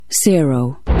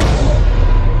0.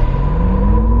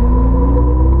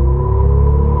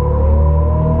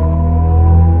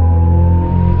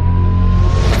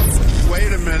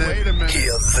 Wait a minute.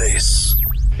 Hear this.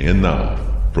 And now,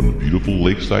 from the beautiful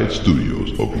lakeside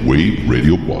studios of Wave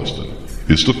Radio Boston,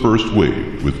 it's the First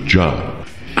Wave with John.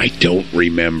 I don't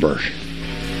remember.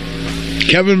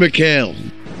 Kevin McHale.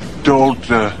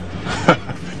 Don't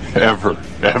ever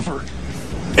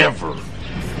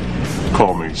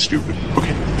call me stupid.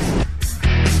 Okay.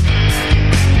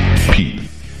 Pete.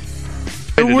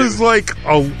 It was like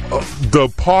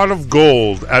the pot of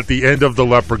gold at the end of the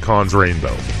Leprechaun's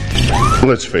rainbow.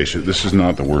 Let's face it, this is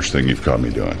not the worst thing you've caught me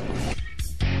doing.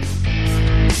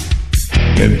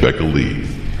 And Becca Lee.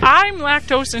 I'm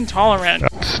lactose intolerant.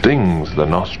 Stings the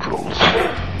nostrils.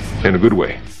 In a good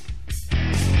way.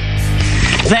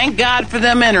 Thank God for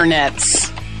them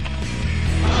internets.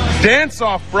 Dance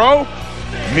off, bro.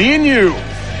 Me and you.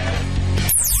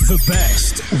 The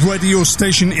best radio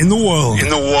station in the world.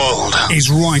 Is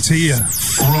right here,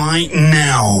 right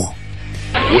now.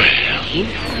 Well,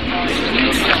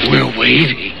 we're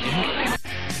waiting.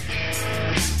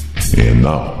 And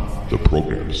now, the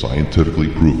program scientifically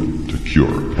proven to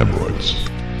cure hemorrhoids.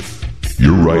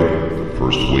 You're right, the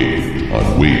First Wave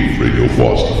on Wave Radio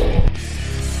Boston.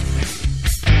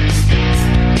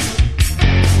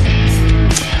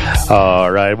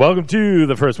 All right, welcome to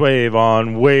the First Wave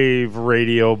on Wave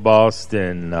Radio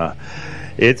Boston.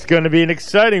 It's going to be an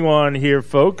exciting one here,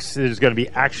 folks. It's going to be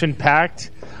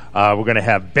action-packed. We're going to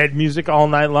have bed music all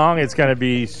night long. It's going to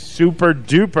be super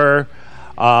duper.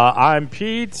 I'm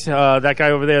Pete. That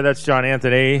guy over there, that's John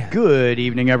Anthony. Good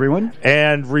evening, everyone.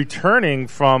 And returning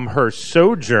from her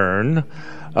sojourn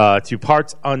to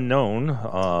parts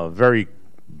unknown, very,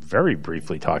 very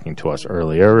briefly talking to us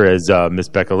earlier, is Miss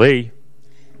Becca Lee.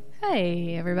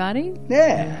 Hey, everybody.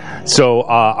 Yeah. So,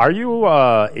 are you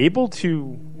able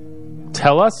to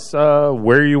tell us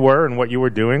where you were and what you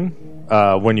were doing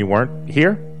when you weren't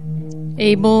here?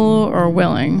 Able or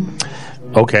willing?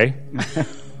 Okay.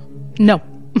 No.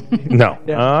 No.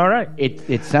 All right.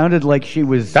 It sounded like she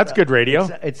was. That's good radio.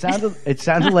 It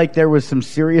sounded like there was some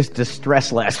serious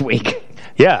distress last week.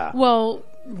 Yeah. Well,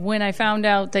 when I found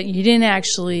out that you didn't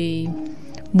actually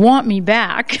want me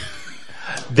back.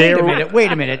 Wait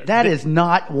a minute. That is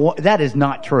not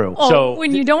true. Oh, so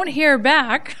when you don't hear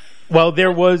back. Well,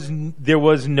 there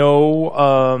were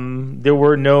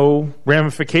no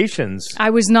ramifications.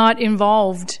 I was not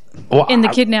involved in the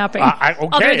kidnapping. Okay.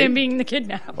 Other than being the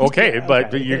kidnapper. Okay,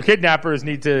 but your kidnappers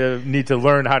need to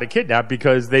learn how to kidnap,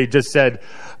 because they just said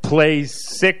play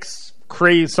 6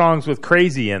 songs with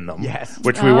crazy in them. Yes.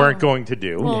 Which we weren't going to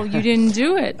do. Well, you didn't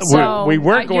do it. So we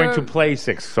weren't going to play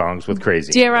 6 songs with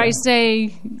crazy. Dare I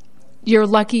say, you're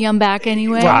lucky I'm back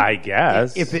anyway? Well, I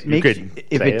guess. If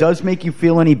it does make you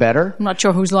feel any better. I'm not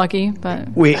sure who's lucky, but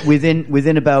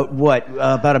within about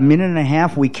a minute and a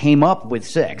half, we came up with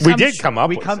 6. We did come up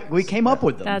with 6. We came up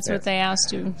with them. That's what they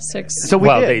asked you, 6. So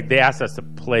they asked us to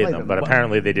play them, but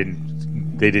apparently they didn't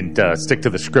stick to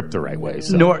the script the right way.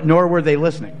 So. Nor were they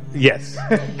listening. Yes.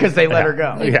 Because they let her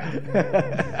go.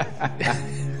 Yeah.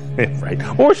 Right.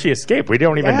 Or she escaped. We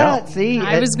don't even know. See,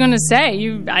 I was going to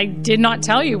say, I did not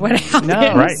tell you what happened.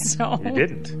 No. Right. So. You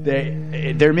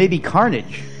didn't. There may be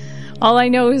carnage. All I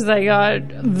know is I got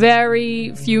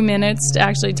very few minutes to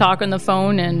actually talk on the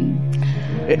phone, and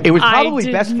it was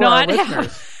probably best for our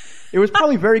listeners. It was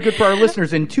probably very good for our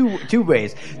listeners in two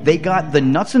ways. They got the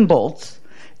nuts and bolts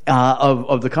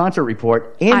of the concert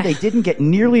report, and they didn't get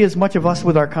nearly as much of us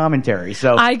with our commentary.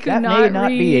 So that may not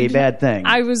be a bad thing.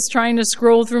 I was trying to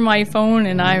scroll through my phone,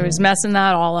 and I was messing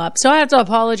that all up. So I have to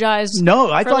apologize for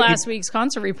last week's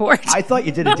concert report. I thought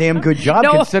you did a damn good job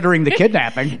considering the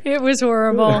kidnapping. It was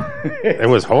horrible. It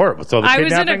was horrible. So I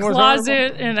was in a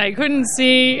closet, and I couldn't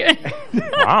see.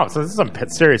 Wow, so this is some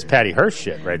serious Patty Hearst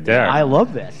shit right there. I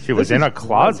love this. She was in a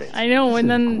closet. I know, and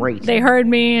then they heard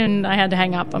me, and I had to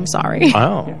hang up. I'm sorry.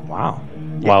 Oh. Wow.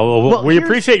 Well, we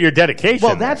appreciate your dedication.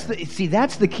 Well, that's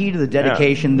the key to the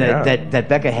dedication that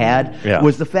Becca had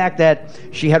was the fact that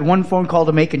she had one phone call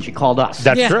to make and she called us.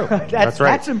 That's true. That's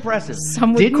right. That's impressive.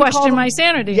 Some would question my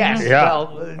sanity. Yes. Yeah.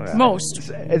 Well,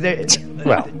 most.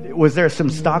 Was there some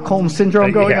Stockholm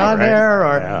syndrome going on there,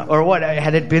 or what?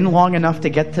 Had it been long enough to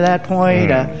get to that point?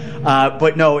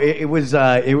 But no, it was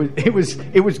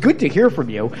good to hear from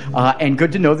you, and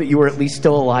good to know that you were at least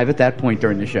still alive at that point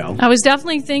during the show. I was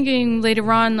definitely thinking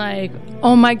later on, like,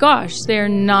 oh my gosh, they're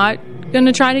not going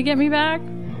to try to get me back?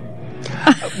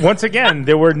 Once again,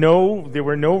 there were no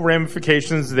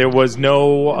ramifications. There was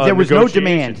no there was no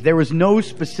demand. There was no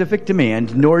specific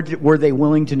demand, nor were they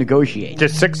willing to negotiate.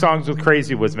 Just 6 songs with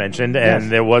Crazy was mentioned,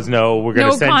 and there was no. We're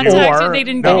going to send contact, you. They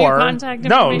didn't give you contact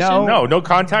information. No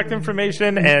contact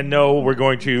information, and no, we're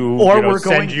going to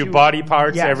send you body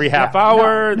parts every half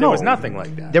hour. There was nothing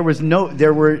like that. There was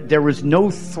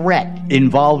no threat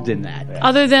involved in that,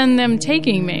 other than them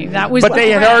taking me. That was. But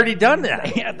they had already done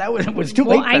that. Yeah, that was too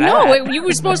late. I know. You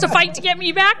were supposed to fight to get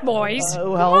me back, boys.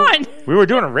 Come on. We were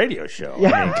doing a radio show.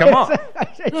 Yeah. I mean, come on.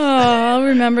 I'll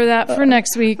remember that for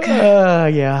next week.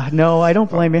 Yeah. No, I don't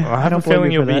blame you. I have a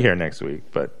feeling you'll be here next week,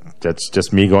 but that's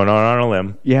just me going on a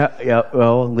limb. Yeah.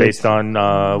 Well, based on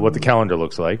what the calendar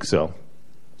looks like, so.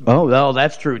 Oh, well,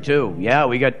 that's true too. Yeah,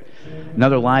 we got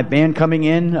another live band coming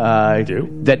in.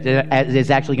 That is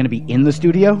actually going to be in the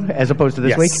studio as opposed to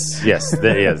this week. Yes,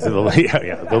 they'll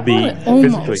be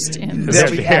almost physically in.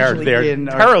 They're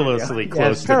perilously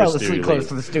close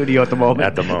to the studio at the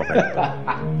moment.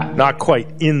 Not quite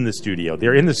in the studio.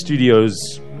 They're in the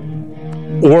studio's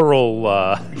oral.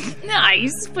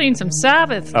 Nice, playing some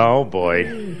Sabbath. Oh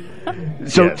boy.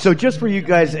 So just for you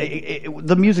guys,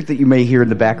 the music that you may hear in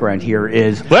the background here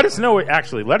is... Let us know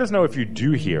if you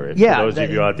do hear it. Yeah, for those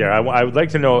of you out there. I would like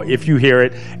to know if you hear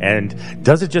it, and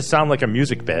does it just sound like a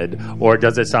music bed, or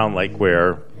does it sound like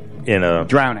we're in a...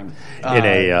 Drowning. In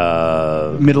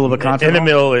a... middle of a concert in the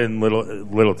middle in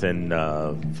Littleton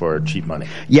for cheap money.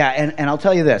 Yeah, and I'll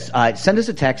tell you this. Send us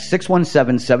a text,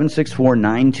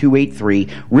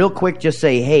 617-764-9283. Real quick, just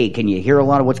say, hey, can you hear a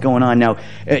lot of what's going on? Now,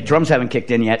 drums haven't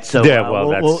kicked in yet, so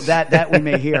that we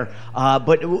may hear.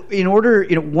 But in order,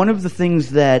 one of the things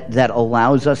that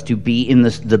allows us to be in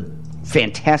the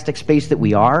fantastic space that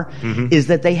we are is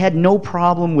that they had no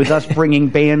problem with us bringing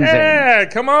bands in. Yeah,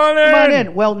 come on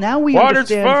in. Well, now we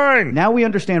Water's understand. fine. Now we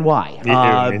understand why.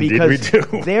 Because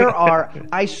there are,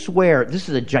 I swear, this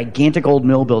is a gigantic old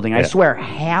mill building. I swear,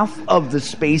 half of the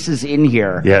spaces in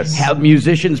here have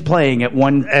musicians playing at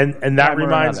one. And that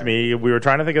reminds me, we were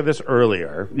trying to think of this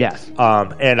earlier. Yes.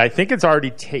 And I think it's already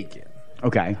taken.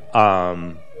 Okay.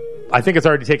 I think it's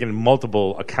already taken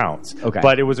multiple accounts. Okay.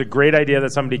 But it was a great idea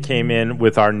that somebody came in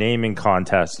with our naming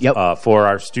contest for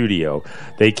our studio.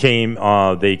 They came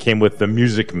with the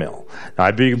Music Mill. Now,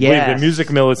 I believe the Music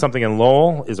Mill is something in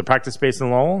Lowell, is a practice space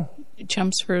in Lowell.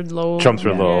 Chelmsford Lowell.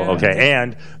 Lowell, okay.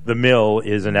 And the Mill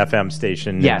is an FM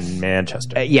station in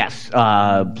Manchester.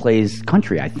 Plays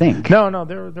country, I think. No,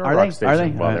 they're a rock station. Are they?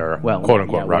 Well, they're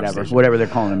quote-unquote rock station. Whatever they're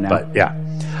calling them now. But, yeah.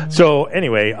 So,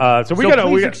 anyway,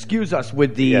 please excuse us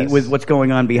with what's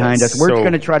going on behind us. We're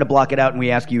going to try to block it out, and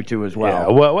we ask you to as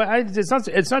well. Yeah, well,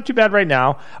 it's not too bad right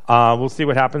now. We'll see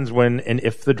what happens when and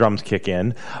if the drums kick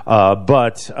in.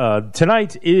 But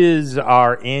tonight is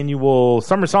our annual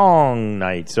Summer Song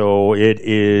Night, so it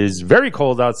is very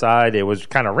cold outside. It was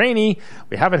kind of rainy.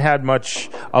 We haven't had much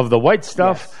of the white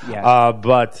stuff,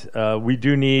 but we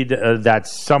do need that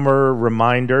summer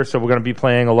reminder. So we're going to be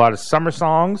playing a lot of summer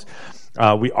songs.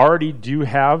 We already do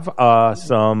have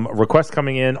some requests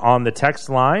coming in on the text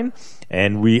line,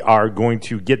 and we are going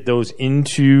to get those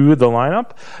into the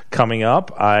lineup coming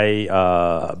up,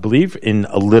 I believe, in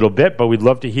a little bit. But we'd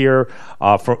love to hear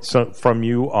from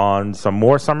you on some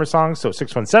more summer songs. So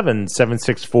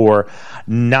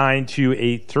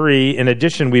 617-764-9283. In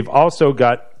addition, we've also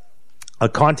got a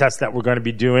contest that we're going to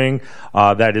be doing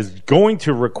that is going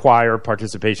to require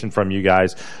participation from you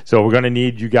guys. So we're going to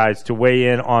need you guys to weigh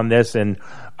in on this. And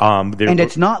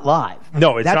it's not live.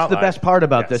 No, it's not live. That's the best part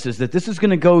about this, is that this is going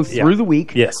to go through the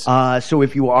week. Yes. So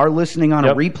if you are listening on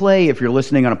a replay, if you're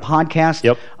listening on a podcast,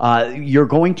 you're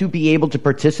going to be able to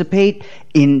participate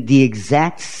in the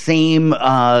exact same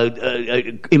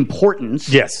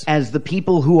importance as the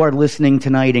people who are listening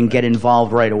tonight and get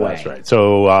involved right away. That's right.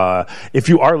 So if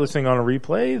you are listening on a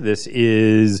replay, this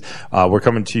is we're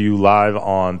coming to you live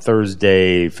on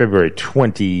Thursday, February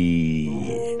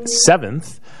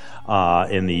 27th.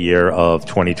 In the year of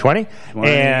 2020.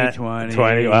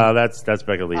 2020. Well, that's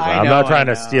Becca Lee. I'm not trying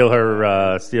to steal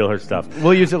her stuff.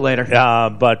 We'll use it later.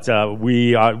 But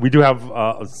we do have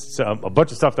a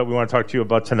bunch of stuff that we want to talk to you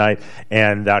about tonight,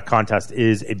 and that contest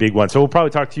is a big one. So we'll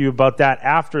probably talk to you about that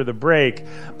after the break.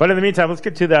 But in the meantime, let's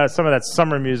get to some of that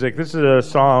summer music. This is a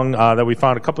song that we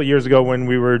found a couple of years ago when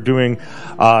we were doing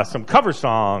some cover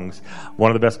songs.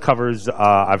 One of the best covers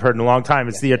I've heard in a long time.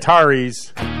 It's the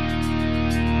Ataris.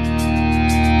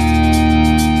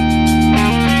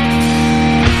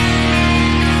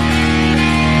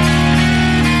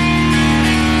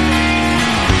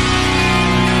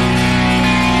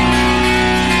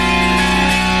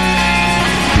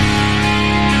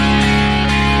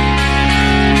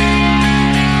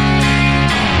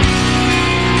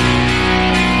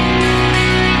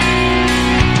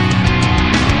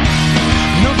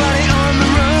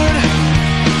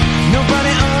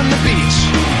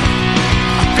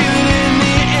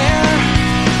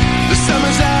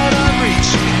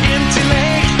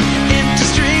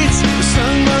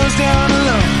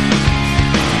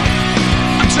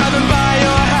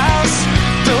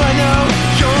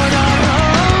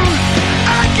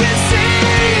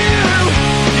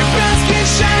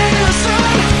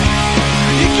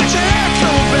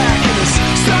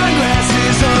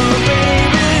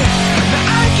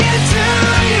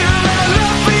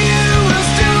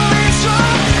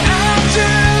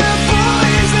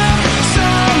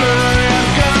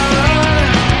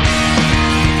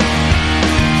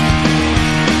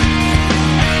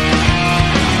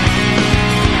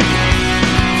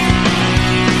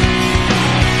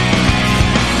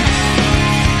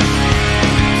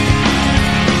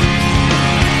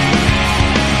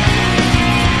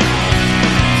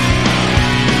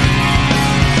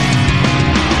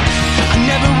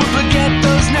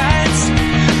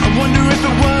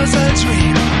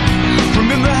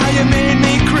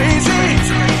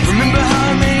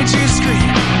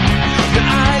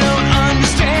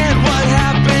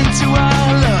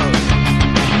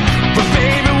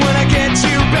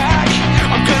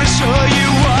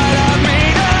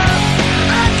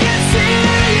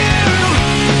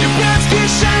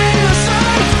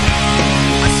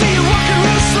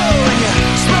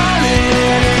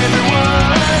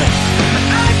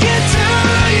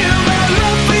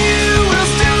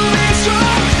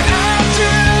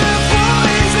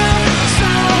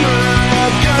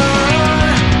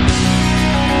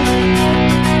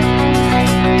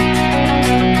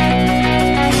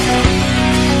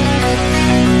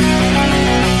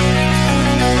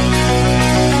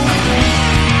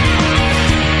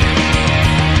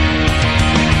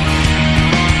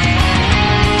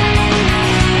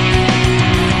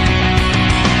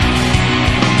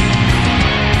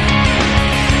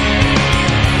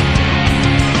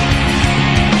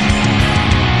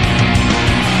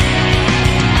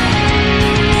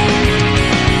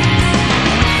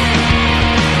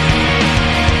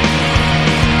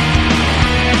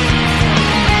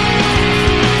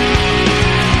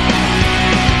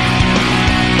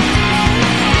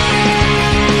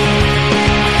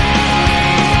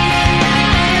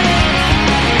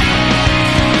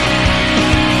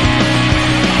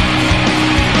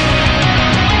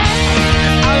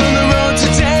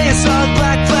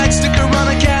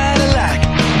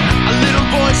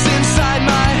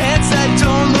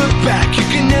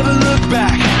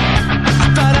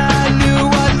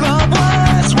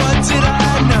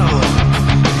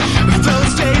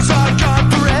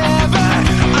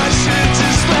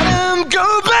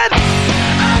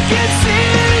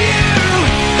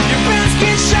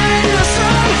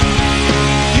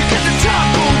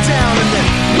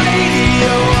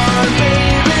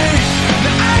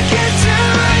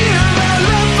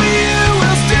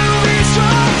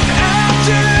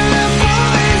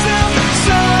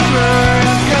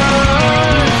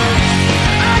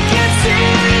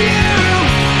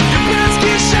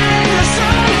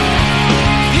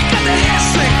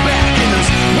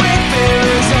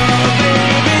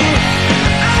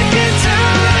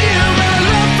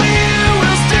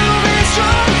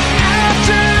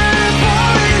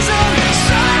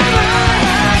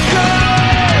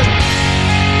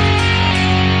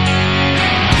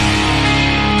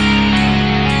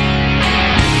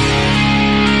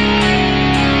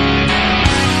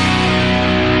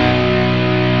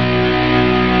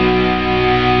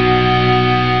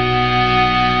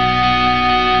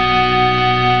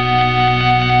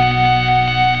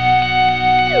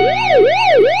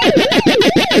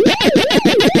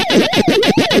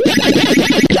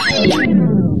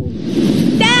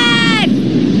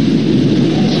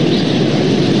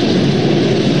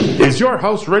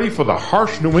 house ready for the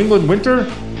harsh New England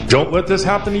winter? Don't let this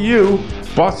happen to you.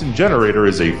 Boston Generator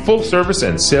is a full-service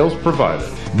and sales provider.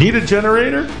 Need a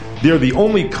generator? They're the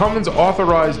only Cummins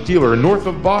authorized dealer north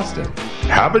of Boston.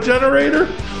 Have a generator?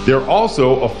 They're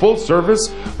also a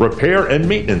full-service repair and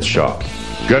maintenance shop.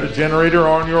 Got a generator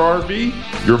on your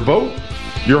RV, your boat,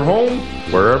 your home,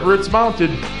 wherever it's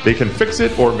mounted? They can fix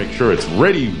it or make sure it's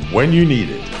ready when you need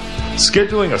it.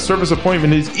 Scheduling a service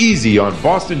appointment is easy on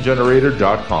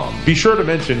bostongenerator.com. Be sure to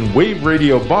mention Wave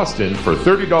Radio Boston for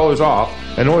 $30 off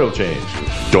an oil change.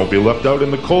 Don't be left out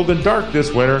in the cold and dark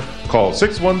this winter. Call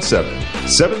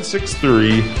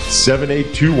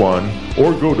 617-763-7821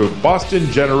 or go to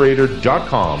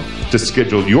bostongenerator.com to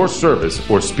schedule your service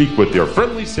or speak with their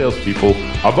friendly salespeople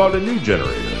about a new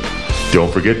generator.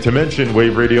 Don't forget to mention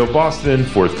Wave Radio Boston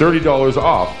for $30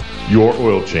 off your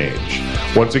oil change.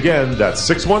 Once again, that's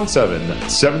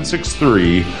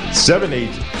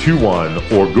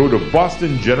 617-763-7821 or go to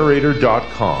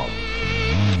bostongenerator.com.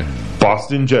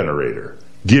 Boston Generator,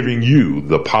 giving you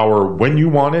the power when you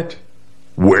want it,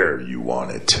 where you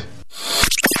want it.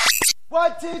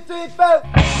 1, 2, 3, 4.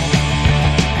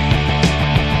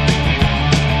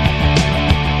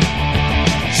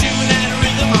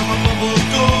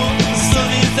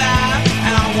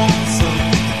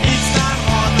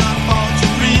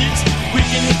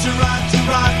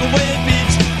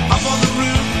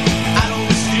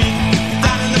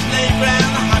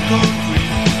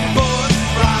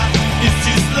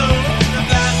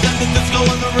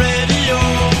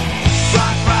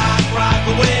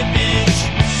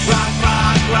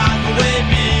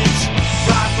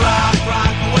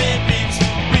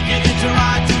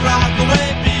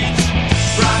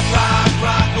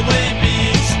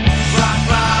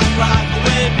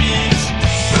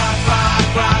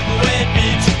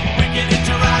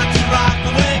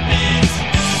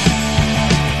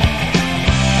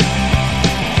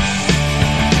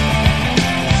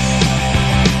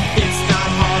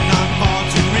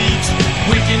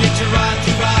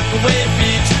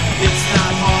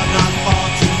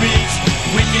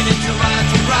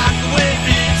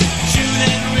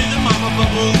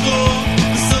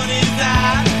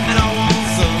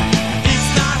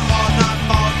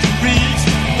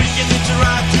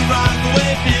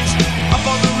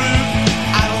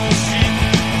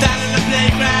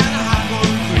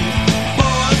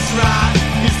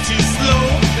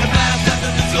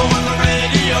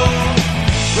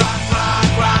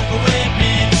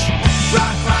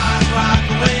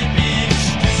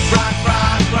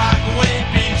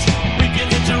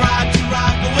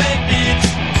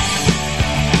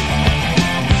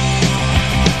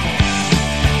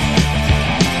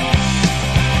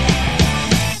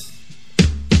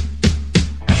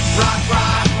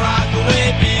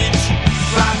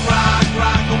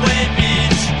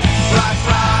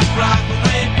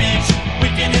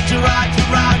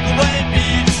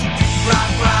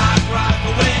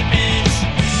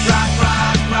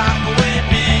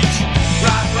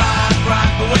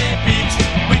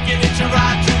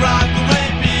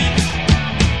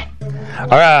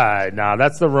 All right, now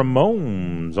that's the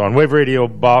Ramones on Wave Radio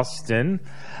Boston.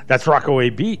 That's Rockaway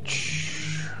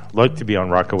Beach. Like to be on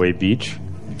Rockaway Beach.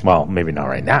 Well, maybe not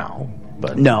right now,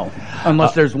 but no,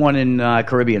 unless there's one in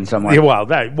Caribbean somewhere. Yeah,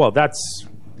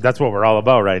 that's what we're all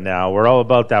about right now. We're all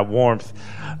about that warmth,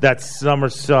 that summer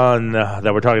sun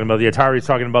that we're talking about. The Atari's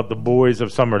talking about the Boys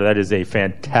of Summer. That is a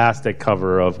fantastic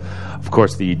cover of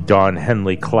course, the Don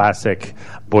Henley classic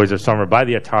Boys of Summer by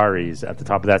the Ataris at the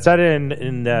top of that. Set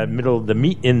in the middle of the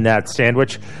meat in that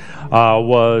sandwich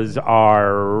was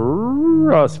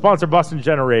our sponsor, Boston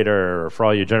Generator, for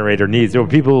all your generator needs. There were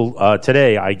people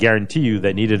today, I guarantee you,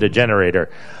 that needed a generator.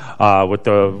 With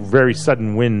the very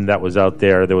sudden wind that was out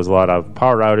there, there was a lot of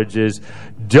power outages.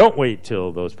 Don't wait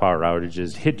till those power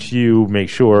outages hit you. Make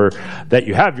sure that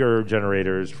you have your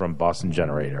generators from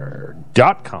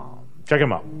BostonGenerator.com. Check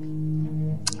them out.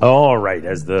 All right,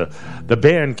 as the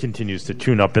band continues to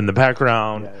tune up in the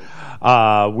background,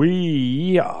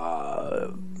 we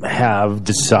have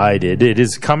decided it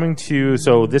is coming to.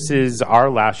 So this is our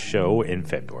last show in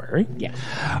February. Yeah.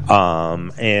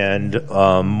 And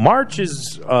March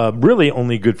is really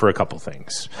only good for a couple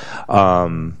things.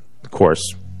 Of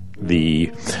course,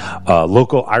 the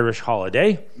local Irish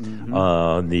holiday,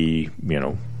 the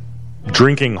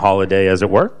drinking holiday, as it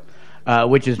were.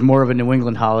 which is more of a New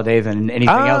England holiday than anything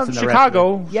else in the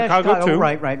Chicago. rest of the Chicago too.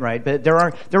 Right. But there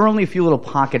are only a few little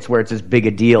pockets where it's as big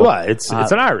a deal. Well, it's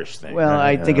an Irish thing. Well,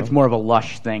 I think it's more of a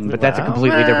lush thing, but that's a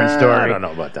completely different story. I don't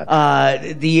know about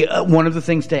that. One of the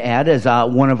things to add is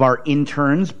one of our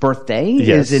interns' birthday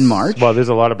is in March. Well, there's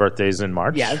a lot of birthdays in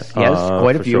March. Yes,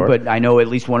 quite a few. Sure. But I know at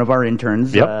least one of our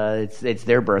interns. Yep. It's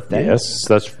their birthday. Yes,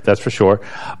 that's for sure.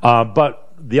 But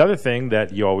the other thing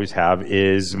that you always have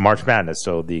is March Madness.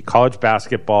 So the college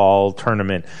basketball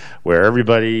tournament where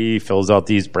everybody fills out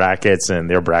these brackets and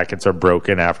their brackets are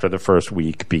broken after the first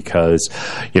week because,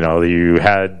 you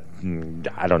had,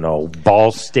 I don't know,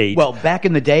 Ball State. Well, back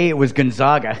in the day, it was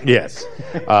Gonzaga. Yes.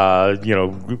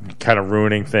 Kind of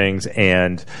ruining things.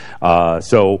 And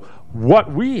so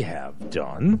what we have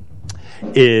done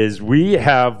is we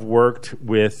have worked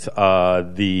with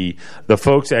the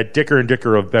folks at Dicker and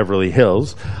Dicker of Beverly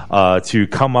Hills to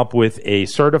come up with a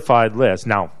certified list.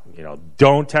 Now,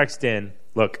 don't text in.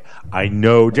 Look, I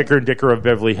know Dicker and Dicker of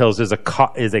Beverly Hills is a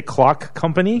clock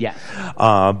company,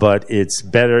 but it's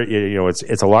better.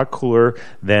 It's a lot cooler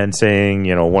than saying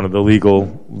one of the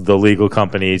legal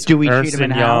companies. Do we Ernst cheat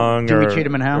them and in Young? Do we cheat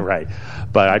them in how? Right,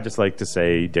 but I just like to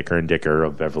say Dicker and Dicker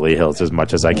of Beverly Hills as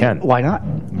much as I can. Why not?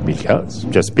 Because.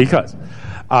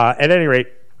 At any rate,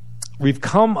 we've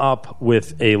come up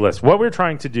with a list. What we're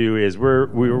trying to do is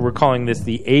we're calling this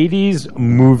the 80s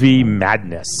Movie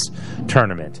Madness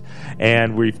Tournament.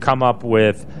 And we've come up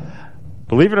with,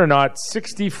 believe it or not,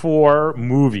 64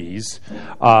 movies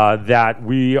that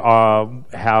we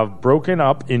have broken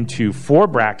up into 4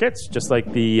 brackets, just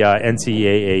like the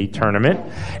NCAA tournament.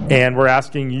 And we're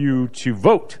asking you to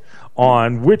vote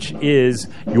on which is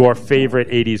your favorite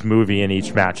 80s movie in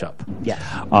each matchup. Yes.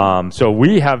 So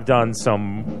we have done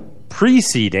some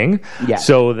pre-seeding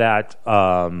so that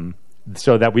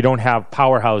we don't have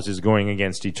powerhouses going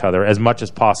against each other as much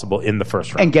as possible in the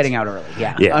first round. And getting out early,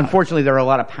 yeah. Unfortunately, there are a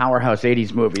lot of powerhouse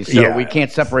 80s movies, so we can't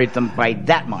separate them by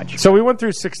that much. So we went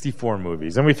through 64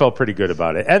 movies, and we felt pretty good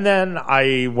about it. And then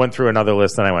I went through another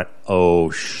list, and I went, oh,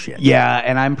 shit. Yeah,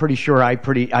 and I'm pretty sure I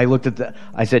looked at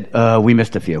I said, we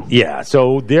missed a few. Yeah,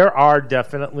 so there are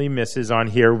definitely misses on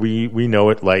here. We know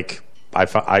it like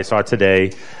I saw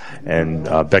today. And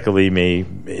Becca Lee may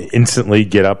instantly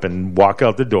get up and walk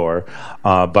out the door.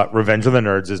 But Revenge of the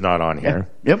Nerds is not on here.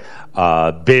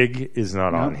 Yep. Big is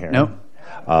not on here. Nope.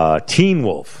 Teen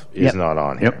Wolf is not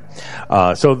on here.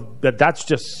 So that's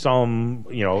just some,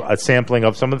 a sampling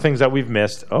of some of the things that we've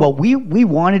missed. Oh. Well, we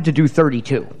wanted to do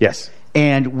 32. Yes.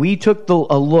 And we took a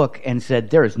look and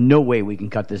said, there is no way we can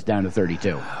cut this down to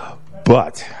 32.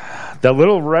 But the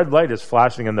little red light is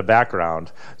flashing in the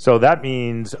background. So that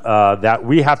means that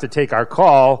we have to take our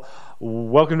call.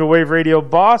 Welcome to Wave Radio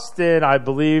Boston. I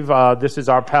believe this is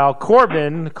our pal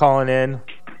Corbin calling in.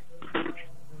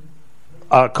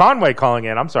 Conway calling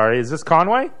in. I'm sorry. Is this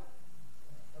Conway?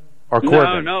 Or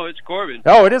Corbin? No, it's Corbin.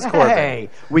 Oh, it is Corbin. Hey,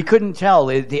 we couldn't tell.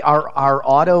 Our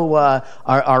auto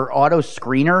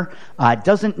screener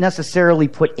doesn't necessarily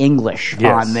put English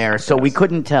on there, so we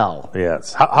couldn't tell.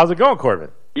 Yes. How's it going, Corbin?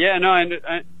 Yeah, no,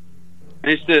 I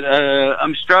understood.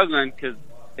 I'm struggling because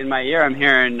in my ear I'm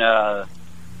hearing a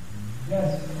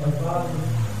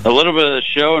little bit of the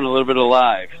show and a little bit of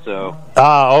live. So.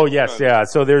 Oh yes, yeah.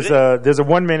 So there's a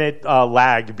 1 minute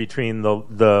lag between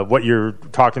the what you're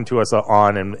talking to us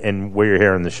on and where you're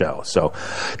hearing the show. So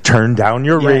turn down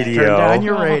your radio. Turn down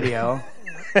your radio.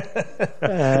 I'm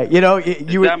that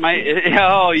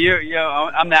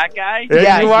guy.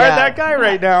 Yeah, you are that guy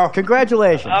right now.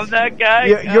 Congratulations. I'm that guy.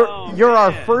 You're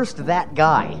our first that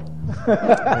guy.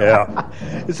 Yeah.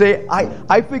 See,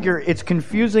 I figure it's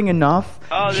confusing enough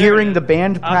hearing the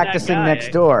band practicing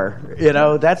next door.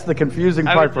 That's the confusing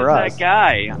part for us. That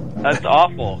guy. That's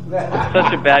awful.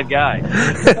 Such a bad guy.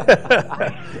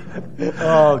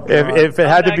 Oh, God. If it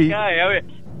had to be. Guy.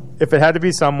 If it had to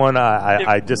be someone,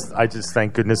 I just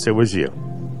thank goodness it was you.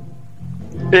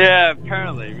 Yeah,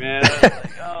 apparently, man.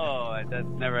 That's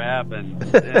never happened.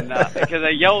 Because I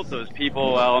yell at those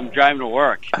people while I'm driving to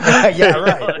work. Yeah,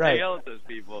 right. I yell at those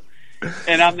people,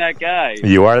 and I'm that guy.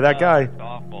 You are that guy. It's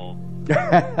awful.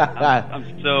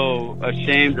 I'm so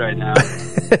ashamed right now.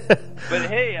 But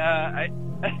hey,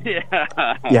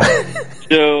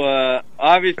 So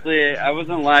obviously, I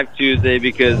wasn't live Tuesday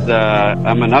because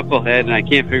I'm a knucklehead and I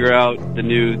can't figure out the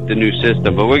new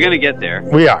system. But we're gonna get there.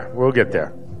 We are. We'll get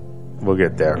there. We'll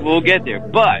get there.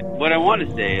 But what I want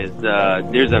to say is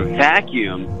there's a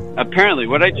vacuum. Apparently,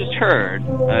 what I just heard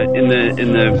in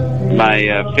my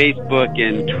Facebook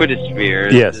and Twitter sphere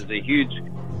is a huge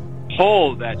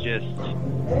hole that just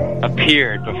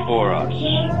appeared before us.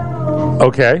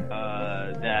 Okay.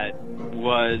 That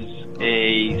was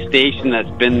a station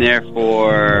that's been there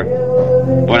for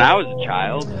when I was a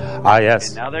child. Yes.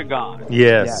 And now they're gone.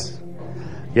 Yes.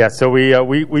 Yeah, so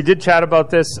we did chat about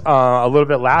this a little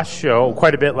bit last show,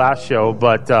 quite a bit last show,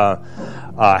 but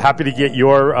happy to get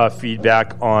your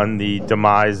feedback on the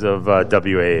demise of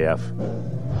WAAF.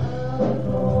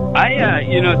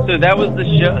 So that was the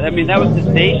show. I mean, that was the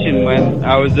station when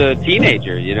I was a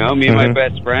teenager. You know, me and my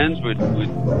best friends would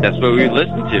that's what we would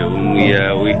listen to when we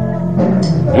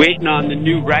waiting on the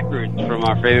new records from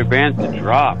our favorite bands to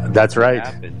drop. That's right.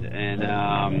 And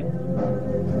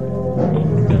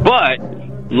but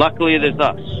luckily there's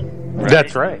us. Right?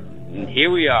 That's right. And here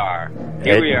we are.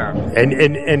 And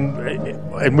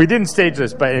we didn't stage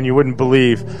this, and you wouldn't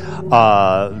believe you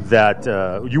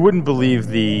wouldn't believe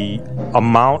the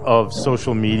amount of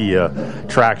social media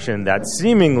traction that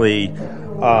seemingly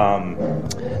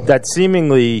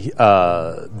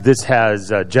this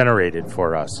has generated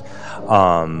for us.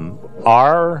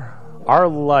 Our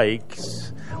likes.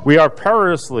 We are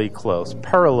perilously close to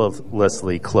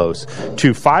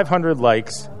 500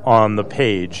 likes on the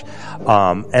page,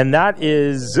 and that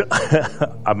is,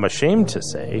 I'm ashamed to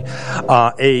say,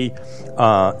 a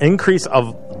increase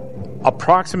of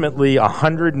approximately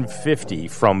 150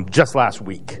 from just last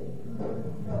week.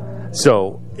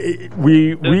 So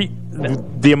the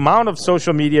amount of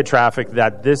social media traffic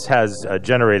that this has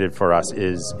generated for us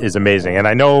is amazing. And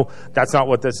I know that's not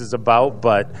what this is about,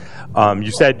 but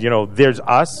you said, there's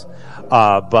us,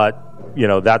 but,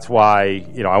 that's why,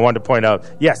 I wanted to point out,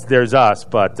 yes, there's us,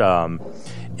 but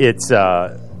it's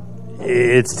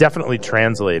definitely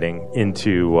translating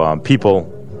into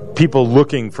people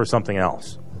looking for something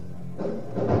else.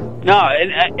 No,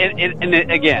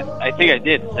 and again, I think I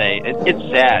did say it's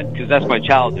sad because that's my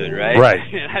childhood, right? Right,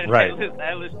 right. I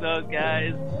listened to those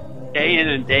guys day in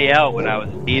and day out when I was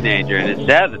a teenager, and it's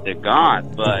sad that they're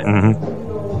gone. But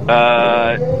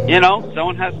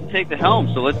someone has to take the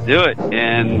helm, so let's do it.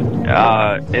 And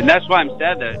that's why I'm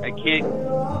sad that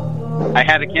I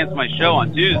had to cancel my show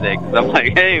on Tuesday because I'm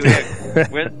like, hey,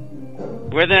 we're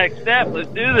the next step. Let's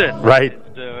do this. Right.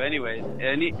 So, anyways,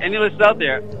 any listeners out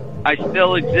there, I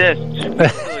still exist.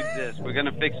 We're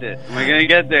gonna fix it. We're gonna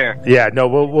get there. Yeah, no,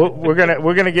 we're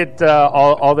gonna get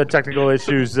all the technical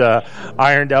issues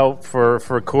ironed out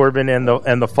for Corbin and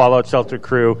the Fallout Shelter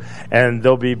crew, and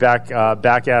they'll be back at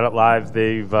it live.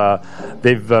 They've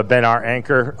been our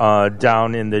anchor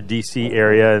down in the DC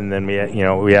area, and then we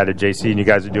added JC, and you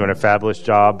guys are doing a fabulous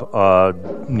job.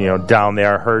 Down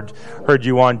there. Heard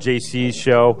you on JC's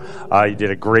show. You did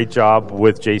a great job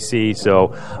with JC.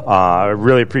 So I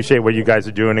really appreciate what you guys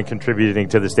are doing and contributing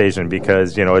to the station,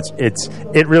 because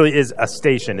it really is a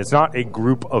station. It's not a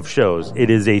group of shows. It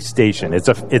is a station. It's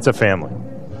a family.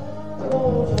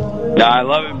 No, I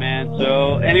love it, man.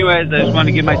 So, anyways, I just want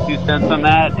to give my 2 cents on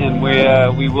that, and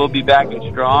we will be back and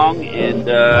strong, and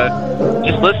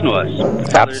just listen to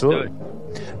us. Absolutely.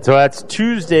 So that's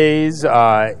Tuesdays,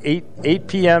 8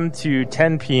 p.m. to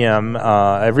 10 p.m.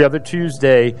 Every other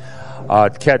Tuesday.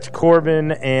 Catch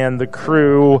Corbin and the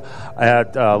crew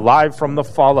at live from the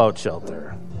Fallout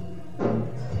Shelter.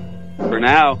 For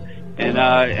now,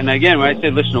 and again, when I say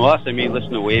listen to us, I mean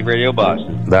listen to Wave Radio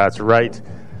Boston. That's right.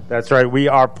 We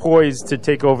are poised to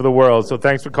take over the world. So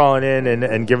thanks for calling in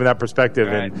and giving that perspective.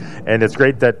 Right. And it's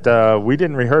great that we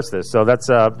didn't rehearse this. So that's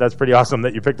pretty awesome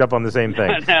that you picked up on the same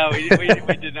thing. No, we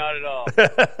did not at all.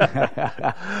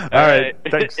 All right.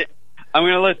 Thanks. I'm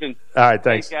going to listen. All right.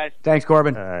 Thanks guys. Thanks,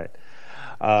 Corbin. All right.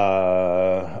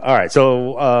 All right.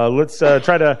 So let's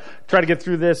try to get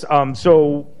through this. As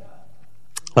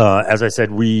I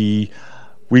said, we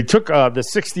took the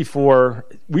 64.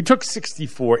 We took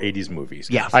 64 80s movies.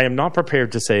 Yes. I am not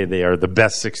prepared to say they are the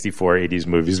best 64 80s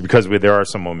movies because there are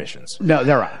some omissions. No,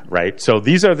 there are. Right. So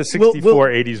these are the 64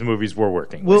 80s movies we're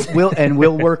working with.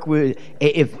 We'll work with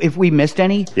if we missed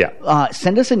any. Yeah.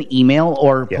 Send us an email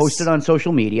or post it on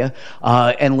social media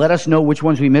and let us know which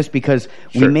ones we missed, because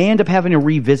we may end up having to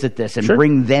revisit this and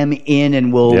bring them in,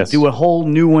 and we'll do a whole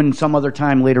new one some other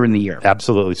time later in the year.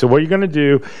 Absolutely. So what you're going to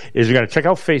do is you're going to check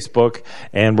out Facebook,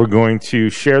 and we're going to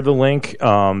share the link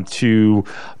to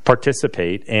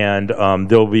participate, and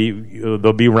there'll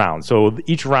be rounds. So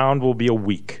each round will be a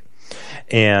week,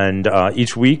 and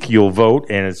each week you'll vote,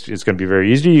 and it's going to be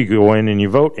very easy. You go in and you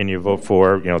vote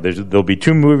for there'll be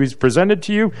 2 movies presented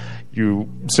to you. You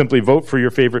simply vote for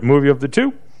your favorite movie of the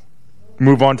 2.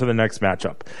 Move on to the next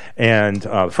matchup, and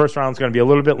the first round is going to be a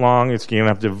little bit long. You're going to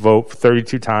have to vote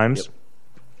 32 times.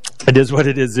 It is what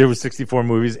it is. There was 64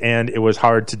 movies, and it was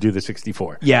hard to do the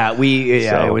 64. Yeah,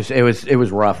 it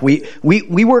was rough.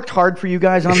 We worked hard for you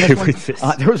guys on this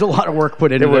one. There was a lot of work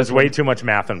put into it. There was way too much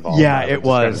math involved. Yeah, it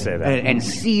was. And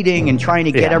seeding and trying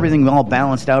to get everything all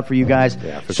balanced out for you guys.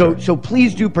 Yeah, so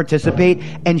please do participate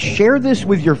and share this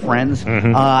with your friends.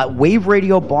 Wave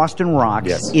Radio Boston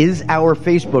Rocks is our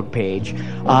Facebook page.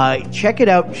 Check it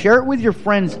out. Share it with your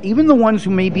friends, even the ones who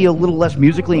may be a little less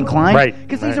musically inclined. Right.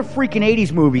 Because these are freaking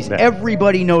 80s movies.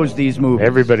 Everybody knows these movies.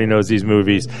 Everybody knows these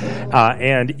movies.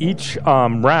 And each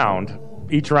round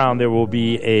there will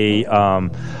be a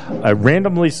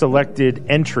randomly selected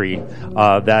entry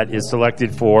that is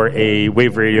selected for a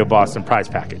Wave Radio Boston prize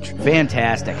package.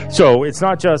 Fantastic. So it's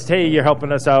not just, hey, you're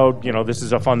helping us out, this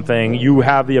is a fun thing. You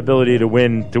have the ability to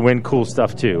win cool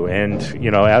stuff too. And,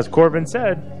 as Corbin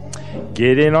said,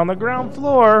 get in on the ground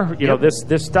floor.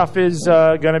 This stuff is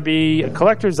going to be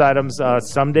collector's items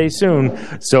someday soon.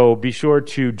 So be sure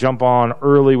to jump on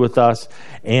early with us.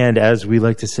 And as we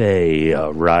like to say,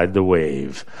 ride the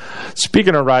wave.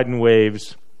 Speaking of riding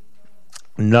waves,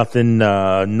 nothing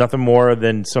more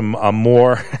than some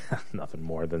more. Nothing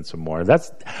more than some more.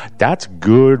 That's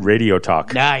good radio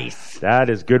talk. Nice. That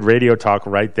is good radio talk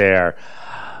right there.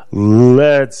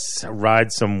 Let's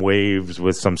ride some waves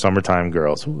with some Summertime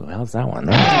Girls. Ooh, how's that one?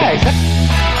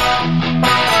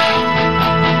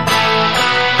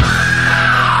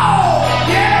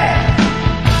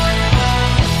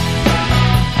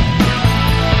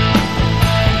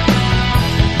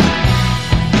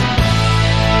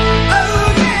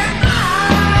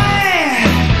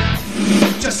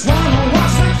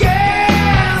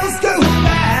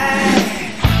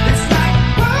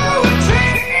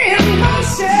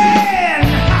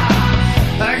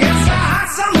 Against the hot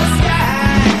summer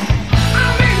sky,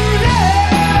 I'm in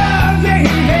love,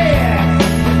 yeah.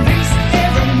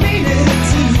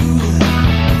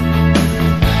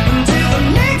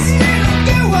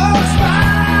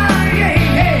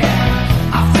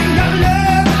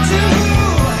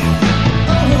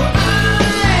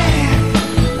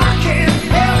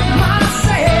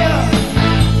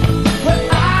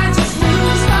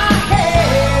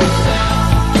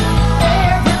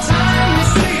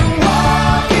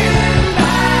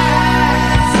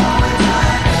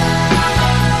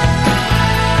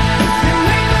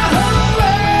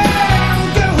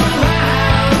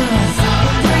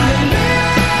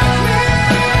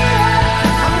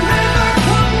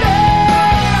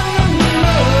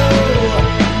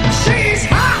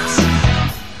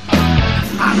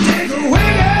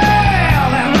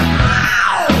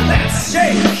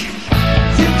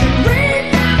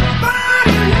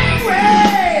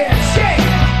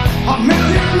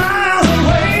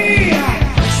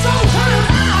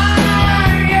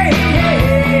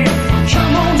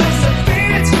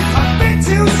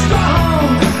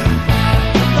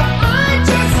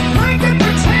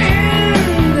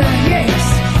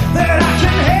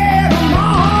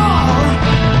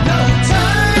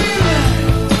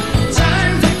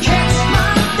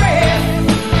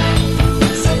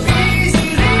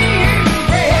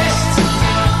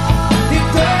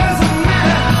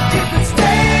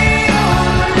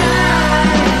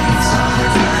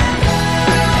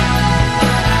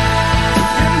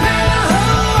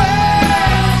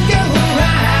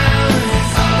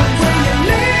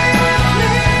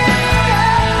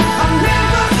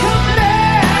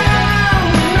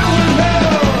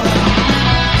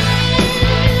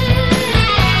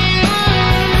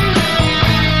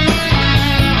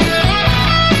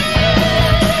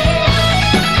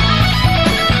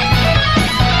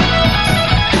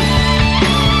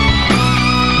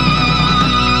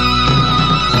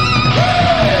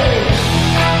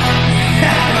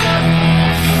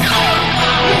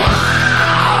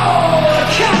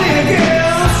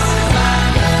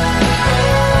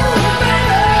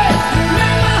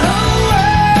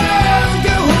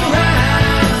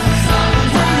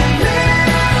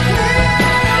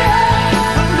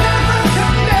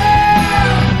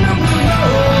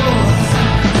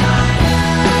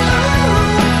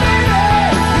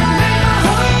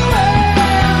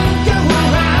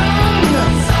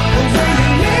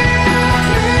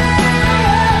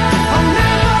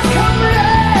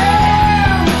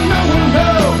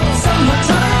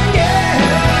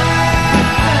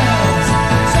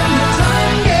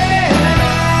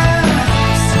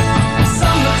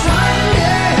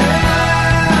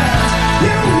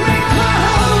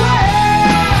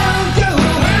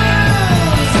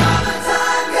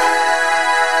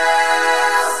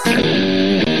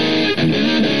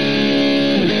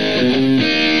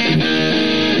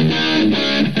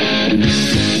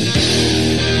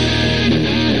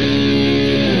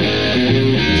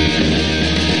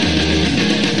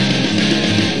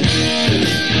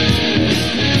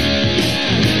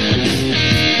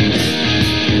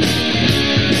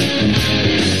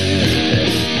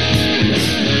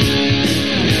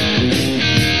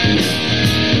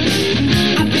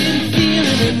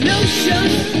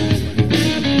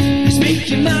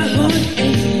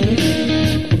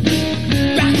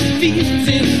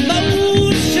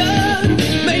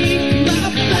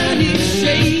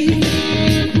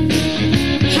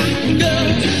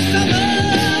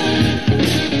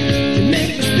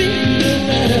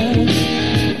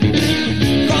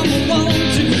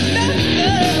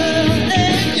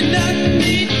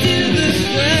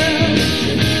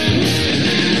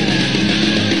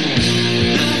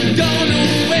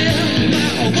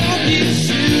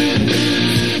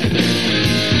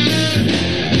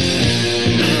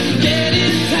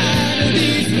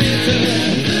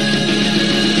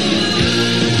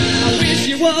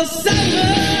 was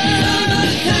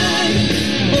summertime.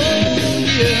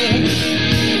 Oh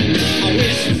yeah. I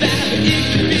wish that it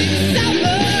could be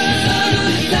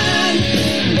summertime.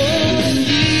 Oh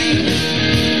yeah.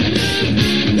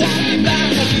 Walking by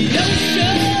the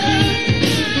ocean,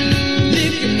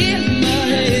 liquor in my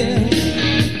head.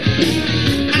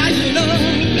 And you know the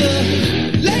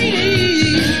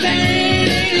ladies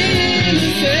standing in the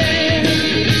sand.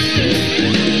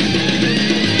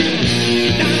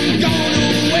 I'm gonna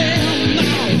wear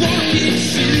my walking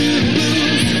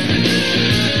shoes.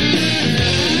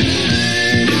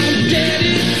 I'm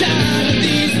getting tired of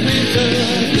these winter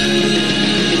blues.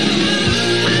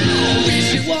 I wish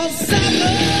it was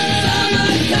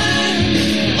summertime.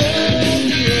 Oh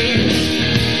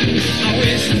yeah. I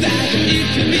wish that it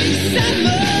could be summertime.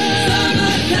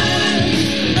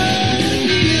 Oh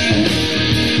yeah.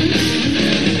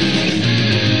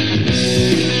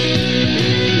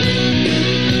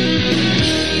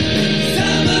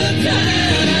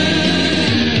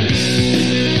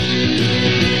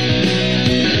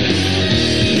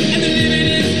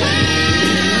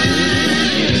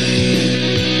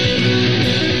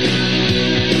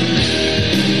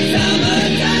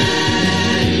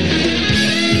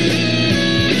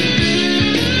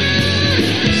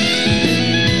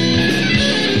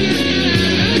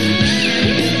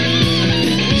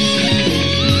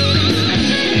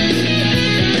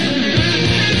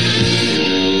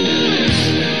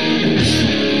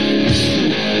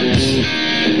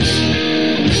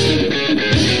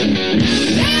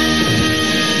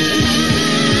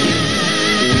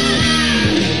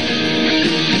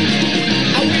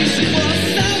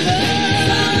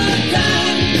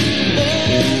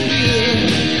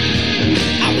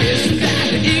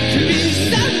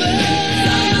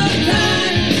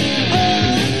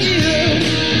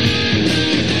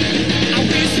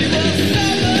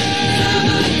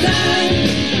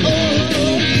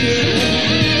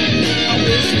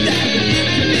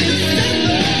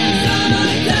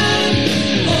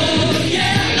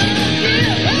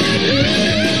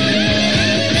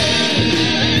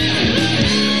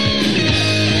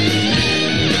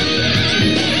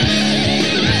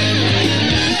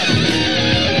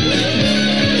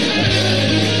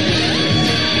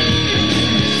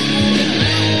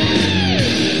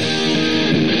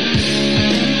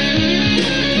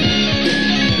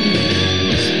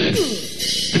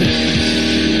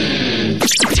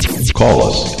 Call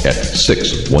us at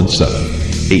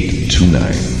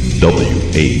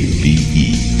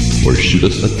 617-829-WAVE or shoot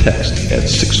us a text at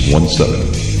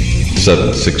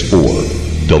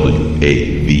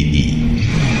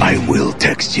 617-764-WAVE. I will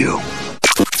text you.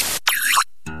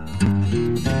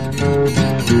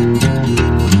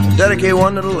 Dedicate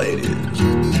one to the ladies.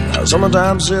 Now,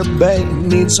 sometimes a babe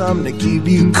needs something to keep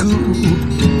you cool.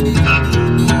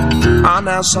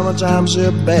 Now sometimes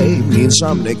a babe needs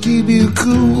something to keep you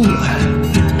cool.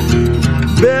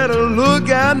 Better look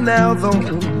out now, though.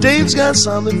 Dave's got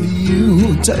something for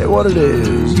you. Tell you what it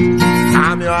is.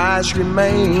 I'm your ice cream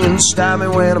man. Stop me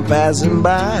when I'm passing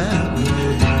by.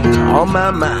 On my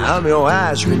mind, I'm your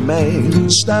ice cream man.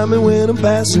 Stop me when I'm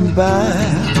passing by.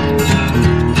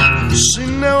 See,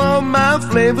 now all my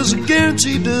flavors are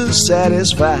guaranteed to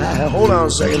satisfy. Hold on a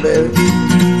second, baby.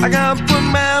 I gotta put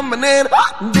my banana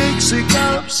in Dixie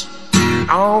cups.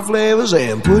 All flavors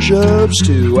and push-ups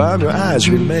too. I'm your ice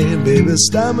cream man, baby.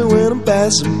 Stop me when I'm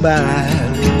passing by.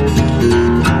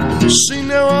 See,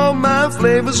 now all my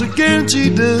flavors are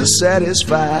guaranteed to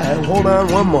satisfy. Hold on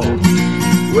one more.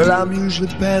 Well, I'm usually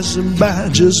passing by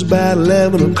just about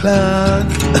 11 o'clock.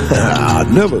 I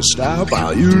never stop.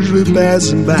 I'm usually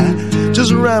passing by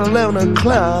just around 11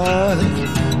 o'clock.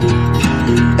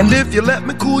 And if you let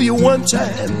me cool you one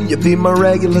time, you'll be my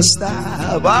regular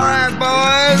stop. All right,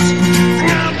 boys. I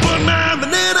gotta put my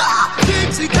banana in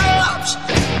Dixie cups.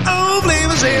 All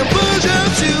flavors and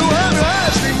push-ups too. I'm your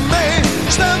ice cream man.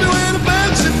 Stop me when I'm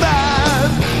passing by.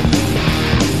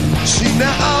 See,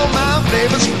 now all my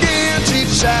flavors are guaranteed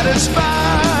to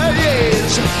satisfy.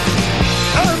 Yes,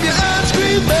 I'm your ice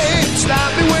cream man.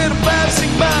 Stop me when I'm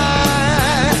passing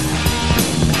by.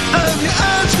 I'm your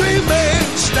ice cream man.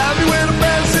 Stop me when I'm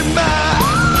passing by.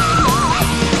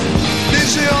 They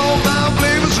say all my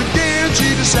flavors are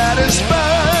guaranteed to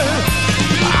satisfy.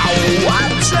 Oh,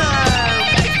 what time?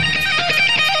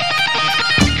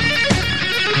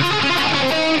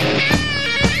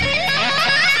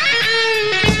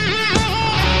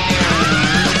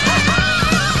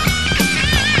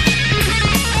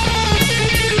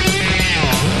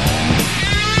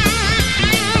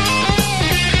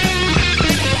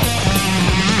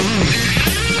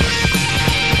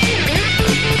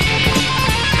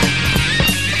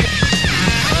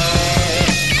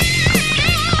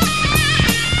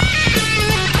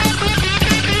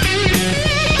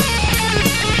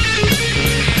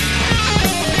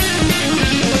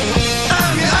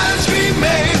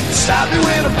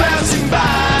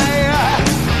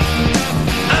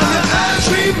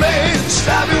 man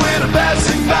stop you when I'm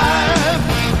passing by.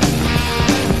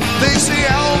 They say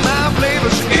all my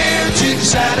flavors are guaranteed to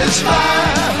satisfy.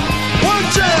 One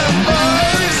time,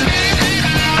 boys,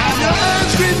 I'm your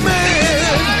ice cream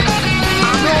man.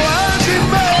 I'm your ice cream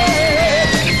man.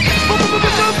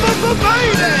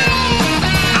 Baby,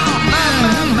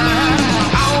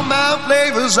 all my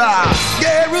flavors are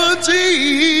guaranteed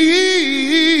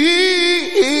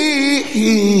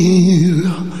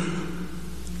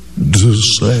to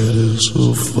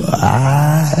satisfy.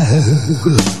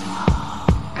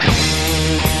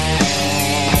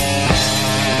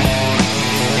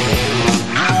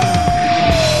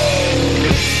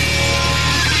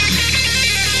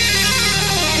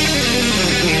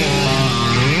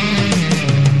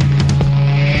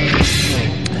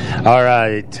 All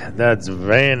right, that's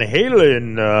Van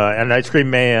Halen and Ice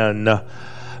Cream Man.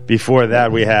 Before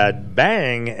that, we had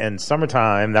Bang and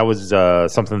Summertime. That was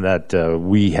something that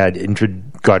we had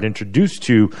got introduced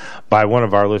to by one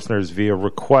of our listeners via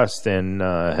request and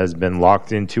has been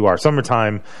locked into our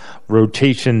Summertime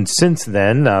rotation since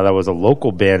then. That was a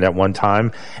local band at one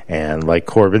time, and like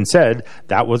Corbin said,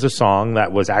 that was a song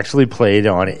that was actually played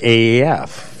on AAF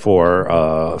for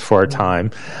a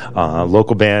time.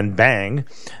 Local band Bang,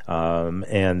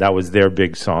 and that was their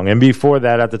big song. And before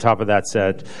that, at the top of that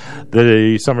set,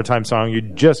 the Summertime song you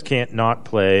just can't not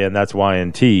play, and that's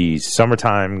Y&T's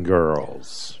Summertime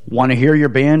Girls. Want to hear your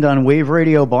band on Wave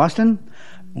Radio Boston?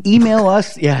 Email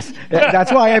us. Yes,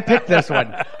 that's why I picked this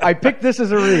one. I picked this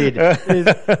as a read.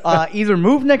 Either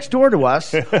move next door to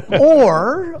us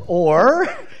or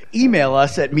email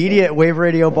us at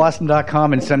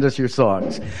media@waveradioboston.com and send us your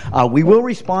songs. We will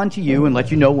respond to you and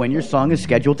let you know when your song is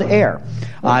scheduled to air.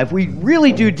 If we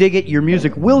really do dig it, your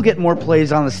music will get more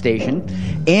plays on the station,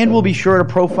 and we'll be sure to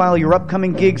profile your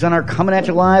upcoming gigs on our Coming At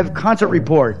You Live concert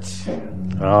reports.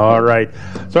 All right.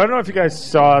 So I don't know if you guys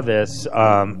saw this,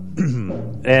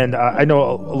 and I know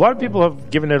a lot of people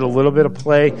have given it a little bit of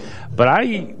play, but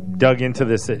I dug into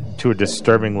this to a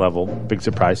disturbing level. Big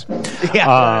surprise.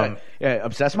 Yeah.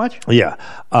 Obsessed much? Yeah.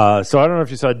 So I don't know if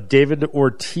you saw David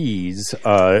Ortiz,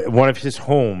 one of his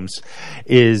homes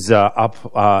is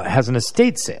has an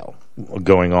estate sale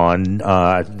going on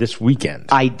this weekend.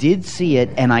 I did see it,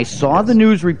 and I saw the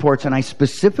news reports, and I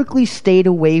specifically stayed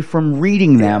away from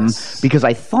reading them because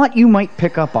I thought you might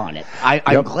pick up on it.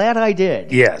 I'm glad I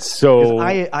did. Yes. So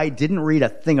I didn't read a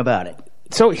thing about it.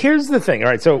 So here's the thing. All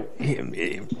right. So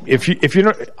if you're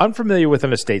not unfamiliar with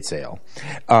an estate sale,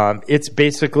 it's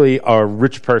basically a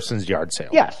rich person's yard sale.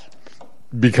 Yes.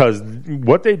 Because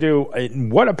what they do,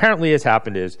 what apparently has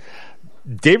happened is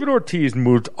David Ortiz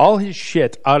moved all his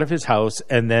shit out of his house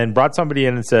and then brought somebody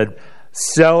in and said,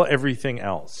 sell everything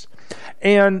else.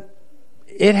 And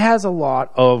it has a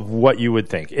lot of what you would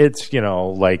think. It's,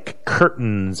 like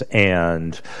curtains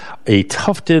and a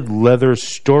tufted leather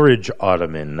storage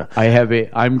ottoman.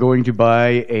 I'm going to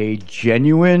buy a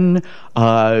genuine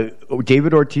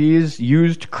David Ortiz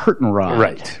used curtain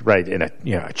rod. Right. And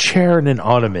a chair and an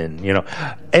ottoman,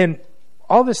 and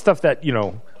all this stuff that,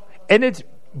 and it's,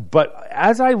 but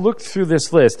as I looked through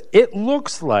this list, it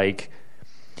looks like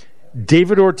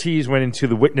David Ortiz went into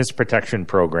the witness protection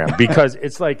program because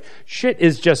it's like shit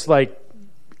is just like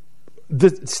the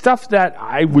stuff that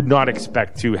I would not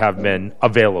expect to have been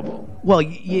available. Well,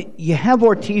 you have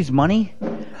Ortiz money.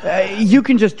 You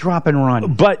can just drop and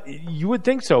run. But you would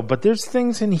think so. But there's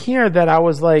things in here that I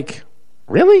was like,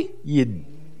 really? You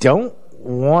don't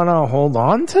want to hold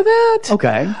on to that?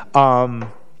 Okay.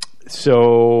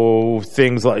 So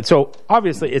things like, so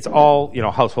obviously it's all,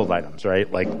 household items,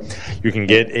 right? Like you can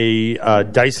get a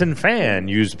Dyson fan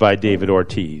used by David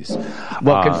Ortiz.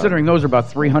 Well, considering those are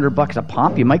about $300 a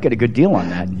pop, you might get a good deal on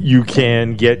that. You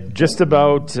can get just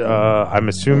about, I'm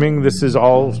assuming this is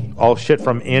all shit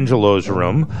from Angelo's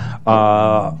room.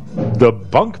 The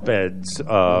bunk beds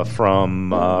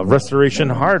from Restoration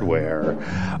Hardware.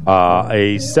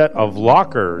 A set of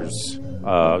lockers.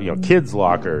 Kids'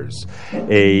 lockers,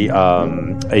 a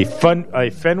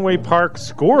Fenway Park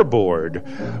scoreboard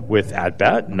with at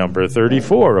bat number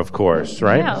 34, of course,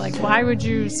 right? Yeah, like why would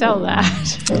you sell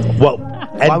that? Well,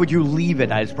 why would you leave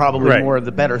it? Is probably more of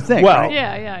the better thing. Well, right?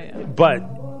 Yeah. But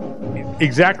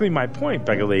exactly my point,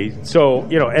 Becca Lee. So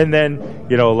and then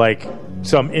like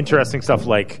some interesting stuff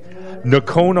like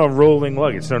Nakona rolling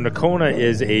luggage. So Nakona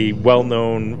is a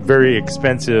well-known, very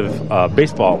expensive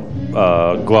baseball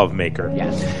glove maker.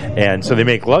 Yes. And so they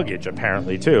make luggage,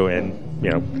 apparently, too. And,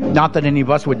 not that any of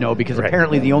us would know, because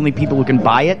apparently the only people who can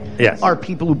buy it are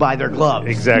people who buy their gloves.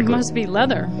 Exactly. It must be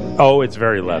leather. Oh, it's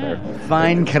very leather.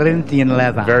 Fine Corinthian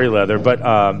leather. Very leather.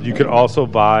 But you could also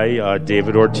buy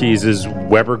David Ortiz's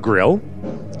Weber grill.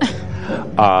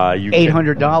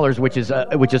 $800,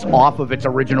 which is off of its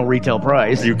original retail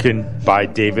price. You can buy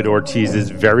David Ortiz's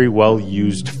very well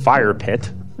used fire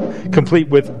pit, complete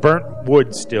with burnt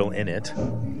wood still in it.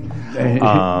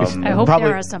 I hope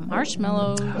there are some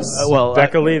marshmallows.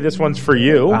 Becca Lee, this one's for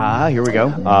you. Here we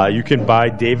go. You can buy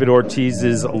David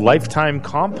Ortiz's lifetime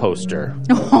composter.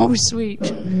 Oh,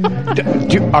 sweet.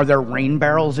 Are there rain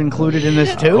barrels included in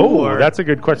this too? Oh, that's a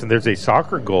good question. There's a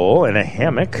soccer goal and a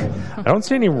hammock. I don't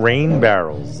see any rain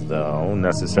barrels, though,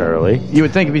 necessarily. You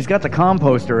would think if he's got the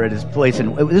composter at his place,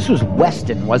 this was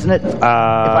Weston, wasn't it? If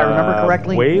I remember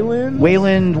correctly.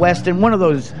 Wayland, Weston, one of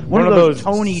those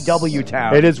Tony W.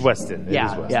 towns. It is Weston.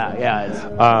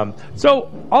 Yeah. So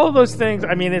all of those things,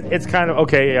 I mean, it's kind of,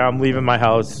 okay, I'm leaving my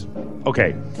house.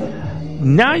 Okay.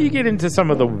 Now you get into some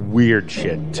of the weird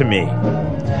shit to me.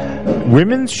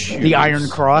 Women's shoes. The Iron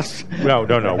Cross? No.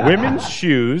 Women's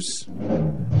shoes.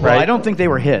 Right? Well, I don't think they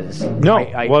were his. No.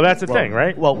 Well, that's the thing,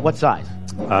 right? Well, what size?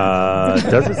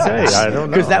 Does it say? I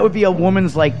don't know. Because that would be a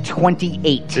woman's like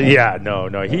 28. Yeah, no.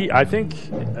 I think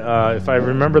if I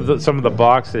remember some of the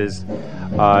boxes,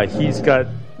 he's got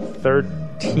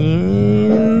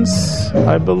 13s,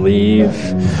 I believe.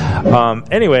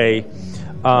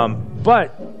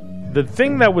 But the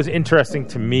thing that was interesting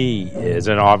to me is,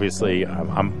 and obviously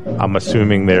I'm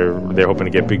assuming they're hoping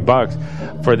to get big bucks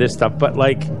for this stuff, but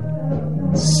like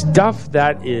stuff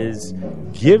that is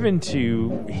given to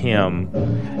him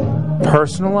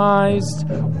personalized,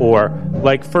 or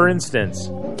like, for instance,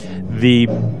 the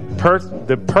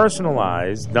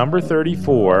personalized number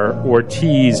 34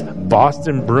 Ortiz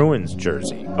Boston Bruins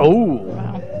jersey. Oh,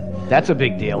 wow. That's a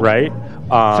big deal, right?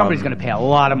 Somebody's going to pay a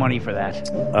lot of money for that.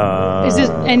 Is this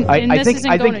this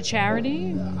isn't going to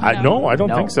charity? No, I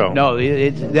don't think so. No,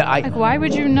 why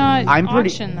would you not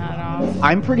auction that off?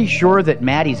 I'm pretty sure that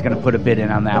Maddie's going to put a bid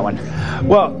in on that one.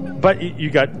 Well, but you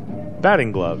got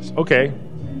batting gloves, okay,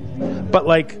 but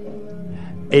like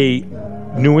a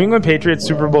New England Patriots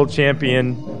Super Bowl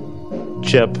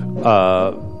championship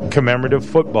commemorative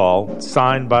football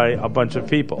signed by a bunch of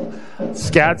people,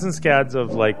 scads and scads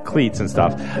of like cleats and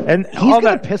stuff, and he's going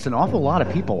to piss an awful lot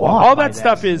of people off. All that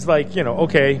stuff is like,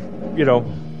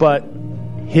 but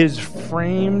his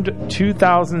framed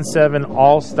 2007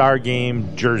 All-Star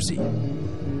Game jersey.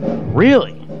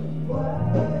 Really?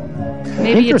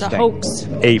 Maybe it's a hoax.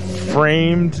 A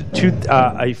framed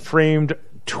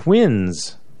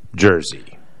Twins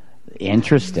jersy.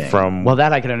 Interesting. Well,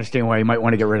 that I can understand why you might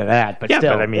want to get rid of that, but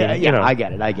still, but I mean, I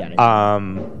get it.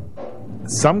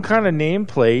 Some kind of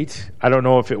nameplate. I don't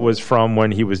know if it was from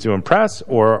when he was doing press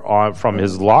or from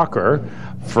his locker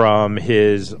from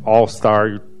his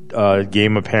All-Star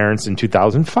game appearance in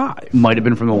 2005. Might have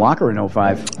been from the locker in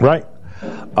 05. Right.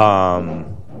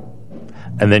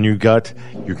 And then you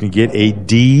can get a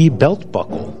D belt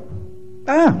buckle.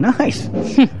 Oh, nice.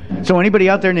 So anybody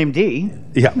out there named D?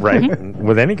 Yeah, right.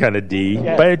 With any kind of D.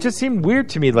 Yeah. But it just seemed weird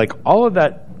to me, like all of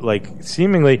that, like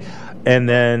seemingly. And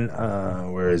then,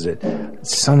 where is it?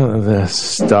 Some of the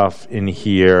stuff in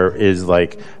here is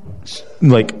like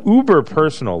uber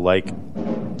personal, like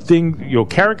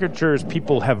caricatures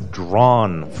people have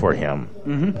drawn for him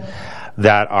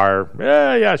that are,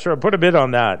 yeah, sure, put a bid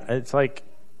on that. It's like,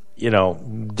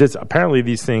 just apparently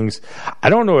these things, I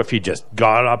don't know if he just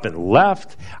got up and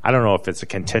left. I don't know if it's a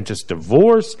contentious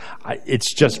divorce.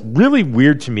 It's just really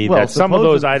weird to me that some of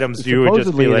those items you would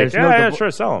just be like,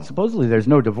 sure, sell them. Supposedly there's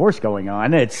no divorce going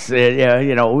on. It's,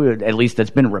 at least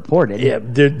that's been reported. Yeah,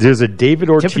 there's a David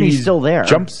Ortiz Tiffany's still there.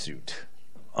 Jumpsuit.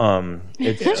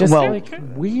 It's just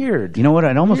weird. You know what?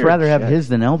 I'd almost rather have his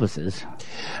than Elvis's.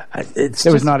 It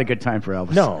was not a good time for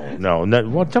Elvis. No.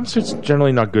 Well, jumpsuit's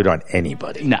generally not good on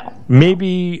anybody. No.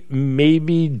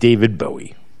 Maybe David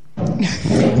Bowie.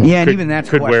 Yeah, and even that's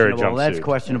could wear a questionable. jumpsuit. That's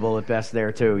questionable at best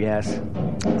there too. Yes.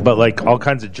 But like all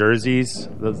kinds of jerseys.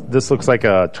 This looks like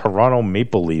a Toronto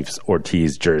Maple Leafs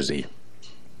Ortiz jersey.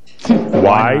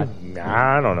 Why?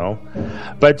 I don't know,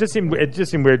 but it just seemed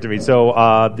weird to me. So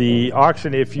the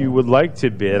auction, if you would like to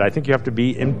bid, I think you have to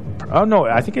be in. Oh no,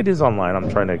 I think it is online.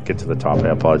 I'm trying to get to the top. I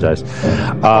apologize.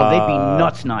 They'd be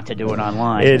nuts not to do it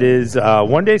online. It is a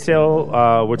one-day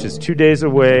sale, which is 2 days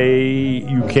away.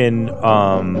 You can.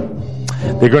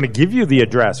 They're going to give you the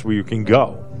address where you can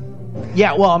go.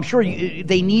 Yeah, well, I'm sure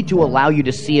they need to allow you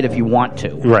to see it if you want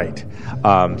to. Right.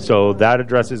 So that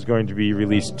address is going to be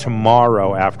released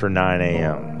tomorrow after 9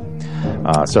 a.m.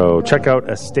 So check out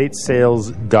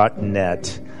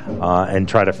estatesales.net and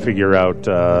try to figure out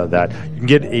that. You can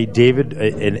get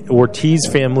an Ortiz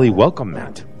family welcome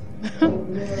mat.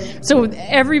 So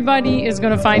everybody is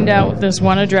going to find out this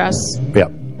one address.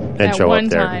 Yep. at show one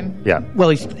up there. time. Yeah. Well,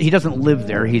 he doesn't live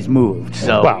there. He's moved.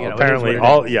 So well, apparently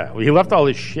he left all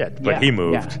his shit, but he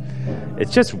moved. Yeah.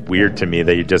 It's just weird to me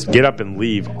that you just get up and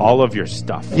leave all of your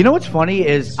stuff. You know what's funny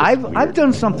is I've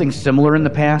done something similar in the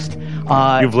past.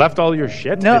 You've left all your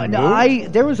shit? No,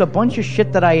 there was a bunch of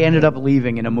shit that I ended up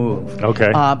leaving in a move.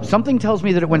 Okay. Something tells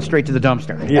me that it went straight to the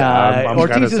dumpster. Yeah, I'm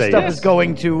Ortiz's say stuff yes. is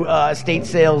going to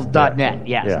statesales.net.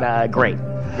 Yes, Yeah. great.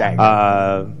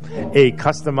 A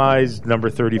customized number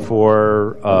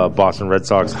 34 Boston Red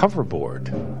Sox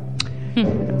hoverboard.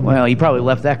 Well, he probably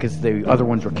left that because the other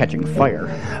ones were catching fire.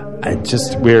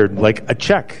 Just weird, like a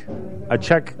check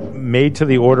made to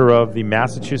the order of the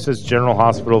Massachusetts General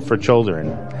Hospital for Children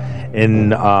in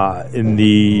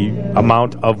the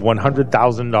amount of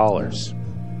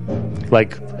 $100,000.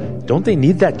 Like, don't they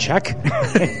need that check?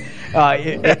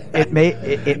 It may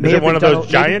Is have one of been those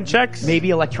giant checks?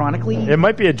 Maybe electronically. It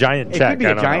might be a giant check. It could be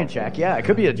I a don't giant know. check. Yeah, it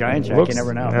could be a giant check. Looks- You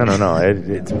never know. I don't know.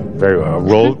 It's very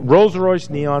Rolls Royce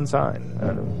neon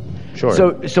sign.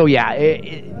 Sure. So yeah,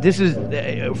 this is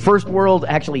first world,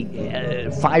 actually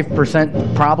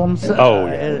 5% problems.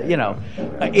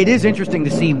 It is interesting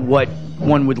to see what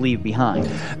one would leave behind.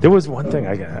 There was one thing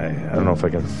I don't know if I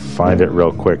can find it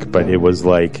real quick, but it was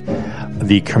like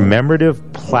the commemorative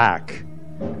plaque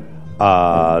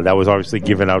that was obviously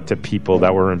given out to people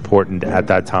that were important at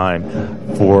that time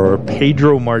for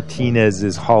Pedro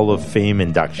Martinez's Hall of Fame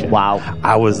induction. Wow!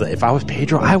 If I was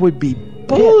Pedro, I would be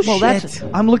bullshit. Well,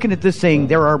 I'm looking at this saying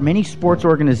there are many sports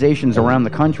organizations around the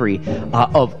country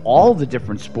of all the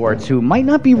different sports who might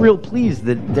not be real pleased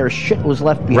that their shit was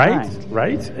left behind.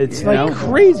 Right? It's like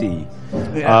crazy.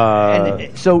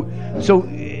 And so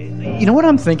you know what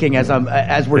I'm thinking as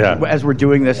we're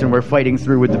doing this and we're fighting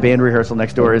through with the band rehearsal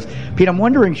next door is, Pete, I'm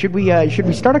wondering, should we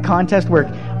start a contest where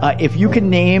if you can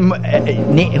name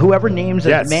whoever names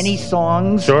as many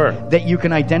songs that you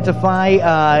can identify,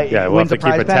 we'll have to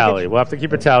keep a tally. We'll have to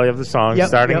keep a tally of the songs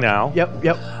starting now.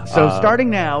 Yep. So starting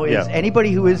now is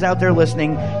anybody who is out there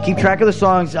listening, keep track of the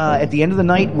songs. At the end of the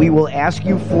night, we will ask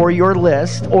you for your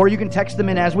list, or you can text them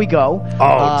in as we go.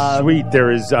 Sweet.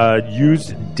 There is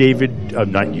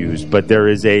but there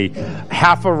is a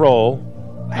half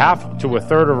to a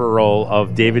third of a roll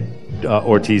of David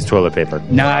Ortiz toilet paper.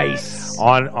 Nice.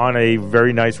 On a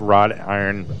very nice wrought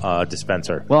iron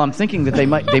dispenser. Well, I'm thinking that they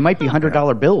might be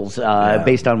 $100 bills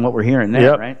based on what we're hearing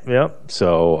there, right? Yep.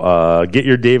 So get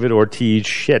your David Ortiz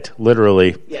shit,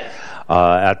 literally.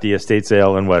 At the estate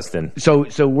sale in Weston. So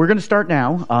we're going to start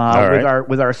now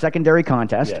with our secondary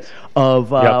contest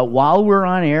of while we're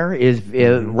on air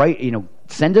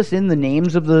send us in the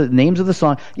names of the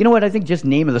song. You know what? I think just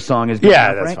name of the song is good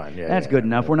enough, that's right? fine. That's good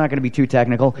enough. We're not going to be too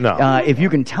technical. No. If you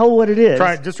can tell what it is,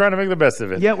 just trying to make the best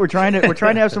of it. Yeah, we're trying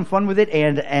to have some fun with it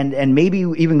and maybe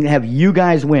even have you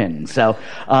guys win. So,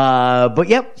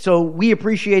 so we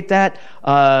appreciate that.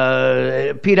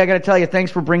 Pete, I got to tell you,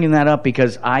 thanks for bringing that up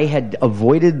because I had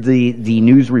avoided the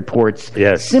news reports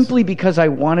simply because I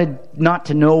wanted not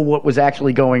to know what was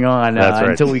actually going on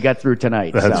until we got through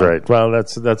tonight. That's right. Well,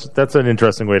 that's an interesting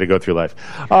way to go through life.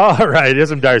 All right, here's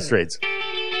some Dire Straits.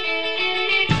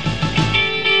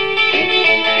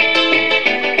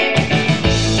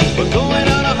 We're going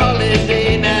on a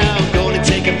holiday now, going to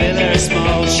take a villa, a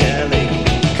small chalet.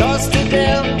 Costa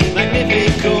del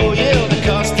Magnifico, the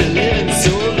cost of living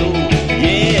so low.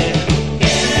 Yeah,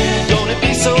 gonna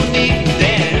be so neat,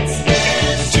 dance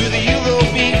to the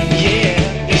Eurobeat.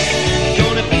 Yeah,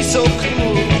 gonna be so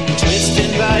cool,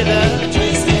 twisted by the pool.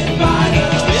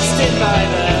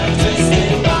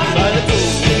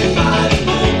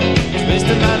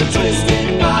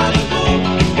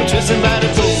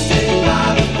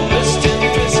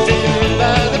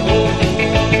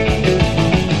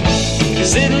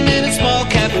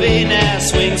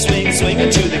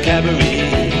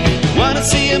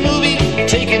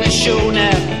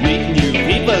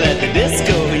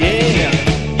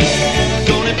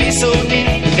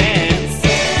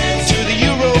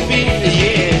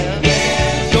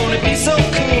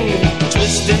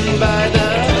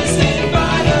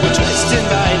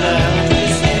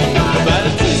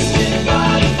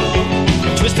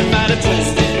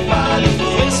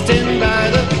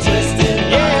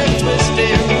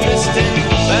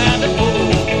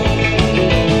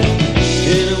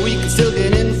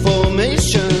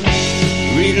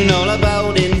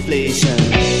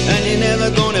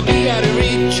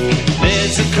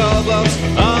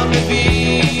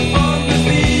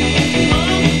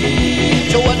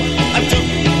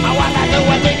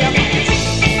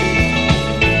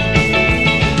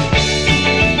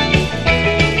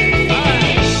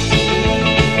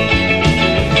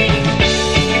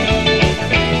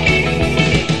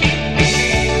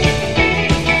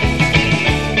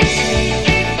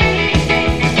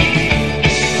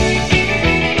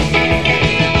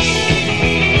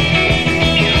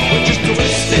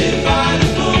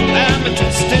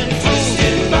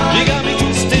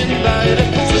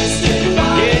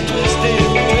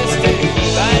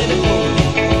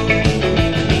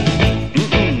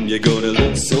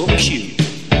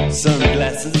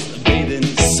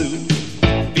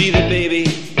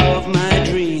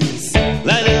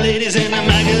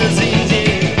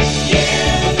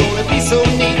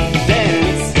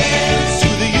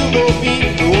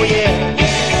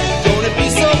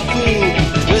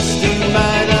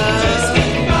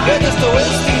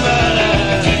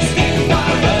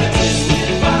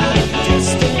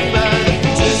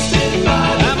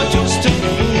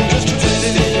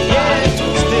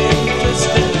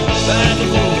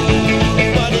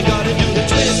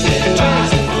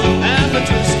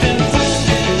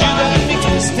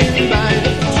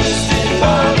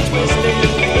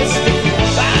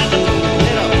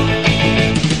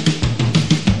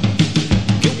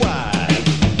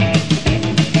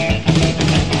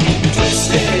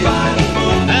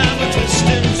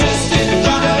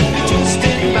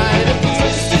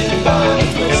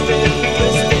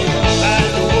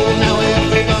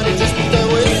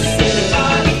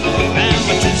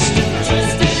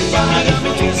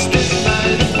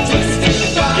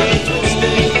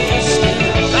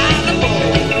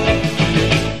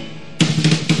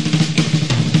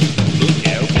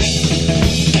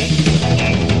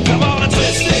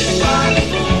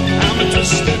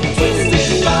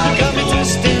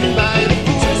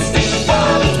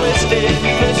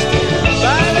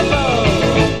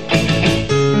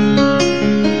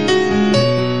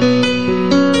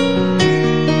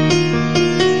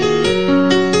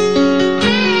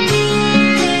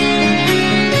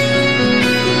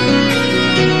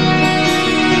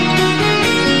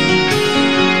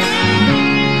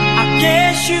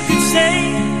 guess you could say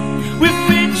we've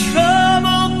been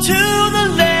trouble to the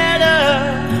letter.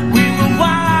 We were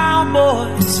wild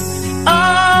boys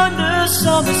under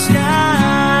summer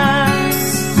skies.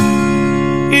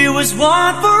 It was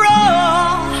one for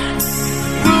all,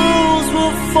 rules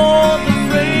were for the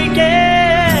breaking.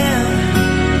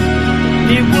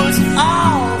 It was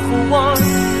all for one,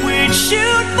 we'd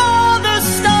shoot for the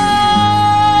stars.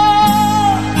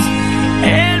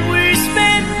 And we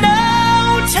spent no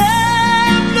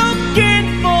time looking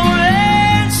for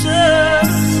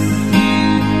answers.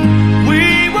 We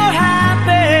were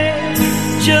happy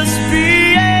just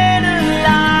being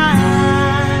alive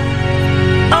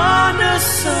under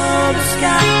summer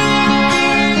skies.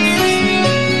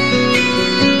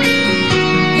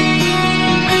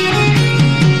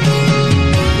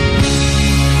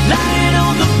 Lying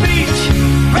on the beach,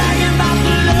 bragging about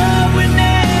the love we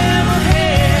never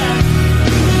had.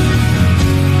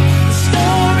 The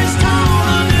story's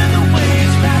taller than the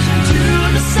waves crashing to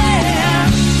the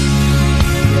sand.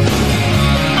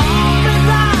 On the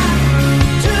ride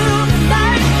to the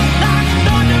night, like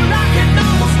thunder, I can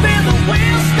almost feel the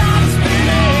wheels start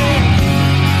spinning.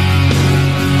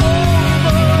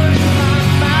 Over in my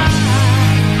mind,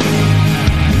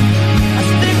 as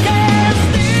thick as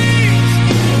thieves,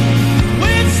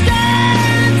 we'd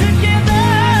stand together.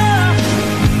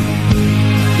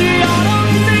 The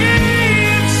autumn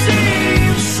leaves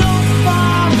seem so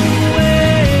far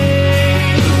away,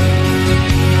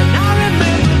 and I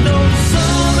remember those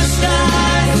summer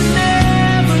skies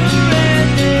never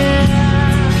ending.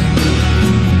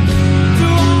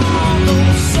 Through all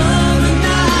those summer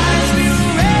nights, we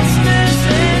were restless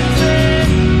and crazy.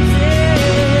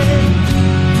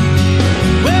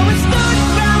 Where we stood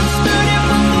ground sturdy,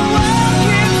 but the world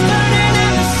keeps turning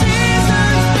and the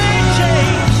seasons they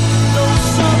change. Those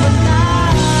summer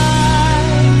nights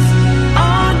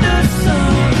under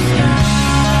summer skies.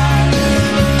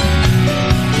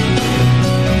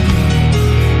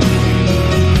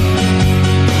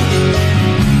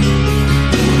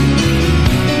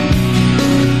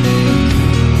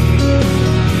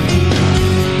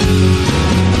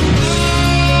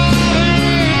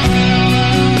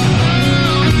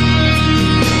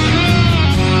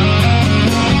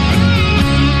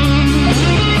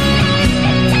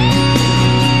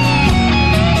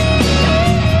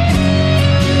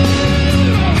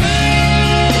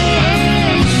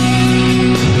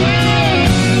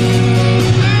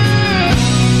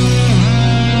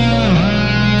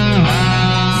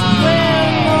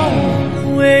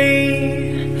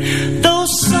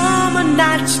 Those summer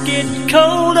nights get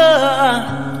colder,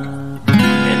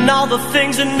 and all the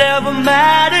things that never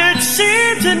mattered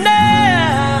seem to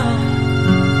now.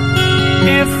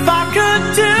 If I could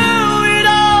do it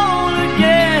all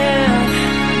again,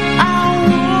 I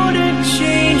wouldn't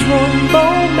change one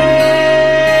moment.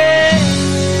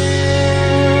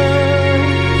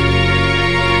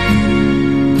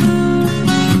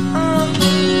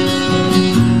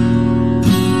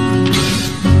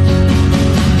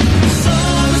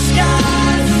 Summer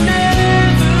skies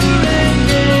never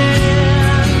ending.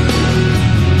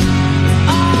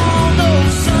 All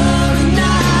those summer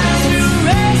nights, we were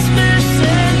restless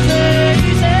and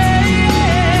crazy.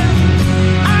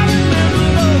 I remember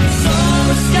those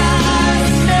summer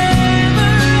skies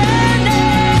never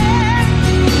ending.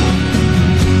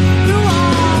 Through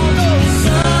all those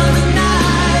summer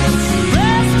nights,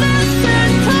 restless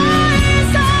and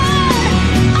crazy.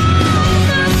 All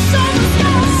the summer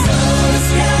skies. Summer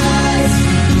skies.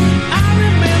 I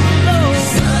remember those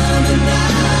summer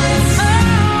nights. Oh,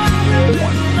 I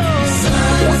remember those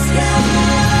summer skies.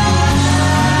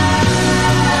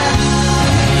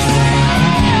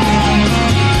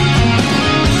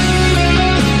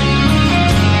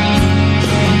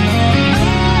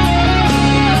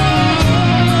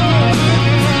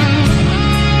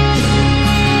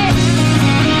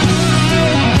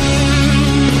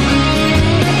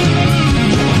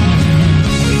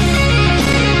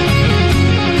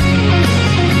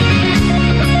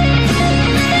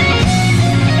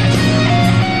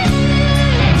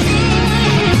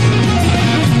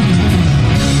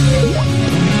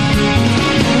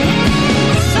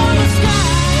 Summer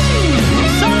skies,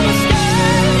 summer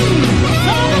skies,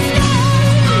 summer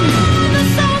skies, the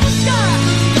summer skies,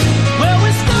 where we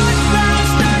stood ground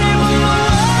sturdy when the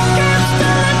world keeps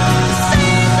turning, the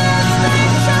seasons they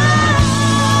change.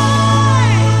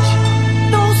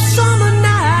 Those summer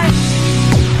nights.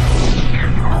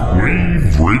 Wave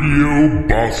Radio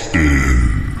Boston.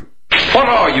 What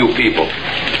are you people?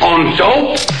 On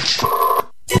dope?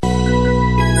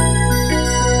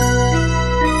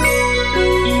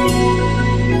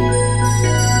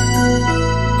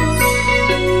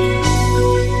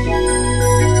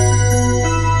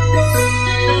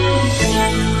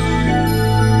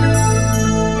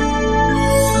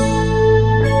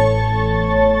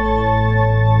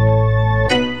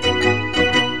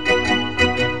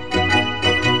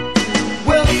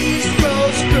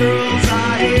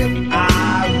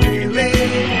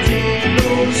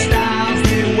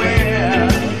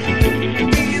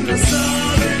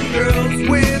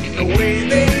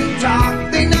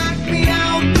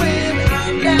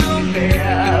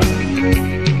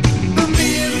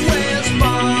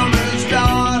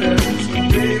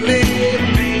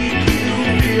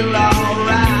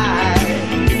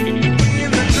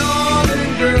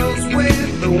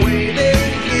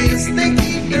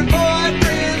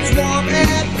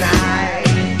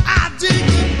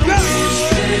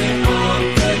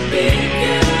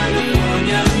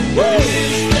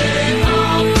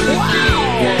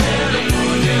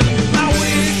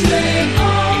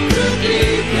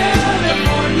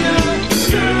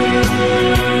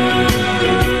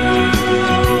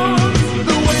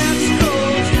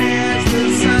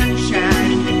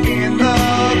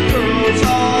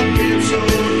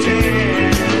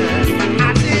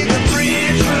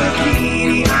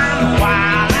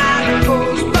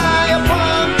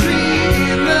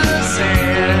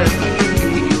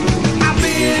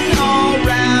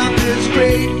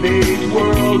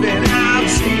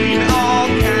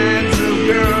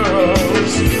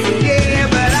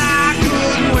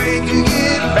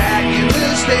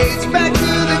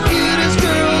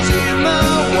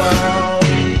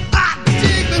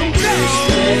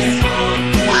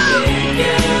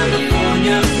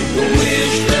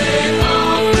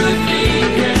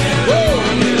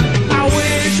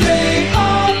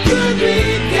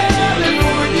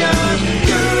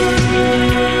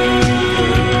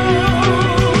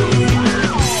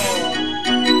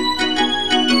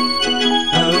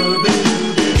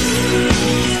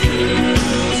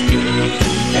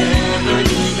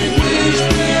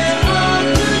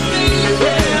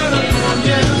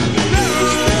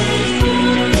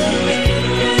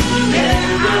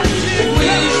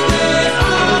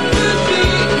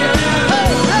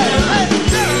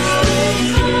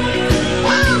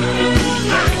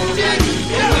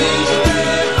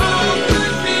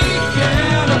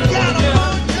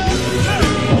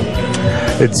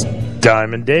 It's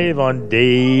Diamond Dave on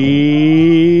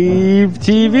Dave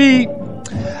TV.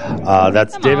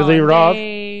 That's David Lee Roth.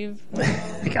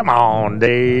 Come on,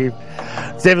 Dave.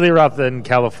 It's David Lee Roth and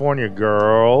California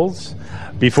Girls.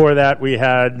 Before that, we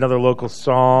had another local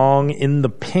song, In the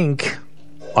Pink,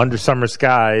 Under Summer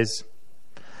Skies.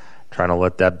 Trying to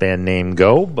let that band name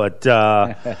go, but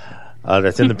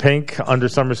that's In the Pink, Under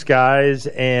Summer Skies.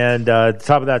 And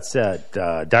top of that set,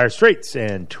 Dire Straits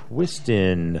and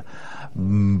Twistin'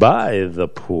 by the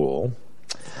Pool.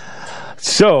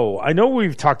 So I know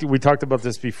we talked about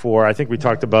this before. I think we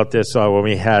talked about this when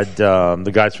we had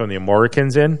the guys from the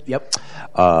Americans in. Yep.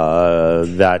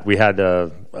 That we had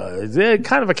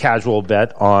kind of a casual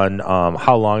bet on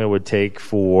how long it would take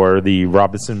for the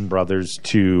Robinson brothers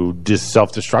to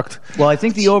self-destruct. Well, I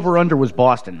think the over-under was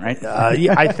Boston, right?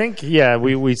 Yeah, I think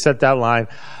we set that line,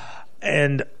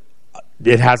 and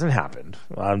it hasn't happened.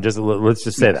 Let's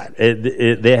just say that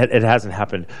it hasn't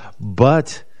happened,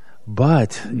 but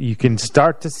you can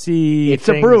start to see it's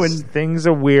a brewing. Things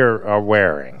are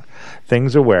wearing.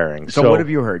 Things are wearing. So what have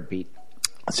you heard, Pete?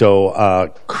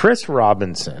 So Chris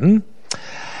Robinson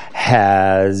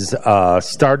has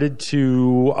started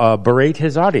to berate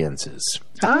his audiences.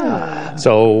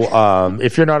 So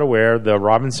if you're not aware, the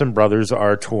Robinson brothers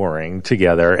are touring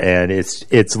together, and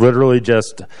it's literally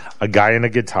just a guy in a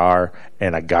guitar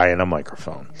and a guy in a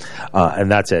microphone,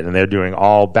 and that's it. And they're doing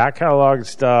all back catalog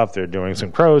stuff. They're doing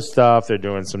some Crow stuff. They're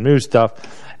doing some new stuff,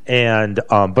 and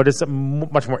but it's a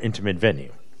much more intimate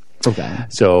venue. Okay.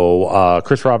 So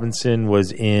Chris Robinson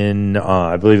was in,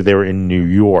 I believe they were in New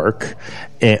York,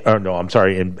 in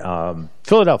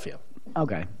Philadelphia.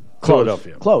 Okay.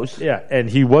 Philadelphia. Close. Yeah, and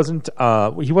he wasn't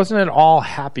at all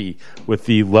happy with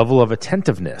the level of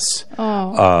attentiveness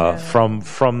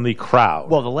from the crowd.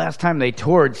 Well, the last time they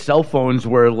toured, cell phones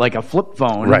were like a flip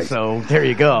phone, right. So there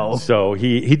you go. So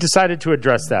he decided to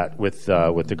address that with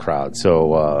the crowd.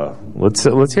 So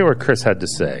let's hear what Chris had to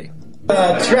say.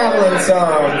 Traveling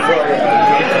song for you.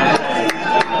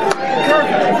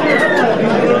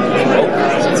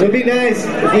 So it'd be nice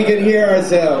if we could hear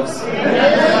ourselves.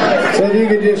 So if you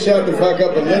could just shut the fuck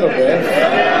up a little bit.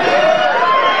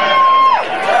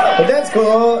 But that's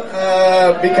cool,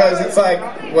 because it's like,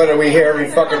 what are we here every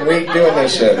fucking week doing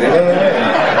this shit? You know what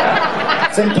I mean?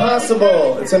 It's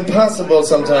impossible. It's impossible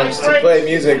sometimes to play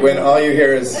music when all you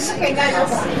hear is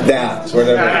that,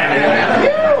 whatever. You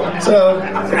know? So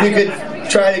if you could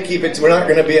try to keep it, we're not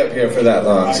going to be up here for that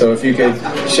long. So if you could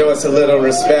show us a little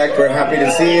respect, we're happy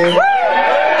to see you.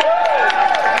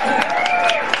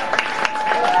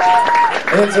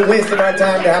 And it's a waste of our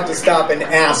time to have to stop and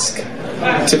ask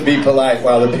to be polite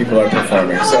while the people are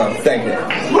performing. So, thank you.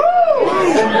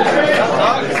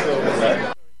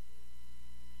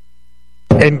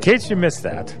 In case you missed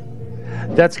that,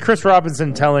 that's Chris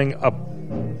Robinson telling a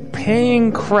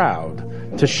paying crowd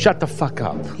to shut the fuck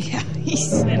up. Yeah,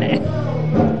 he's in it.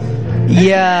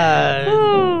 Yeah.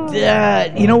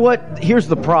 You know what? Here's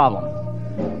the problem.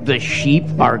 The sheep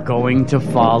are going to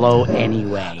follow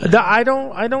anyway. I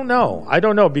don't know. I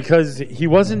don't know, because he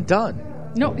wasn't done.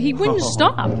 No, he wouldn't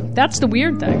stop. That's the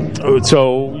weird thing.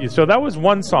 So that was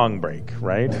one song break,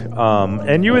 right?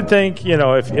 And you would think,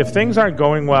 if things aren't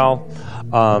going well,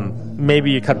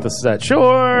 maybe you cut the set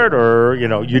short, or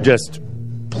you just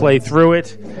play through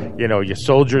it. You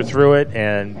soldier through it,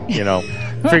 and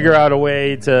figure out a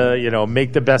way to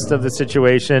make the best of the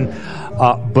situation.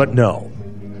 But no.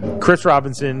 Chris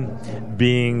Robinson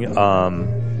being,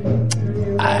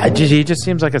 he just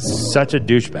seems like such a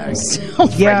douchebag.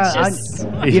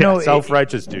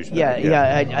 Self-righteous douchebag.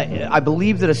 Yeah. I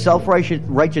believe that a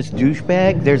self-righteous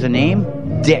douchebag, there's a name,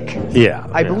 Dick. Yeah.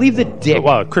 I believe that Dick.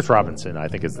 Well, Chris Robinson, I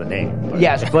think, is the name. But.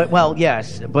 Yes, but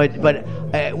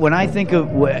when I think of,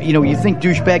 you think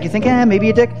douchebag, you think,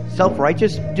 maybe a dick.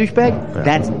 Self-righteous douchebag,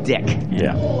 that's Dick.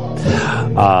 Yeah.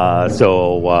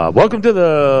 So welcome to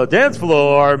the dance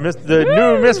floor, the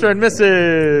new Mr. and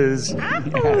Mrs.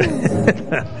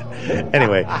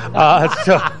 Anyway,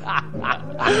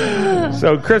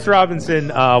 so Chris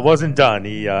Robinson wasn't done.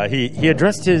 He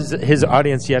addressed his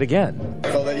audience yet again.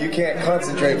 That you can't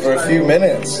concentrate for a few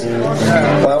minutes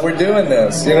while we're doing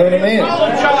this. You know what I mean?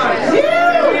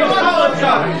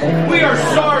 We are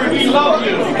sorry. We love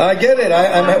you. I get it.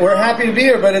 We're happy to be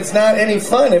here, but it's not any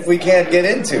fun if we can't get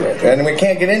into it. And we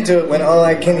can't get into it when all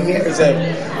I can hear is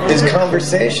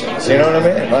conversations. You know what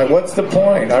I mean? Like, what's the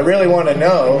point? I really want to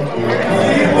know.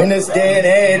 In this day and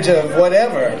age of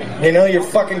whatever, you're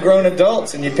fucking grown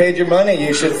adults and you paid your money.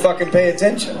 You should fucking pay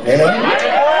attention. You know?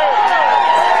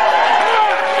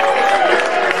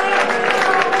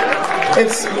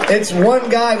 It's one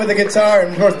guy with a guitar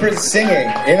and North Prince singing.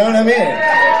 You know what I mean?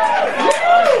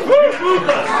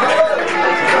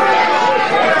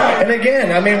 And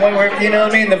again, I mean, when we're, you know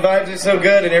what I mean, the vibes are so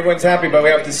good and everyone's happy, but we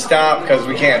have to stop because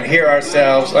we can't hear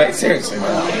ourselves. Like, seriously,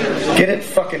 man. Get it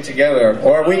fucking together.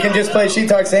 Or we can just play She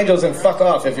Talks Angels and fuck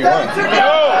off if you want.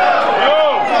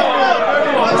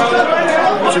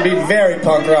 It should be very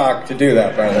punk rock to do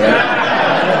that, by the way.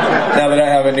 Now that I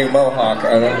have a new mohawk,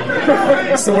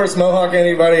 it's the worst mohawk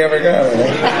anybody ever got.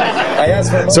 I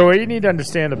asked for. So what you need to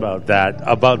understand about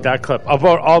that clip,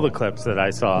 about all the clips that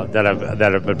I saw that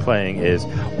have been playing is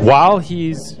while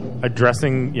he's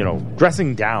dressing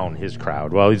down his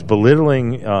crowd, while he's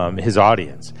belittling his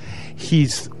audience,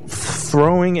 he's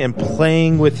throwing and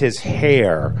playing with his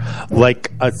hair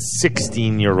like a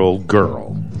 16-year-old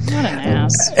girl. What an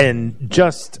ass! And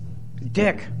just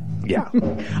Dick. Yeah,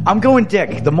 I'm going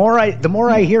Dick. The more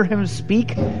I hear him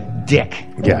speak, Dick.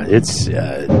 Yeah, it's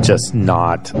just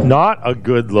not a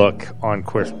good look on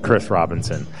Chris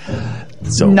Robinson.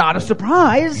 So not a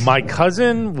surprise. My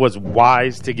cousin was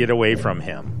wise to get away from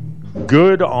him.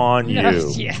 Good on you.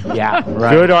 Yeah,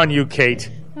 right. Good on you, Kate.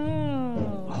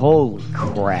 Holy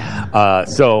crap.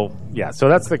 So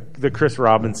that's the Chris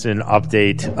Robinson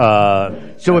update.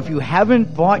 So if you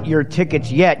haven't bought your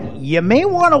tickets yet, you may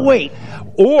want to wait.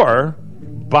 Or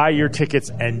buy your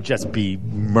tickets and just be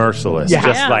merciless. Yeah.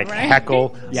 Just Right.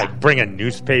 heckle. Yeah. Like bring a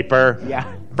newspaper. Yeah.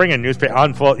 Bring a newspaper.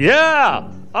 Unfold. Yeah.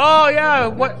 Oh, yeah.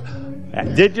 What?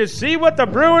 Did you see what the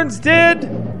Bruins did?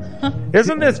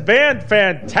 Isn't this band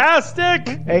fantastic?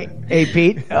 Hey,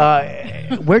 Pete,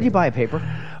 where do you buy a paper?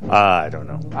 I don't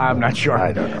know. I'm not sure.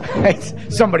 I don't know.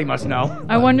 Somebody must know.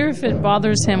 I wonder if it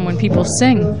bothers him when people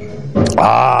sing.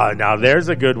 Now there's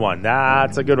a good one.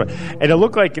 That's a good one. And it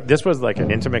looked like this was like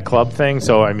an intimate club thing.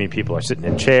 So, I mean, people are sitting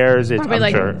in chairs. Probably I'm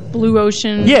like sure. Blue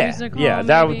Ocean music hall,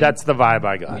 maybe? That's the vibe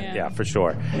I got. Yeah, for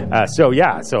sure.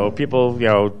 So people,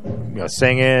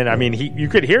 singing. I mean, you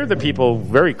could hear the people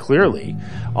very clearly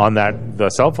on the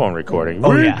cell phone recording.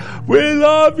 We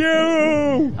love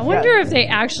you. I wonder if they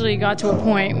actually got to a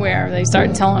point where they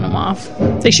started telling them off.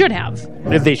 They should have.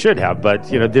 They should have, but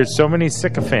there's so many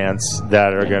sycophants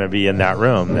that are going to be in that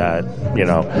room that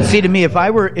See, to me, if I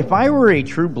were a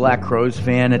true Black Crowes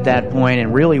fan at that point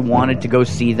and really wanted to go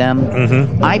see them,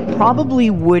 I probably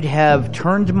would have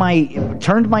turned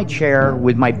my chair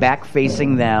with my back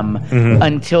facing them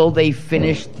until they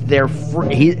finished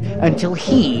until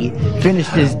he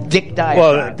finished his dick diatribe.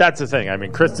 Well, that's the thing. I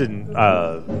mean, Chris didn't,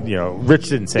 Rich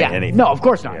didn't say anything. No, of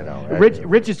course not.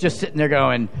 Rich is just sitting there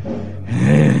going,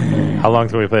 how long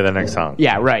till we play the next song?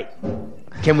 Yeah, right.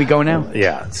 Can we go now?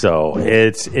 Yeah, so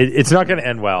it's not going to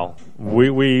end well.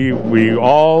 We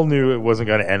all knew it wasn't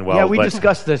going to end well. Yeah, we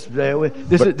discussed this.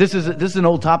 This is an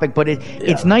old topic, but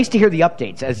it's nice to hear the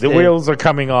updates. As the wheels are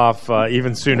coming off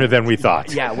even sooner than we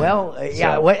thought. Yeah, well,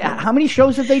 how many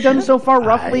shows have they done so far?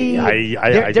 Roughly,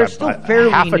 they're still fairly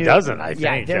half a new. dozen. I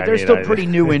think. Yeah, they're still pretty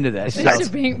new into this. They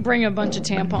used to bring a bunch of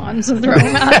tampons and throw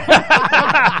them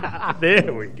out.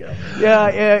 There we go.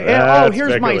 Yeah. Oh,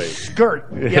 here's my skirt.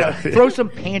 Yeah, throw some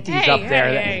panties up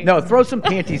there. Hey. No, throw some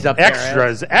panties up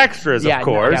Extras, of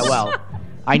course. Yeah, well,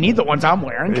 I need the ones I'm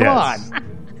wearing. Come on.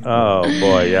 Oh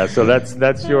boy, yeah. So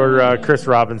that's your Chris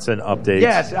Robinson update.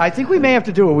 Yes, I think we may have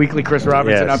to do a weekly Chris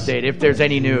Robinson update if there's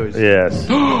any news. Yes.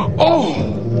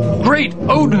 Oh, great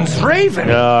Odin's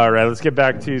Raven. All right, let's get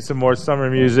back to some more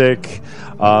summer music.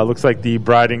 Looks like the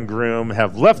bride and groom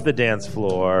have left the dance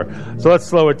floor. So let's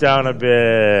slow it down a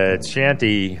bit.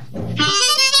 Shanty.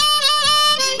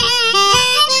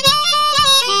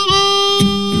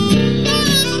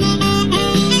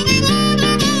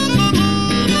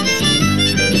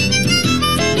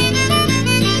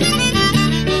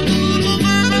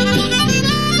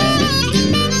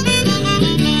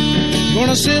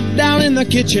 Gonna sit down in the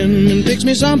kitchen and fix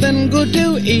me something good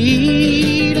to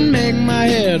eat and make my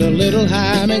head a little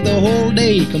high, make the whole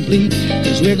day complete.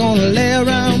 'Cause we're gonna lay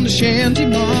around the shanty,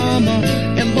 mama,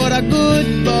 and put a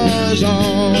good buzz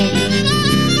on.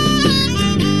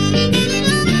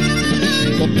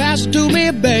 Well, pass it to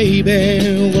me,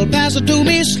 baby. Well, pass it to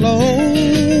me slow.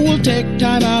 We'll take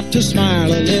time out to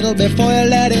smile a little before you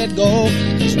let it go.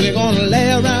 'Cause we're gonna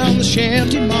lay around the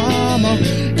shanty, mama,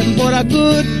 and put a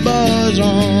good buzz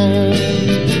on.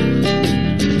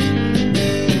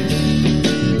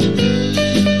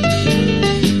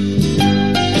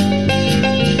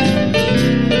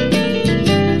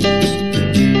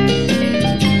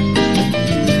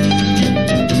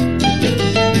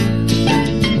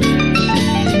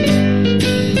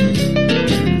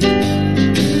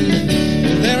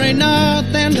 There ain't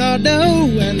nothing to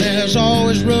do, and there's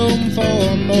always room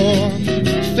for more.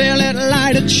 Feel it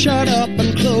lighted, shut up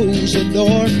and close the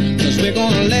door, 'cause we're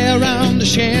gonna lay around the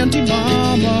shanty,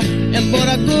 mama, and put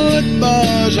a good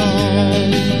buzz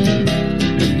on.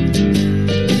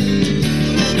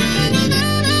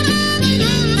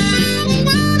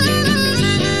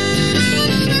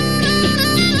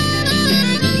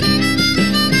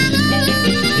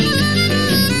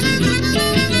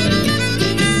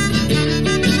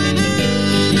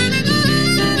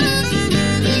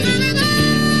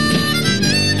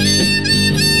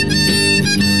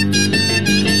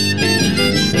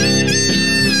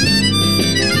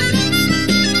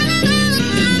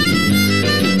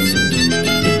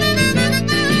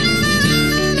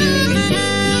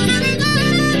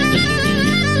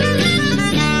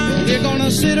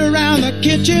 Sit around the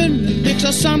kitchen and fix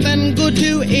us something good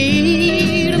to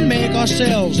eat and make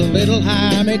ourselves a little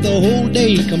high, make the whole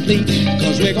day complete,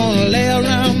 'cause we're gonna lay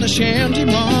around the shanty,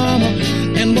 mama,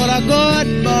 and put a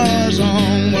good buzz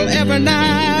on. Well, every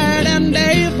night and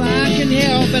day, if I can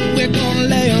help it, we're gonna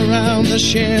lay around the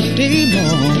shanty,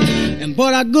 mama, and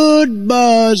put a good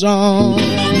buzz on.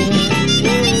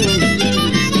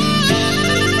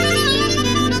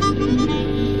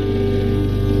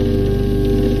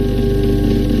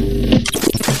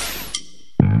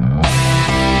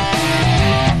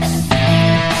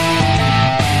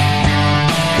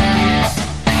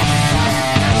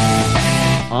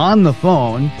 On the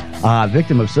phone,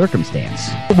 victim of circumstance.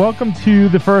 Welcome to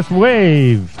the First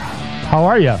Wave. How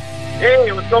are you? Hey,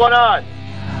 what's going on?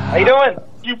 How you doing?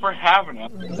 Thank you for having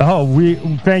us. Oh, we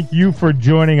thank you for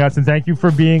joining us, and thank you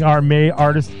for being our May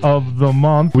Artist of the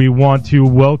Month. We want to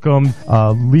welcome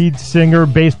lead singer,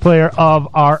 bass player of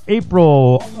our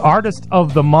April Artist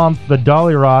of the Month, the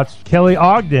Dolly Rots, Kelly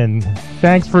Ogden.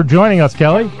 Thanks for joining us,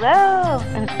 Kelly. Hello,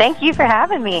 and thank you for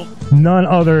having me. None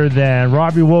other than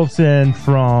Robbie Wolfson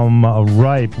from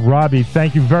Ripe. Robbie,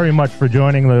 thank you very much for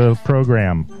joining the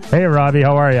program. Hey, Robbie,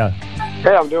 how are you?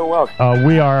 Hey, I'm doing well.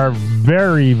 We are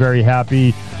very, very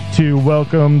happy to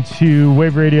welcome to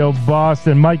Wave Radio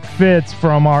Boston Mike Fitz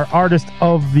from our Artist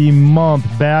of the Month,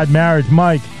 Bad Marriage.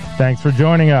 Mike, thanks for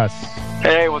joining us.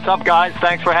 Hey, what's up, guys?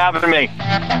 Thanks for having me.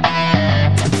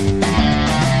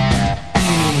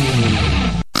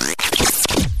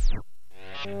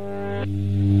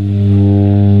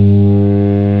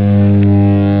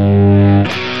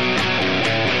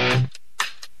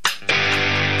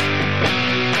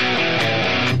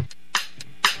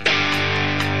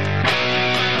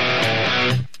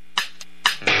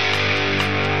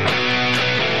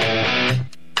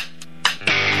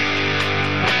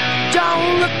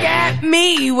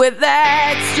 Me with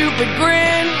that stupid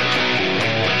grin.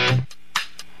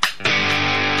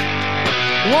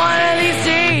 One of these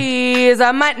days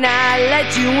I might not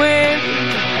let you in.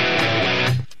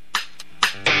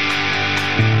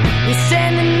 You're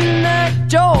standing in the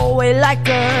doorway like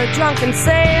a drunken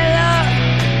sailor,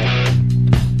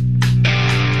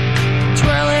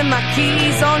 twirling my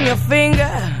keys on your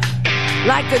finger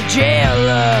like a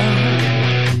jailer.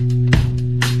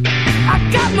 I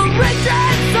got my red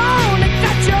dress on, I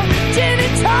got your gin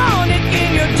and tonic,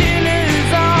 and your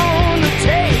dinner's on the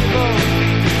table.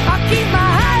 I keep my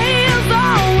high heels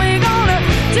on, we're gonna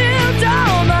till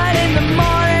dawn, but in the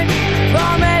morning,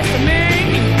 promise me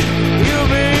you'll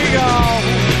be gone.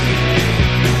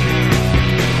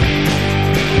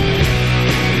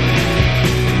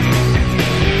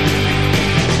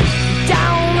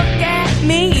 Don't look at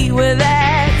me with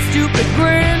that stupid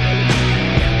grin.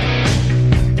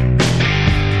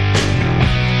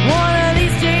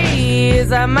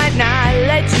 I might not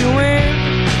let you in.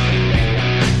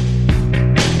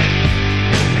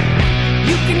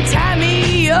 You can tie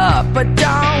me up, but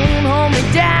don't hold me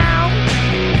down.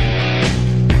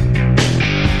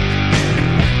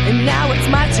 And now it's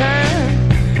my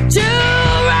turn to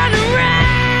run around.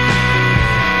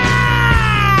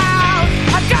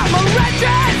 I got my red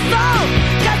dress on,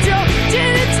 got your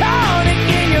gin and tonic,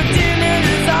 and your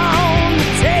dinner's on the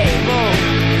table.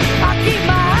 I keep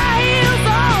my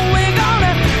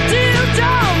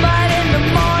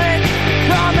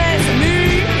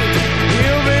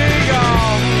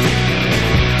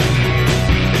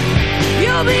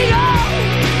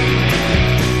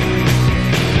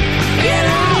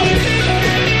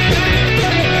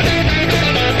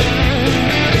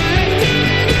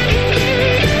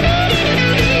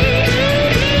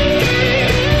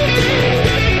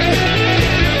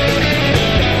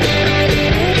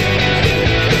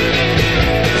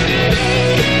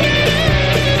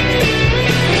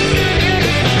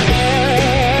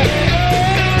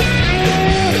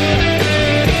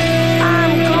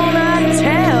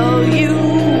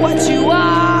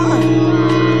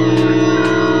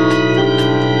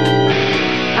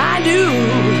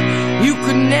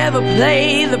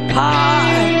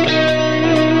apart.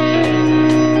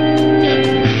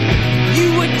 You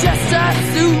were just a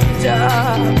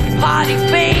souped-up party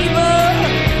favor.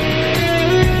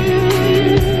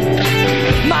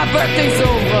 My birthday's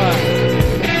over.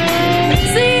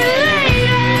 See you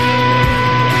later.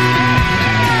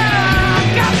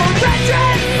 Got my red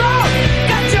dress on,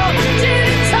 got your gin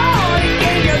and tonic,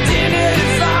 and your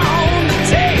dinner's on the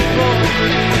table.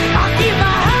 I'll keep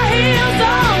my high heels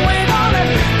on, we're gonna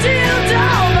till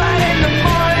dawn, but in the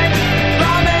morning,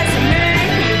 promise me.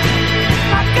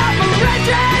 I got my red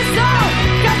dress on,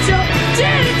 got your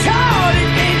gin and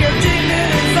tonic, and your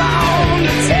dinner's on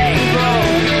the table.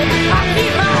 I'll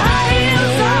keep my high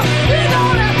heels on, we're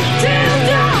gonna till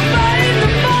dawn, but in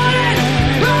the morning,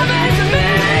 promise me.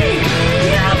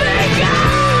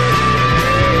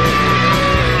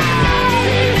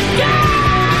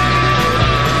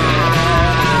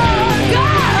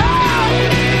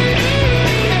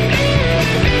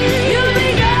 You'll be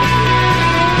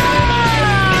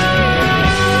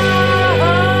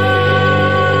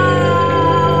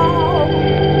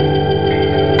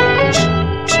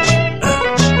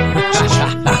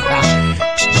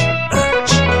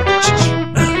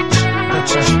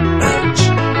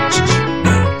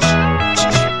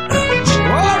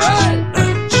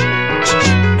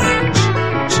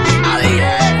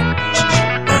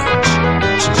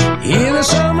In the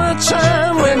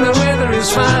summertime when the weather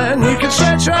is fine, you can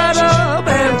stretch right up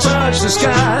and touch the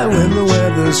sky. When the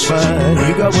weather's fine,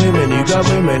 you got women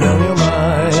on your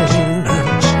mind.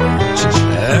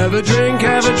 Have a drink,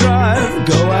 have a drive,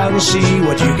 go out and see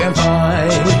what you can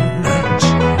find.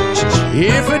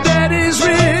 If a daddy's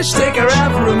rich, take her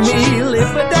out for a meal.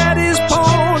 If a daddy's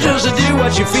poor, just do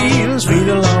what you feel. Speed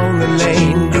along the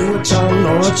lane, do a ton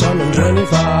or a ton and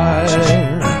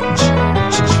 25.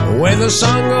 When the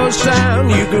sun goes down,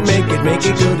 you can make it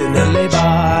good and then lay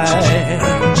by.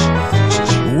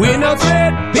 We're not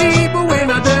threat people, we're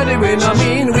not dirty, we're not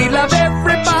mean. We love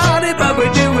everybody, but we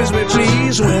do as we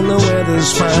please. When the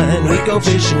weather's fine, we go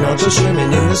fishing or go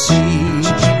swimming in the sea.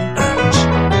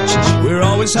 We're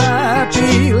always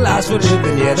happy, life's for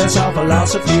living, yeah, that's our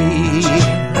philosophy.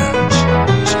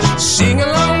 Sing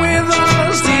along with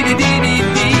us,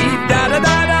 dee-dee-dee-dee-dee,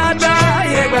 da-da-da-da-da,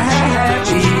 yeah, we're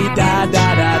happy,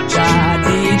 da-da-da-da,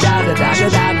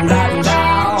 dee-da-da-da-da-da-da-da-da.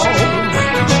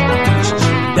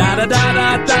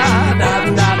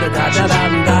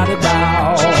 Da-da-da-da-da-da-da-da-da-da-da-da.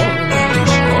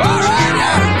 All right,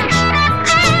 yeah.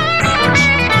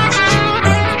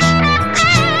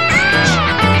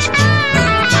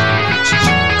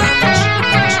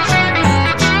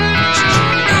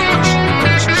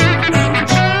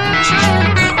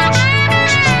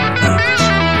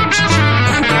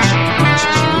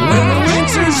 When the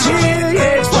winter's here,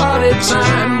 yeah, it's party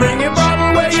time. Bring your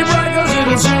bottle where you bright, 'cause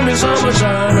it'll soon be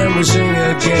summertime. And we sing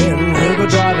again. We'll go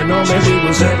driving or maybe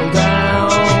we'll settle down.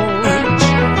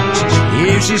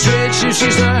 If she's rich, if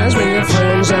she's nice, bring your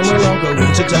friends and we'll all go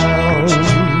into town.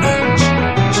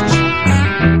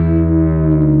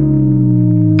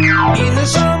 In the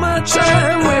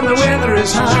summertime, when the weather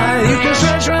is high, you can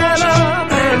stretch right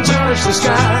up and touch the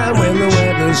sky. When the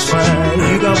weather's fine,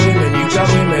 you got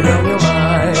women on your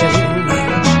mind.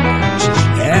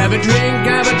 Have a drink,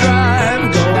 have a drive,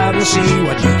 go out and see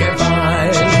what you can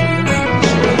find.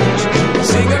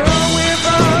 Sing along with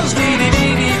us,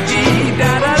 dee-dee-dee-dee-dee,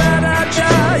 da-da-da-da-da,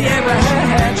 yeah, we're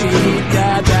happy,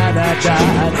 da-da-da-da,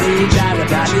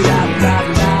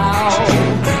 dee-da-da-da-dee-da-da-da-da.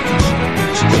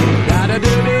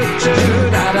 Da-da-do-dee-do,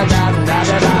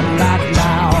 da-da-da-da-da-da-da-da.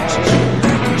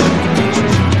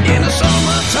 In the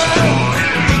summertime,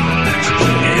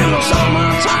 in the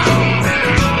summertime,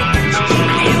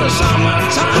 in the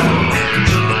summertime,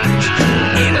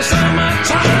 in the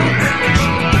summertime,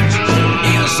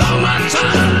 in the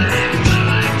summertime,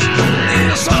 in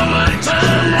the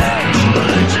summertime,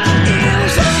 in the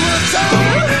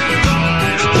summertime,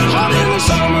 hot in the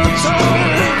summertime,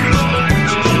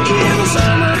 in the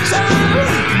summertime,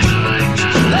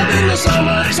 love in the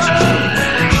summertime.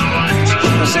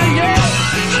 I say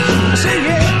yeah, I say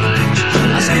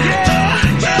yeah, I say yeah,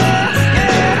 yeah,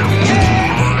 yeah,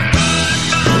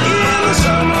 yeah. In the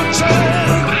summertime.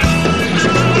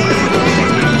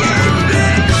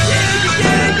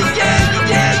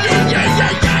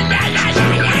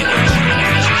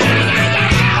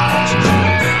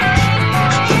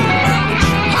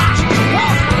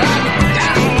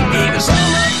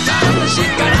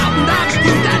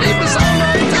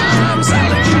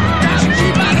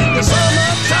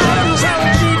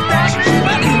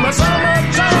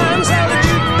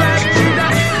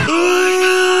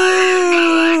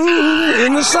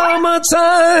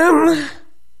 Summertime.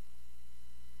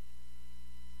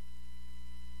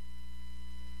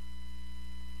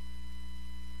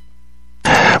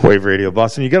 Wave Radio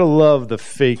Boston. You got to love the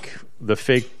fake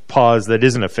pause that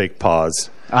isn't a fake pause.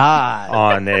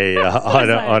 On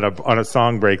a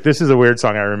song break. This is a weird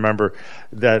song. I remember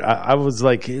that I was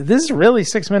like, "This is really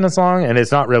 6 minutes long," and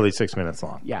it's not really 6 minutes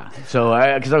long. Yeah. So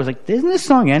because I was like, "Isn't this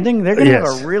song ending? They're going to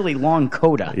have a really long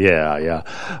coda." Yeah.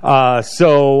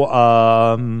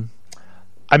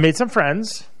 I made some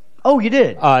friends. Oh, you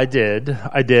did? I did.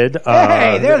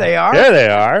 Hey, there they are. There they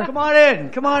are. Come on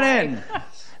in.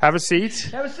 Have a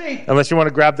seat. Unless you want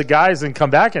to grab the guys and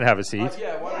come back and have a seat.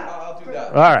 I'll do that.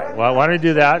 All right. Well, why don't you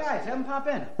do that? Guys, have them pop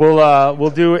in. We'll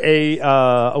do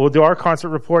our concert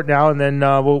report now, and then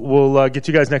we'll get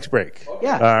you guys next break.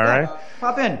 Yeah. All right.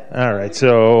 Pop in. All right.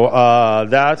 So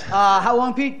that. How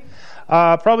long, Pete?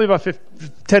 Probably about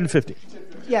 10 to 15.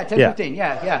 Yeah, 10-15.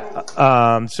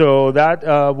 Yeah. So that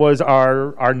was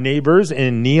our neighbors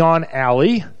in Neon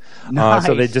Alley. Nice.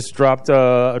 So they just dropped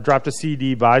a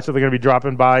CD by, so they're going to be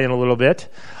dropping by in a little bit.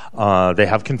 They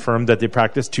have confirmed that they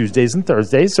practice Tuesdays and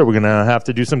Thursdays, so we're going to have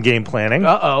to do some game planning.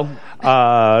 So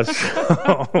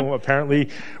apparently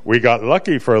we got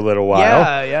lucky for a little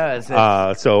while. Yeah. It's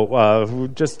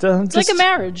like a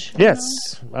marriage. Yes.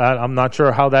 I'm not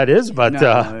sure how that is, but...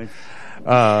 No.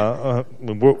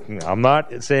 I'm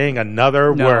not saying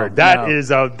another word. That is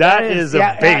a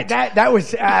bait. That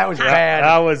was bad.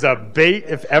 That was a bait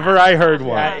if ever I heard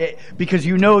one. Because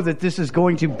you know that this is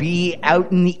going to be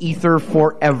out in the ether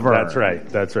forever.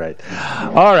 That's right.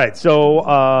 All right.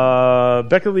 So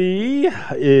Becca Lee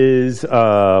is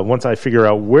once I figure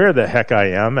out where the heck I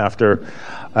am after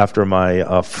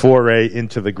my foray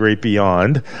into the great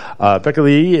beyond, Becca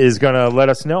Lee is going to let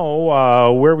us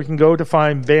know where we can go to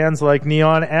find bands like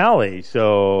Neon Alley.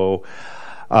 So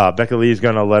Becca Lee is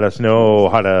going to let us know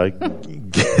how to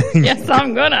Yes,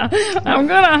 I'm gonna.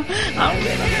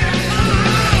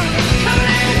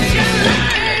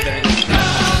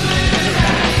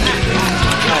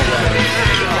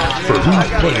 For who's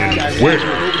playing where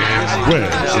and when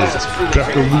is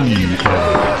Becca Lee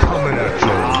coming at you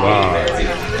live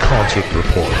concert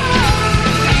report.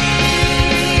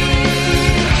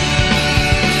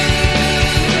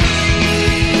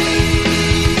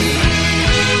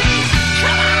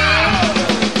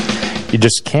 You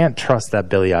just can't trust that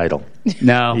Billy Idol.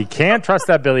 No. You can't trust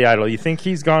that Billy Idol. You think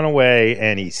he's gone away,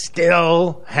 and he's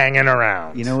still hanging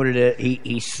around. You know what it is?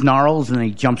 He snarls, and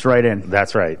he jumps right in.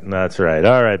 That's right.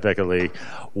 All right, Becca Lee.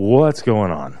 What's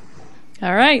going on?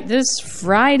 All right. This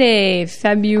Friday,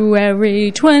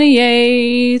 February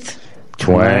 28th.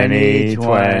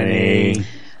 2020.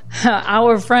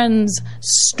 Our friends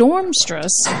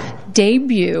Stormstress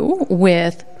debut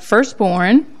with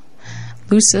Firstborn,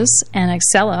 Lucis, and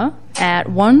Excella at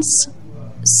Once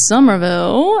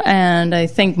Somerville, and I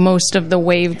think most of the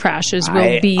Wave Crashers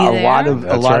will be there. A lot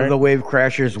of the Wave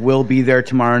Crashers will be there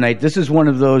tomorrow night. This is one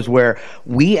of those where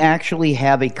we actually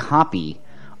have a copy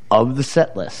of the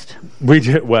set list. We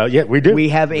do. Well, yeah, we do. We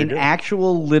have an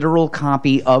actual literal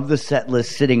copy of the set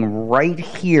list sitting right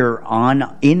here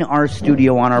in our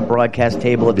studio on our broadcast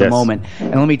table at the moment.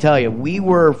 And let me tell you, we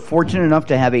were fortunate enough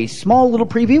to have a small little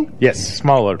preview. Yes,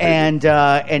 small little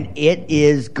preview. And it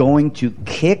is going to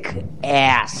kick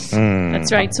ass.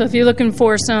 That's right. So if you're looking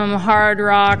for some hard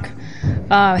rock,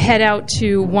 head out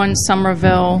to One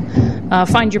Somerville.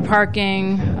 Find your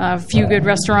parking. A few good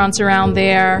restaurants around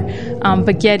there.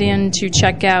 But get in to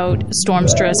check out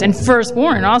Stormstress and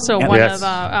Firstborn, also one of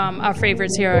our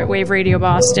favorites here at Wave Radio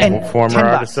Boston. And former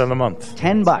artist of the month.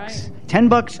 $10.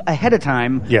 $10 ahead of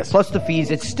time, plus the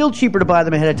fees. It's still cheaper to buy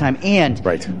them ahead of time, and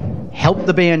help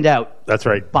the band out. That's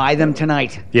right. Buy them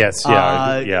tonight. Yes,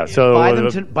 yeah. So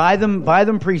buy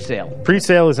them pre-sale.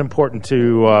 Pre-sale is important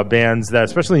to bands that,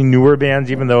 especially newer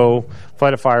bands. Even though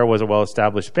Flight of Fire was a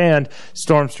well-established band,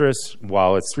 Stormstress,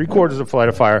 while it's 3/4 of Flight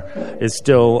of Fire, is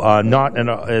still not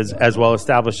as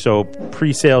well-established. So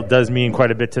pre-sale does mean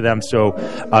quite a bit to them. So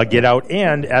get out,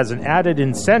 and as an added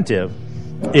incentive,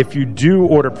 if you do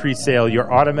order pre-sale,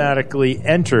 you're automatically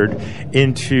entered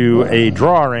into a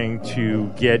drawing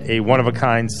to get a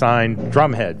one-of-a-kind signed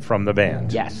drumhead from the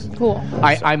band. Yes. Cool.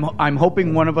 I'm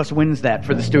hoping one of us wins that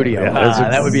for the studio. Yeah,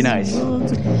 that would be nice.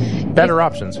 Better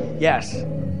options. Yes.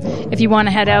 If you want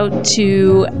to head out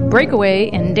to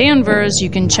Breakaway in Danvers, you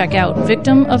can check out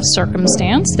Victim of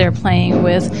Circumstance. They're playing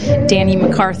with Danny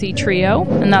McCarthy Trio,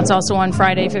 and that's also on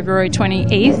Friday, February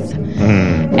 28th.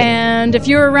 And if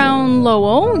you're around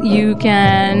Lowell, you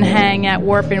can hang at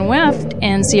Warp and Weft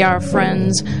and see our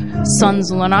friends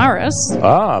Sons Linares.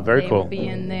 Very cool. They'll be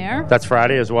in there. That's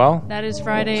Friday as well? That is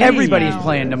Friday. Everybody's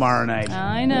playing tomorrow night.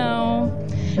 I know.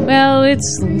 Well,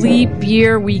 it's leap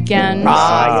year weekend. So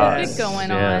there's a bit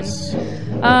going on.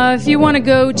 If you want to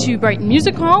go to Brighton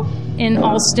Music Hall, in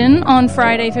Alston on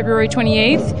Friday, February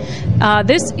 28th.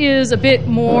 This is a bit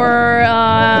more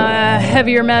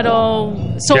heavier metal,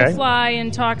 Soulfly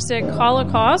and Toxic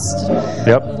Holocaust.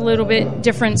 Yep. A little bit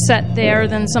different set there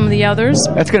than some of the others.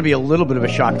 That's going to be a little bit of a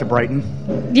shock to Brighton.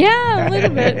 Yeah, a little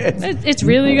bit. It's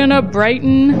really going to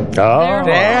brighten. Oh,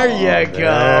 there you go.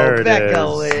 There it Becca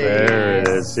is. Lee. There it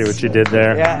is. See what you did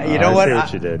there? Yeah, you know what? See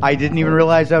what you did. I didn't even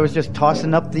realize I was just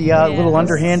tossing up the little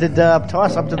underhanded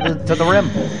toss up to the rim.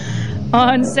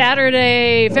 On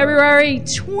Saturday, February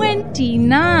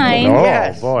 29th. Oh,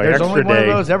 yes. boy. There's extra only one day.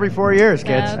 of those every 4 years,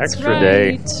 kids. That's Extra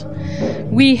right. day.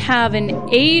 We have an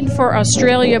Aid for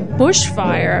Australia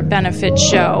bushfire benefit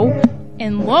show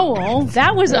in Lowell.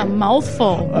 That was a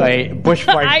mouthful.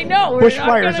 Bushfires. I know.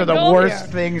 Bushfires are the worst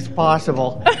things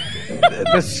possible.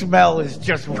 The smell is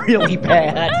just really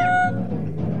bad.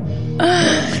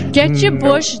 Get your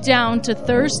bush down to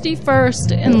Thirsty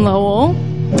First in Lowell,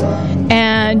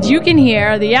 and you can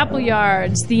hear the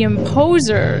Appleyards, the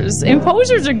Imposers.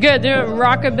 Imposers are good. They're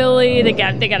rockabilly.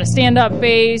 They got a stand-up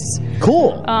bass.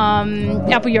 Cool.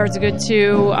 Appleyards are good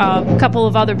too. A couple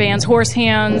of other bands, Horse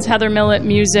Hands, Heather Millett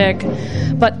Music.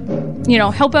 But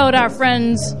help out our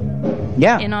friends.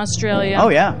 Yeah. In Australia. Oh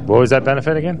yeah. What was that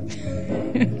benefit again?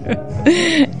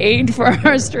 Aid for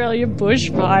Australia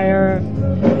bushfire.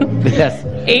 Yes.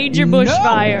 Aid your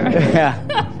bushfire. Yeah.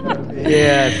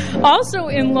 Yes. Also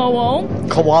in Lowell,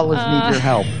 koalas need your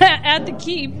help. At the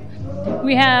Keep,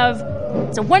 we have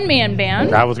it's a one-man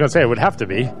band. I was going to say it would have to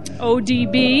be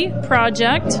ODB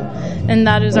Project, and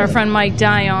that is our friend Mike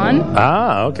Dion.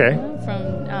 Ah, okay.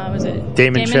 From was it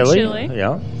Damon Chili?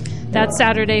 Yeah. That's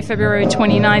Saturday, February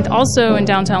 29th, also in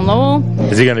downtown Lowell.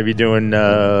 Is he going to be doing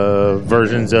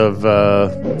versions of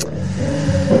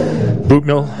Boot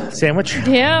Mill Sandwich?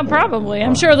 Yeah, probably.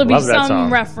 I'm sure there'll be Love that some song.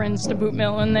 reference to Boot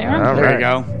Mill in there. All There right. you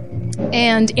go.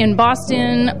 And in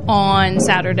Boston on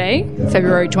Saturday,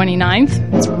 February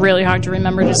 29th. It's really hard to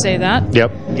remember to say that.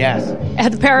 Yep. Yes.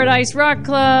 At the Paradise Rock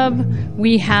Club,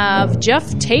 we have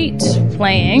Jeff Tate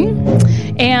playing,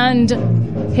 and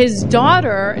his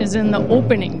daughter is in the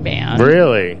opening band.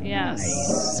 Really?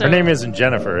 Yes. Her name isn't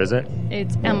Jennifer, is it?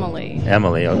 It's Emily.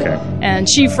 Emily, okay. And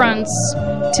she fronts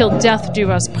Till Death Do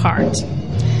Us Part.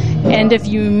 And if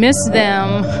you miss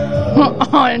them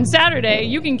on Saturday,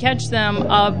 you can catch them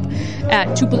up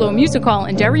at Tupelo Music Hall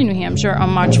in Derry, New Hampshire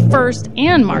on March 1st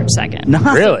and March 2nd.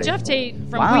 Nice. Really? Jeff Tate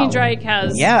from Wow. Queensryche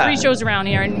has Yeah. 3 shows around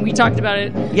here, and we talked about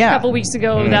it Yeah. a couple weeks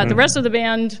ago that the rest of the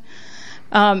band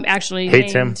actually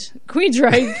Hates named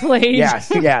Queensryche played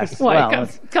Yes. a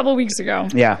couple weeks ago.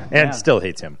 Yeah. And still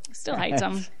hates him. Still hates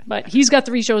him. But he's got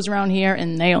 3 shows around here,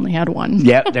 and they only had 1.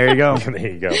 Yep. There you go. There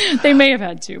you go. They may have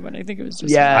had 2, but I think it was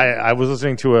just Yeah. I was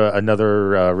listening to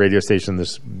another radio station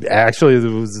this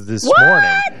morning,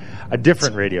 a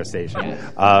different radio station,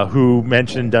 who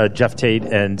mentioned Jeff Tate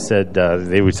and said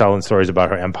they were telling stories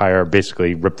about her empire,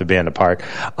 basically ripped the band apart.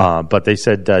 But they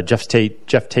said Jeff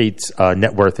Tate's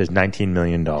net worth is $19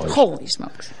 million. Holy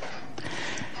smokes.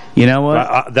 You know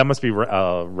what? That must be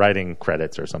writing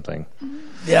credits or something.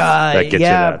 That gets you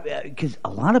that. because a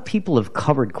lot of people have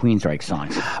covered Queensryche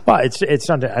songs. Well, it's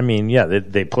not. I mean, yeah,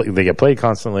 they get played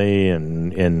constantly,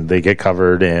 and they get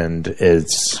covered, and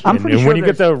it's. I'm and, pretty and sure when you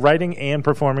get there's- the writing and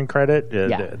performing credit,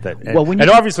 Yeah. well, when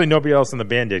and you- obviously nobody else in the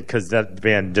band did because that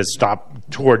band just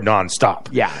toured nonstop.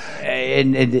 Yeah,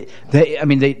 and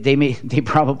they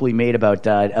probably made about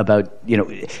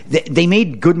they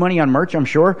made good money on merch, I'm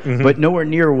sure, but nowhere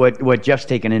near what Jeff's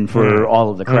taken in for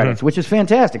all of the credits, which is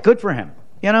fantastic. Good for him.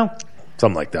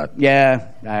 Something like that. Yeah,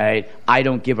 I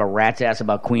don't give a rat's ass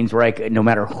about Queensryche, no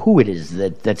matter who it is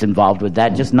that's involved with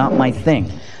that. Just not my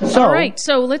thing. So, All right,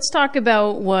 so let's talk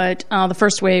about what the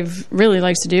First Wave really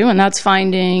likes to do, and that's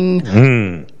finding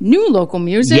new local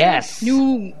music. Yes.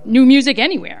 New music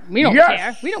anywhere. We don't Yes.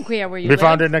 care. We don't care where you We live.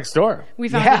 found it next door. We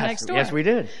found it next door. Yes, we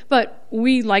did. But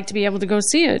we like to be able to go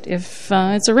see it if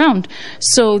it's around.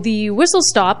 So the Whistle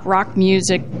Stop Rock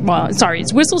Music,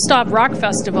 it's Whistle Stop Rock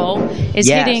Festival is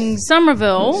Yes. hitting Somerville.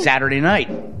 Saturday night.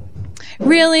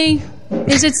 Really?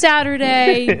 Is it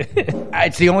Saturday?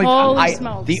 It's the only. Holy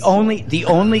smokes. The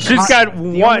only. She's got the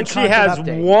one. only She concert has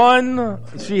update. one.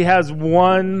 She has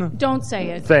one Don't say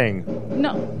it. thing.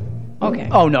 No. Okay.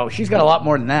 Oh no, she's got a lot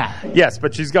more than that. Yes,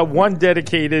 but she's got one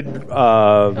dedicated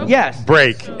Yes.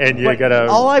 break, and you But gotta.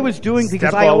 all I was doing because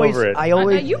step I all always, over it. I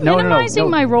always. Are you no, minimizing no,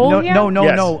 my role no, here? No,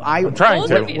 Yes. I'm trying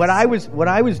to. Both of What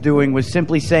I was doing was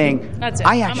simply saying, That's it.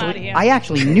 I I'm outta actually, here. I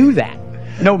actually knew that.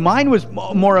 No, mine was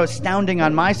more astounding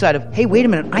on my side of, hey, wait a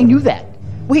minute, I knew that.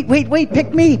 Wait,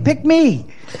 pick me.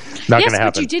 Not yes, gonna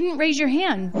happen. but you didn't raise your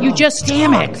hand. You just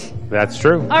Damn talked. it. That's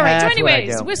true. All right, That's so what I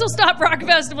anyways, do. Whistle Stop Rock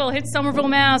Festival hits Somerville,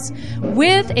 Mass.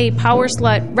 with a Power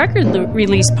Slut record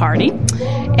release party.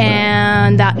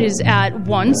 And that is at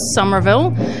 1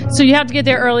 Somerville. So you have to get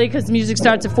there early because the music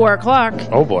starts at 4 o'clock.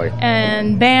 Oh, boy.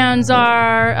 And bands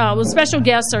are, special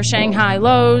guests are Shanghai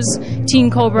Lows,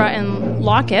 Teen Cobra, and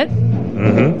Locket.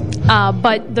 Mm-hmm.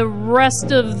 But the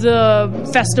rest of the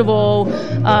festival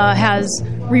has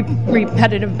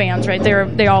repetitive bands, right?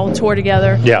 They all tour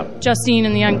together. Yeah. Justine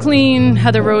and the Unclean,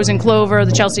 Heather Rose and Clover,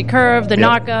 the Chelsea Curve, the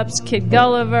Knockups, Kid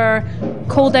Gulliver,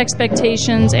 Cold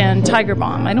Expectations, and Tiger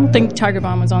Bomb. I don't think Tiger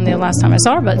Bomb was on there last time I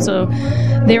saw her, but so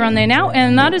they're on there now.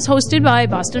 And that is hosted by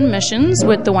Boston Missions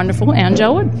with the wonderful Ann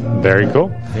Wood. Very cool.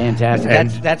 Fantastic.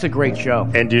 And, that's a great show.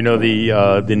 And do you know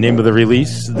the name of the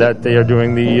release that they are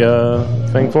doing the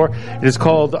thing for? It is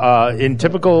called, in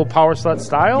typical Power Slut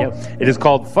style, it is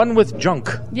called Fun with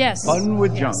Junk. Yes. Fun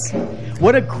with Junk.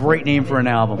 What a great name for an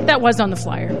album. That was on the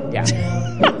flyer. Yeah.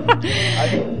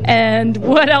 And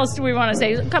what else do we want to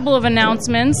say? A couple of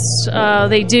announcements.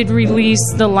 They did release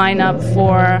the lineup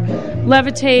for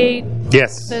Levitate.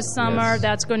 Yes. This summer. Yes.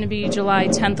 That's going to be July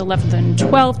 10th, 11th, and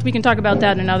 12th. We can talk about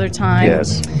that another time.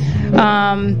 Yes.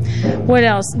 What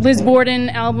else? Liz Borden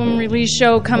album release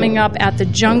show coming up at the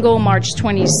Jungle March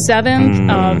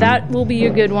 27th. That will be a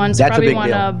good one. So That's probably a big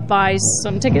want to deal. buy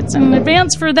some tickets in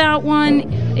advance for that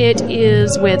one. It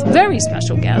is with very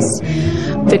special guests: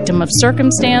 Victim of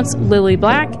Circumstance, Lily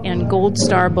Black, and Gold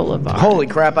Star Boulevard. Holy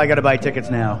crap! I got to buy tickets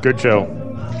now. Good show.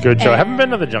 Good show. I haven't been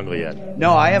to the Jungle yet.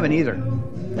 No, I haven't either.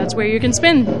 That's where you can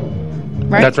spin.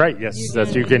 Right? That's right. Yes,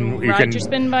 you can ride your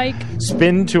spin bike.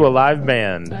 Spin to a live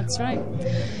band. That's right.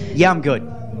 Yeah, I'm good.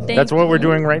 That's what we're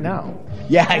doing right now.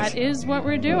 Yeah, that is what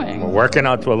we're doing. We're working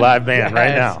out to a live band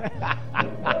right now.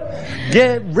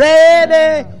 Get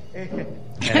ready.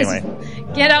 Anyway,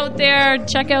 get out there,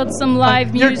 check out some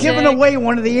live music. You're giving away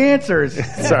one of the answers.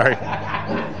 Sorry.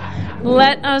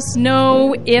 Let us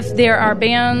know if there are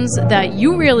bands that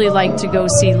you really like to go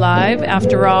see live.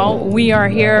 After all, we are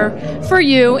here for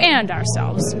you and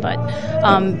ourselves. But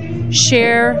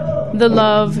share the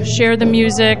love, share the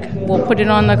music. We'll put it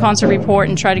on the concert report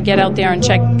and try to get out there and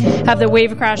have the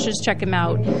Wave Crashers check them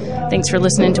out. Thanks for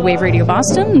listening to Wave Radio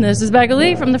Boston. This is Becca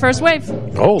Lee from The First Wave.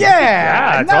 Oh,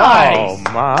 yeah, that's nice. Oh,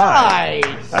 my.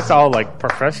 Nice. That's all like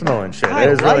professional and shit.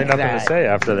 There's really nothing to say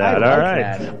after that. All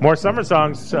right. More summer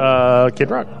songs, Kid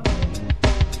Rock.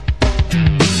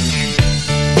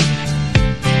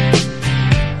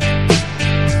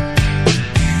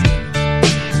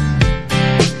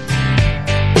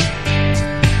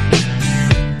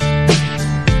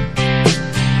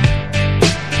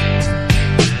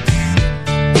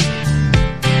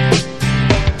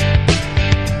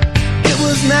 It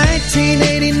was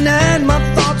 1989, my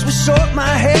thoughts were short, my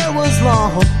hair was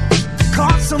long.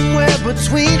 Caught somewhere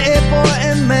between a boy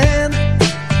and man.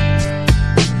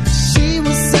 She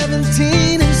was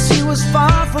 17 and she was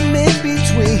far from in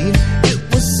between.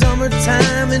 It was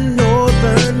summertime in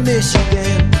northern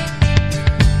Michigan.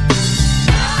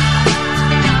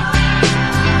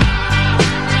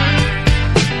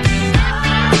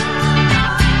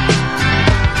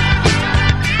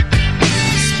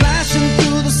 Splashing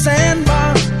through the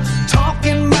sandbar,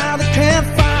 talking by the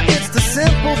campfire. It's the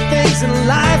simple things in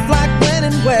life, like when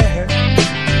and where.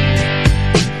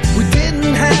 We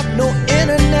didn't have no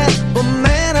internet, but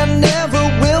man, I never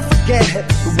will forget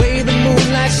the way the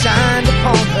moonlight shined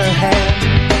upon her hair.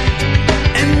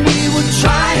 And we were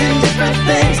trying different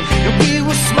things, and we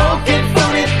were smoking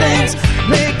funny things,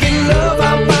 making love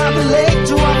out by the lake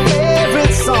to our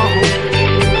favorite song.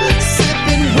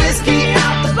 Sipping whiskey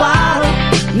out the bottle,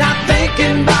 not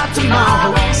thinking about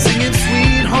tomorrow, singing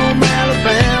Sweet Home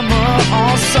Alabama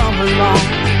all summer long.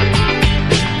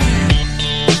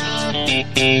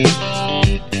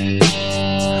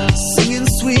 Singing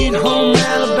Sweet Home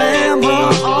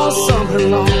Alabama all summer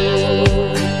long.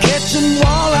 Catching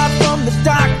walleye from the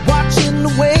dock, watching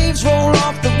the waves roll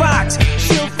off the rocks.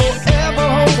 She'll forever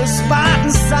hold a spot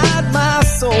inside my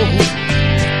soul.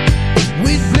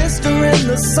 We'd blister in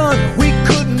the sun, we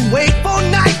couldn't wait for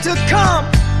night to come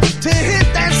to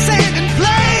hit that sand and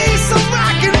play some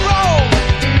rock and roll.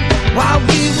 While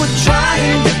we were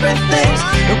trying different things,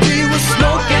 and we were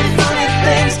smoking funny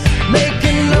things,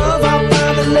 making love out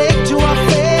by the lake to our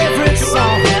favorite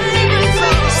song.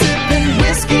 Sipping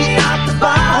whiskey out the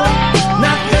bottle,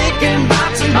 not thinking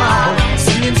about tomorrow,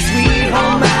 singing Sweet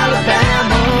Home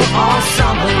Alabama all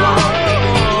summer long.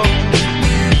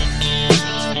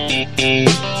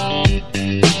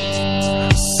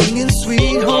 Singing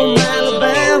Sweet Home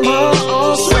Alabama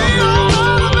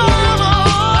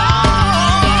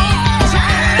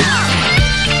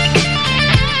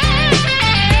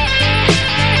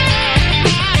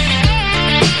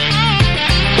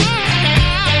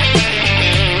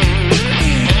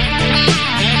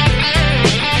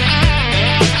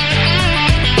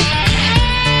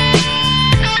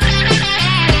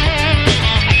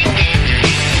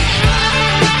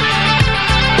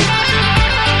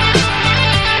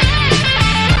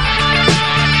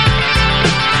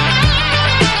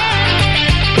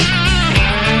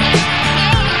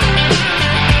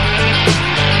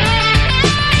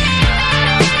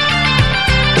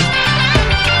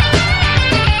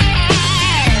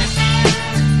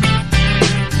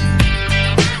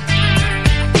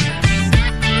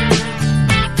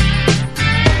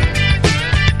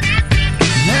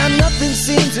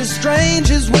strange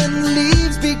is when the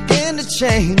leaves begin to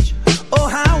change. Oh,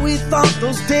 how we thought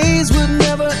those days would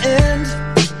never end.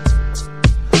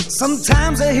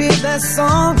 Sometimes I hear that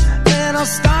song and I'll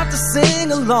start to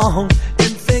sing along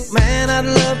and think, man, I'd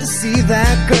love to see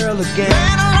that girl again.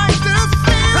 Man, I'd like to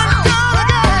see that girl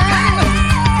again.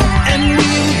 And we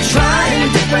were trying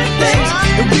different things,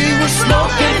 and we were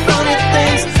smoking funny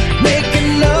things,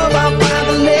 making love out by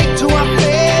the lake to our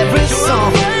favorite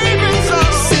song.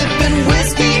 Sipping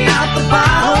whiskey out the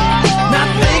bottle, not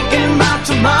thinking about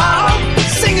tomorrow,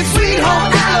 singing Sweet Home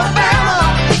Alabama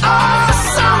all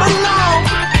summer long.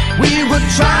 We were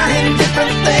trying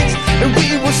different things, and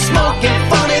we were smoking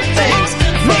funny things,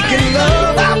 making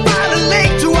love out by the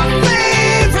lake to our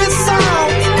favorite song.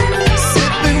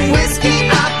 Sipping whiskey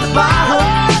out the bottle,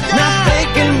 not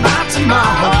thinking about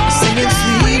tomorrow, singing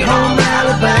Sweet Home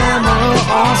Alabama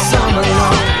all summer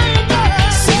long.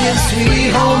 Singing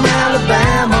Sweet Home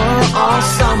Alabama all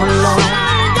summer long.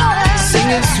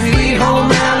 Singing Sweet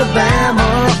Home Alabama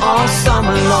all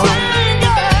summer long.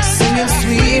 Singing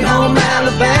Sweet Home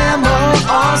Alabama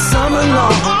all summer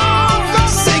long.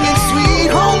 Singing Sweet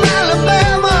Home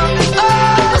Alabama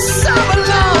all summer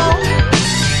long.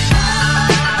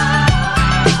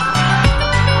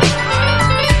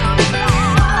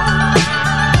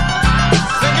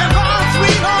 Singing home,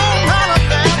 Sweet Home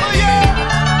Alabama, yeah.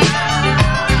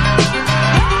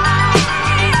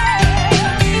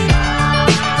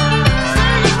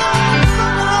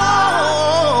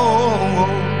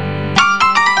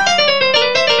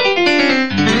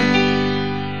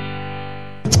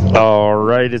 All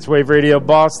right, it's Wave Radio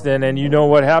Boston, and you know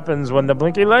what happens when the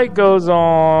blinky light goes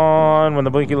on. When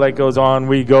the blinky light goes on,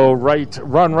 we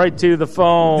run right to the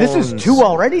phone. This is 2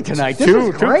 already tonight. This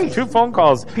is great. Two phone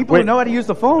calls. People who know how to use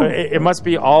the phone. It must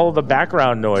be all the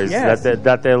background noise Yes.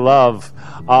 that they love.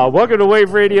 Welcome to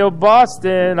Wave Radio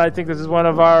Boston. I think this is one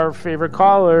of our favorite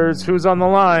callers. Who's on the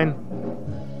line?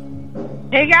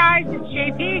 Hey guys, it's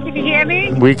JP. Can you hear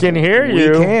me? We can hear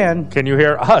you. We can. Can you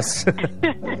hear us? I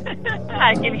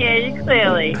can hear you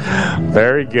clearly.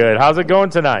 Very good. How's it going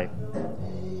tonight?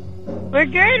 We're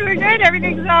good.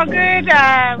 Everything's all good.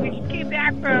 We just came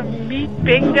back from Meat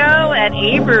Bingo at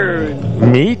Abers.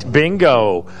 Meat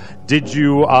Bingo. Did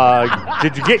you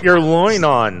get your loin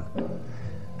on?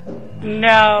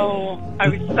 No, I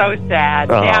was so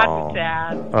sad. Oh. Dad was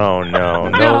sad. Oh no,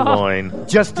 no loin.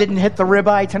 Just didn't hit the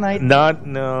ribeye tonight? No.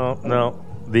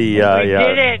 The We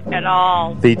didn't at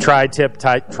all. The tri-tip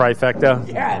trifecta.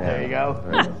 Yeah, there you go.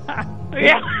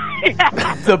 Yeah.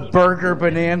 The burger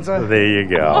bonanza. There you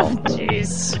go. Oh,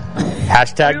 jeez.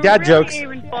 Hashtag dad jokes. We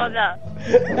were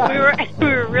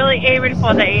really aiming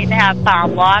for the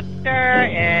 8.5-pound lobster,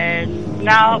 and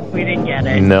no, we didn't get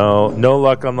it. No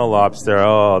luck on the lobster.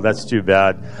 Oh, that's too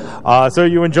bad. So, are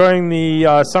you enjoying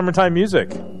the summertime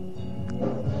music?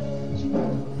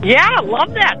 Yeah, I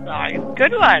love that song. It's a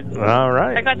good one. All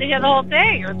right. I got to hear the whole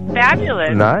thing. It was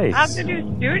fabulous. Nice. I have to do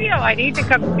studio. I need to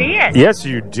come see it. Yes,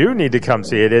 you do need to come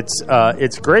see it. It's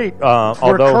great.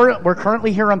 We're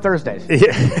currently here on Thursdays. we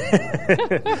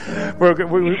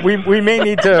may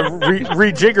need to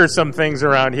rejigger some things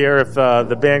around here if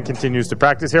the band continues to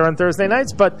practice here on Thursday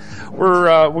nights. But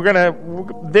we're gonna.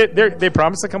 They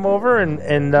promised to come over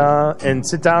and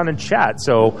sit down and chat.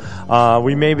 So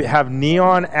we may have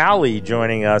Neon Alley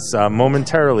joining us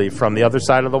momentarily from the other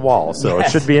side of the wall. So Yes.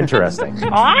 it should be interesting.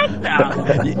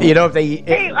 Awesome. You know, if they.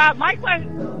 Hey, my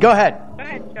question. Go ahead. Go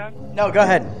ahead, Chuck. No, go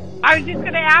ahead. I was just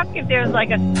going to ask if there was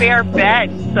like a spare bed,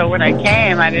 so when I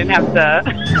came, I didn't have to.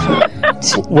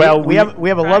 Well, we have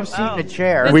a love seat and a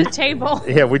chair. There's a table.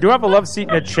 Yeah, we do have a love seat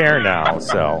and a chair now.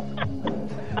 So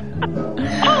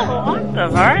Oh, awesome! All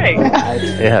right.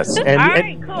 yes, All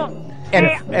right, cool.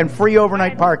 And free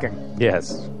overnight parking.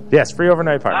 Yes, free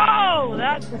overnight parking. Oh,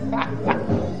 that's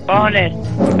bonus.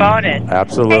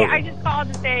 Absolutely. Hey, I just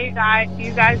called to say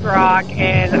you guys rock,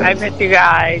 and I miss you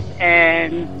guys,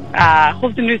 and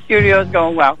hope the new studio is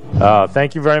going well.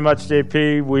 Thank you very much,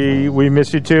 JP. We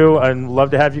miss you too, and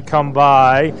love to have you come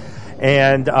by.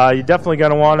 And you're definitely going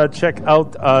to want to check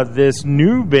out this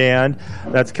new band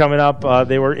that's coming up.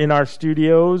 They were in our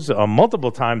studios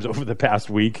multiple times over the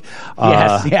past week.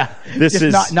 Yes, yeah. This Just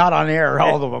is not on air,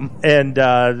 all of them. And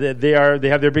they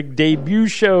have their big debut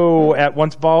show at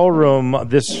Once Ballroom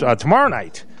this tomorrow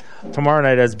night. Tomorrow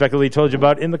night, as Becca Lee told you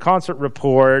about in the concert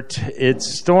report,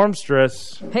 it's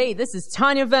Stormstress. Hey, this is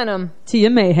Tanya Venom, Tia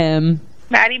Mayhem.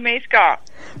 Maddie Mayscott.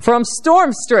 From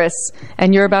Stormstress,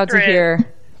 and you're about to hear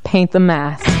Paint the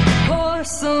Mask.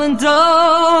 Porcelain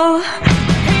doll,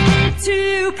 painted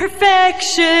to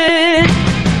perfection.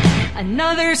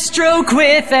 Another stroke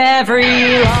with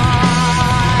every line.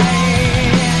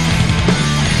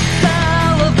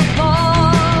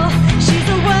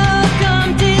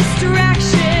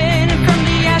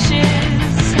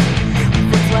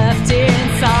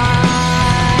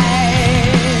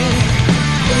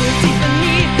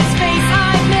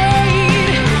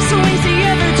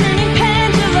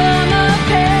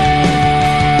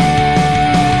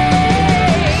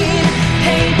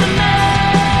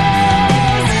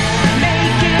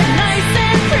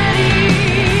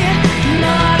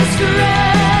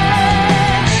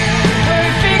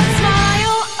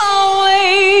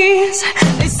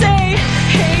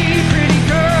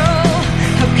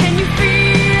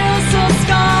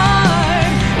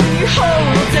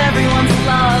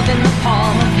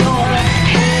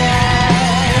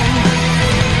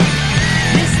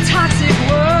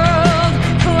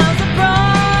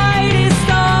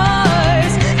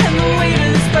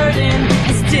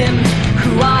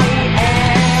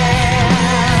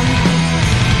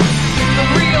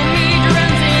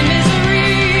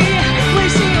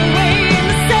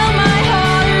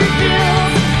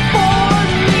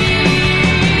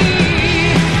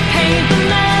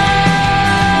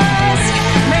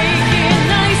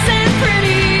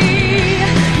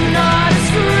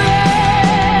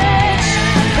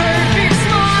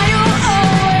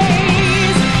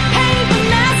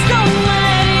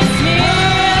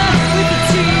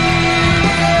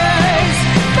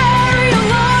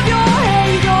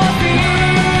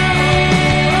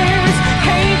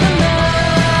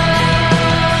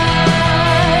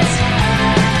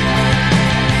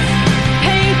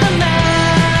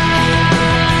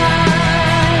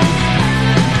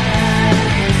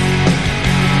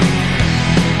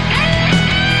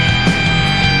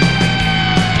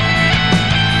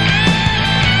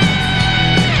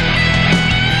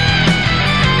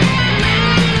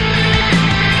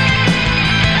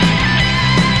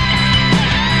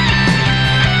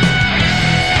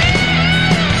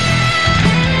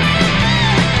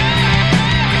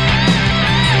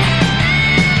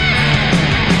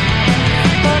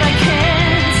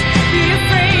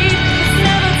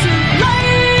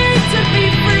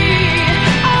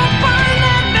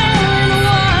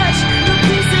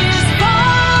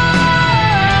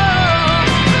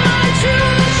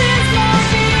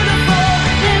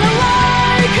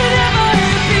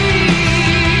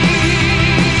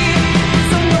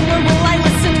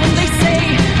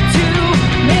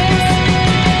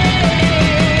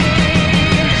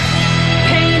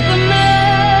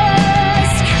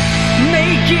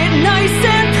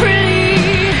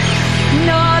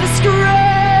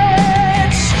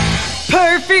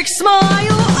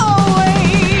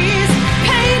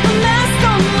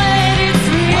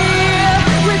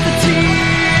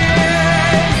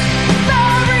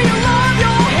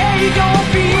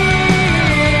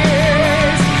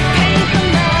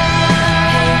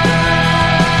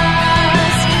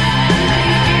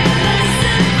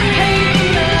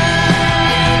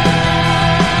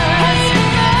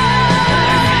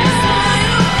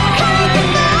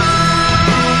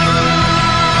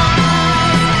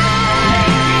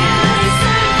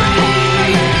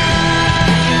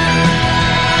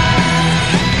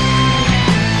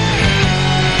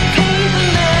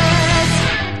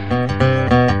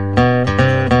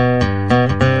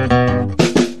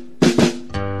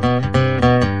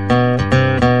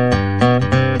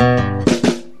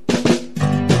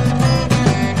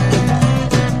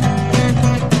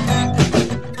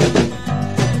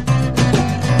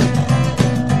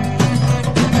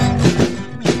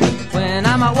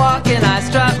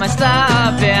 strut my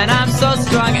stuff and I'm so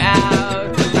strung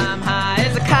out. I'm high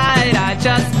as a kite, I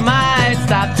just might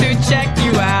stop to check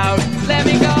you out. Let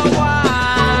me go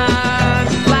on,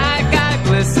 like I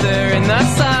blister in the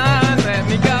sun. Let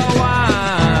me go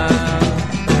on,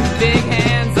 big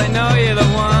hands, I know you're the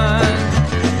one.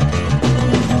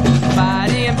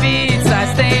 Body and beats, I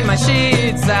stain my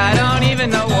sheets, I don't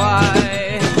even know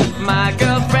why. My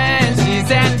girlfriend,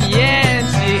 she's at the end,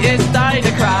 she is starting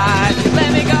to cry.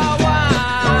 Let me go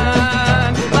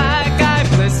on, like I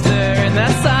blister in the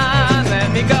sun.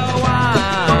 Let me go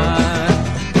on,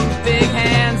 big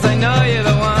hands, I know you're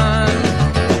the one.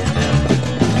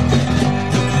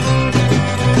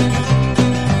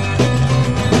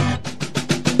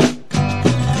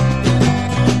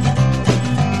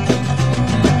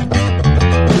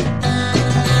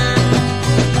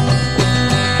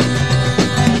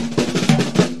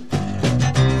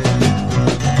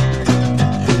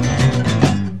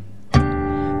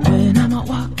 When I'm out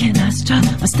walking, I strut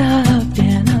my stuff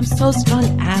and I'm so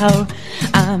strung out.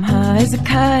 I'm high as a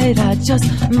kite, I just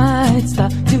might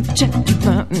stop to check you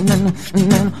out.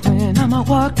 When I'm out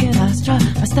walking, I strut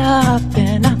my stuff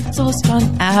and I'm so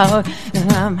strung out.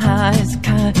 And I'm high as a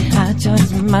kite, I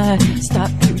just might stop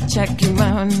to check you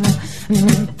out.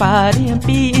 Body and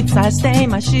beats, I stain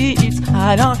my sheets,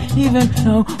 I don't even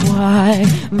know why.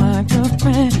 My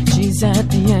girlfriend, she's at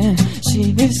the end,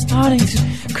 she is starting to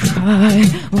cry.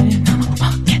 When I'm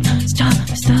walking, stop,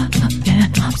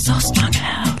 and I'm so strung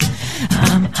out.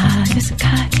 I'm high as a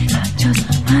kite, I just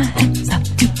might stop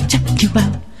to check you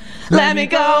out. Let me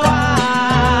go on,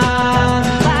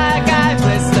 like I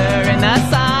blister in the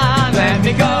sun. Let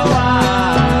me go on,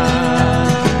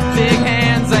 big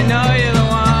hands, I know you're the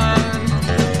one.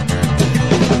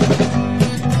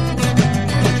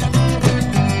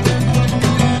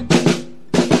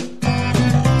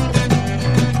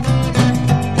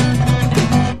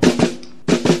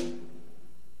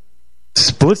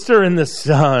 Blister in the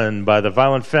Sun by the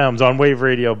Violent Femmes on Wave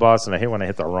Radio Boston. I hate when I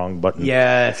hit the wrong button.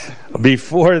 Yes.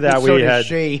 Before that, So we does had.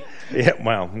 she. Yeah,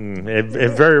 well, it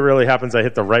very rarely happens I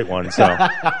hit the right one. So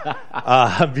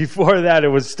before that, it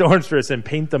was Stormstress and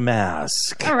Paint the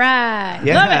Mask. All right.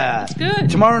 Yeah. Love it. It's good.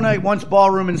 Tomorrow night, Once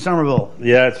Ballroom in Somerville.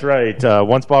 Yeah, that's right.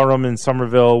 Once Ballroom in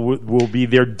Somerville will be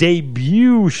their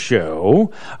debut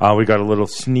show. We got a little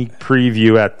sneak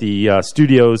preview at the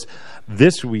studios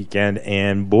this weekend,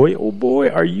 and boy, oh boy,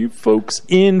 are you folks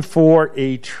in for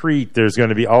a treat. There's going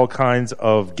to be all kinds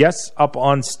of guests up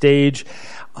on stage,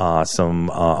 some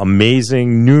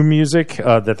amazing new music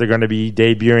that they're going to be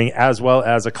debuting, as well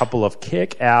as a couple of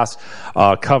kick-ass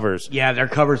covers. Yeah, their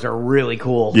covers are really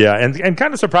cool. Yeah, and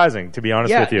kind of surprising, to be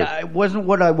honest with you. It wasn't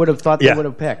what I would have thought they would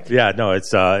have picked. Yeah, no,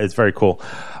 it's very cool.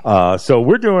 So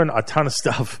we're doing a ton of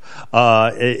stuff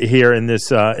here in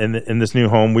this in this new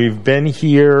home. We've been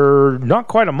here not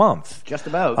quite a month, just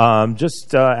about.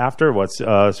 Just after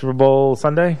Super Bowl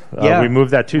Sunday. Yeah, we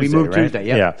moved that Tuesday. We moved right? Tuesday.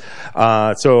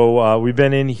 Yeah. So we've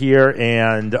been in here,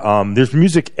 and there's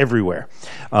music everywhere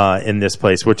in this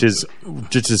place, which is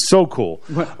so cool.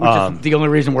 Which is the only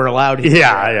reason we're allowed here.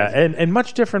 Yeah, and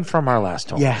much different from our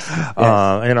last home. Yes. In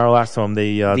our last home,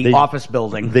 the office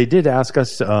building. They did ask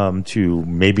us to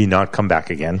maybe not come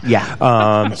back again. Yeah.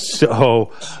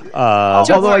 Although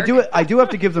I do have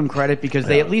to give them credit because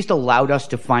they at least allowed us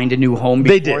to find a new home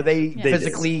before they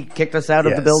physically kicked us out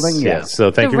of the building. Yes.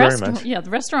 So thank you very much. Yeah, the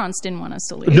restaurants didn't want us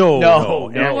to leave. No.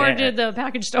 Nor did the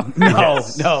package store.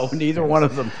 No, neither one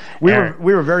of them. We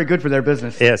were very good for their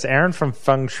business. Yes, Aaron from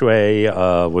Feng Shui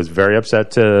was very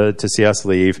upset to see us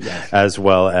leave, as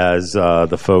well as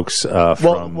the folks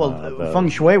from... Feng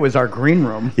Shui was our green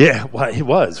room. Yeah, well, he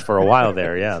was for a while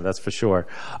there. Yeah, that's for sure.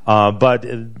 But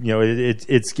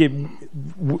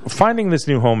finding this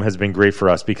new home has been great for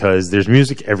us because there's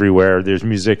music everywhere. There's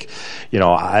music,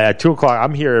 at 2:00.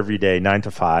 I'm here every day, 9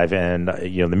 to 5, and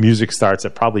the music starts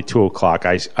at probably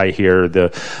 2:00. I hear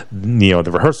the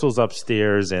rehearsals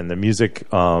upstairs and the music,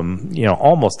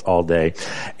 almost all day.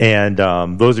 And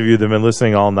those of you that have been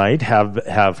listening all night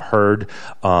have heard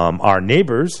our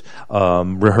neighbors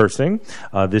rehearsing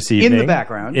this evening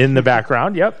in the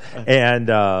background. Yep,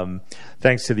 and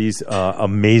thanks to these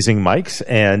amazing mics,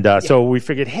 and so we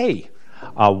figured, hey,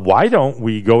 why don't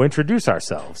we go introduce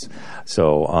ourselves?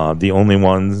 So the only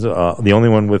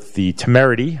one with the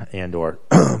temerity and or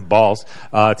balls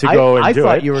to go and do it.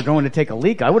 I thought you were going to take a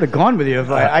leak. I would have gone with you if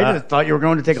I just thought you were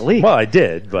going to take a leak. Well, I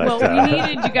did, but we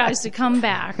needed you guys to come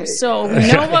back, so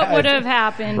we know what would have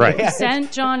happened. Right. We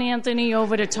sent John Anthony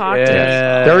over to talk to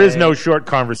us. There is no short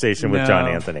conversation with John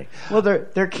Anthony. Well,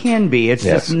 there can be. It's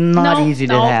just not easy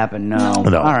to happen. No. All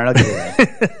right, I'll give you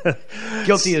that.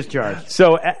 Guilty as charged.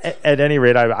 So at any any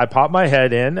rate, I popped my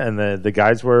head in, and the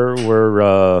guys were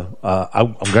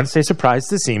I'm going to say surprised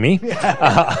to see me.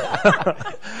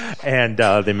 And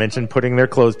they mentioned putting their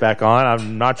clothes back on.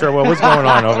 I'm not sure what was going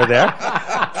on over there.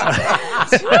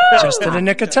 Just in the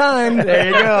nick of time. There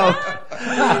you go.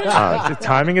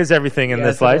 Timing is everything in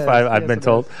this life, I've been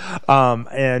told.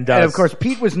 And of course,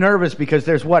 Pete was nervous because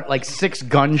there's like 6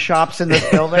 gun shops in this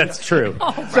building. That's true.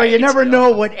 So you never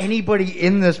know what anybody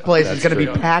in this place is going to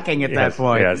be packing at that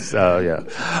point. Yes,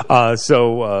 yeah.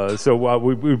 So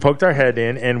we poked our head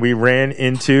in, and we ran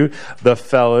into the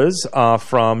fellas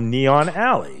from Neon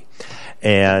Alley.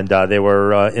 And they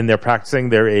were in there practicing.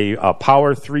 They're a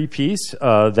power 3-piece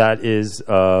that is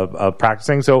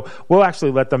practicing. So we'll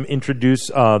actually let them introduce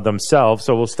themselves.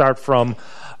 So we'll start from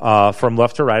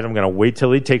left to right. I'm going to wait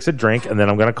till he takes a drink, and then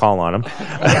I'm going to call on him.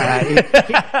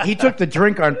 He took the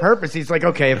drink on purpose. He's like,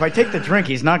 okay, if I take the drink,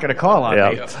 he's not going to call on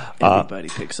me. Everybody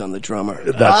picks on the drummer.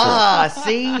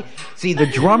 See, the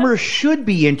drummer should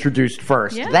be introduced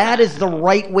first. Yeah. That is the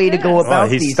right way to go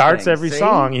about these things. He starts every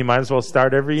song. He might as well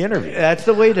start every interview. That's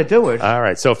the way to do it. All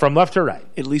right, so from left to right.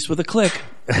 At least with a click.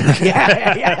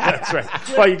 Yeah. That's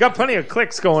right. Well, you got plenty of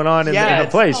clicks going on in the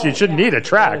place. You shouldn't need a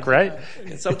track, right?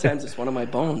 And sometimes it's one of my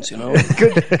bones, you know.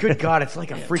 Good God, it's like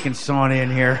a freaking sauna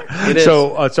in here. It is.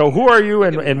 So who are you,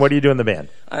 and what do you do in the band?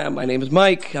 My name is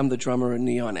Mike. I'm the drummer in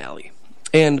Neon Alley.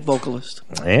 And vocalist.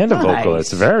 And a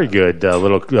vocalist. Very good.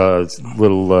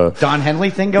 Little Don Henley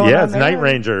thing going on. Yeah, it's Night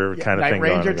Ranger kind of thing.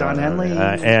 Night Ranger, Don Henley.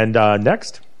 And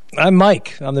next? I'm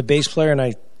Mike. I'm the bass player, and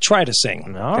I try to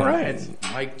sing. All right.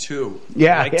 Mike 2.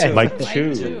 Yeah. Mike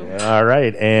 2. All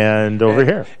right. And over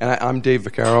here. And I'm Dave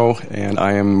Vaccaro, and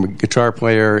I am a guitar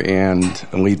player and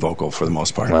a lead vocal for the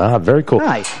most part. Ah, very cool.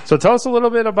 Nice. So tell us a little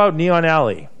bit about Neon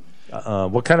Alley.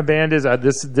 What kind of band is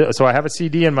this? So I have a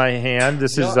CD in my hand.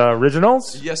 This is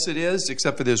originals? Yes, it is,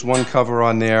 except for there's one cover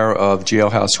on there of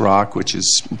Jailhouse Rock, which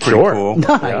is pretty cool.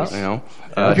 Nice. You know,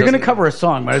 if you're going to cover a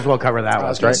song, might as well cover that one. I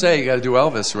was going to say, you got to do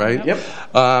Elvis, right?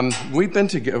 Yep. We've been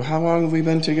together. How long have we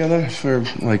been together? For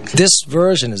this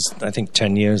version is, I think,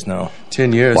 10 years now.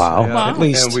 10 years. Wow. Yeah. At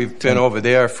least. And we've been over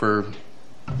there for...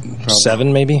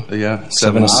 7 maybe? Yeah,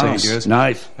 7 or 6 years.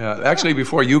 Nice. Actually,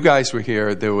 before you guys were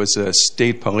here, there was a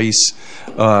state police,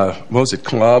 what was it,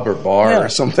 club or bar or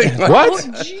something? What?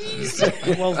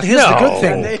 Jeez. Well, here's the good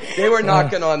thing. They were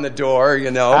knocking on the door, you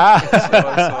know.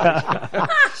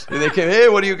 And they came, hey,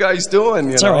 what are you guys doing?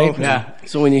 You It's know? all right. Yeah.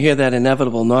 So when you hear that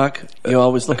inevitable knock, you're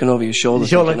always looking over your shoulder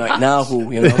thinking, like, now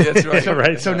who, you know? That's right.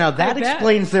 Right. So now that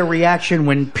explains their reaction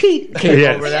when Pete came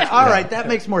over there. All right, that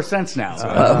makes more sense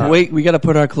now. Wait, we got to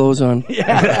put our clothes on.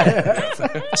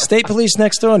 State police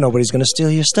next door. Nobody's going to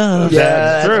steal your stuff. Yeah,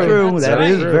 that's true. That's That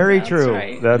is true. very true.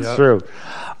 right. That's true.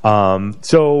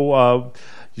 So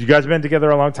you guys have been together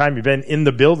a long time. You've been in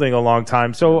the building a long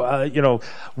time. So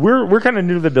we're kind of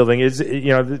new to the building.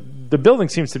 The building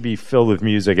seems to be filled with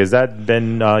music. Has that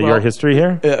been your history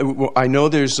here? Well, I know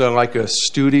there's like a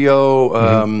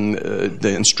studio,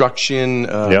 the instruction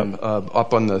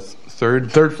up on the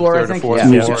third floor, I or think? fourth Yeah.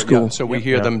 floor. Music school. So we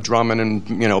hear them drumming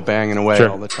and banging away Sure.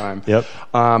 all the time. Yep.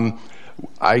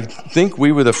 I think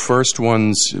we were the first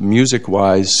ones,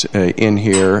 music-wise, in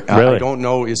here. Really? I don't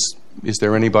know, is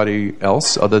there anybody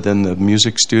else other than the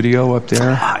music studio up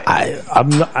there?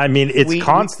 It's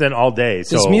constant all day.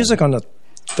 So There's music on the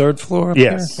 3rd floor up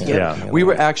Yes. there? Yeah. We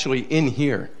were actually in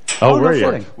here. Oh, were no you?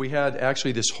 kidding. We had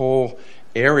actually this whole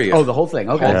area. Oh, the whole thing.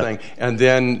 Okay. Whole thing. And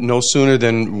then no sooner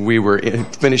than we were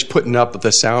finished putting up the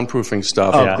soundproofing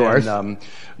stuff. Of course. And,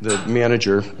 the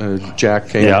manager, Jack,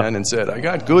 came in and said, I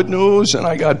got good news and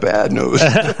I got bad news.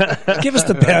 Give us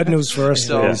the bad news first.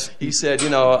 So he said,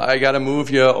 I got to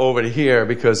move you over to here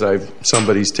because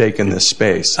somebody's taken this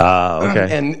space.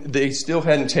 Okay. And they still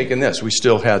hadn't taken this. We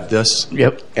still had this.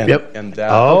 Yep. And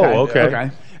that. Oh, okay.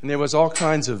 And there was all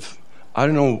kinds of, I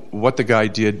don't know what the guy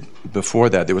did before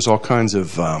that. There was all kinds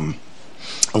of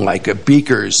like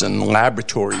beakers and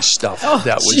laboratory stuff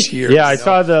that was here. Yeah, I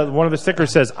saw one of the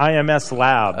stickers says IMS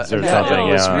Labs or something.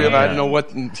 It was real, I don't know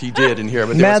what he did in here,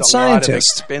 but there Mad was a lot of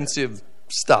scientist. expensive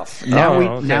stuff.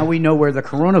 Now we know where the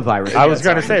coronavirus is. I was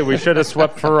going to say we should have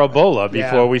swept for Ebola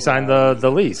before we signed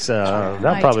the lease.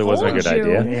 That probably wasn't a good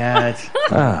idea.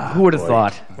 Yeah, who would have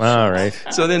thought? All right.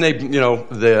 So then they,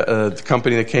 the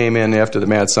company that came in after the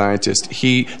mad scientist,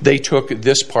 they took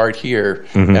this part here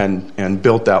and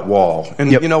built that wall.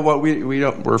 And you know what?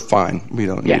 We're fine. We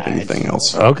don't need anything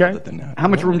else. Okay. Other than that. How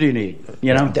much room do you need?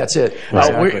 That's it.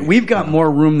 We've got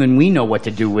more room than we know what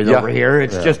to do with over here.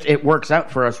 It's just it works out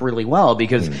for us really well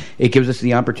because it gives us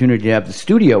the opportunity to have the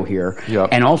studio here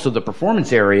and also the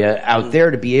performance area out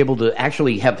there to be able to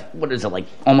actually have, what is it, like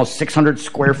almost 600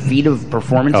 square feet of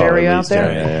performance area out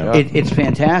there. It's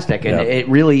fantastic, and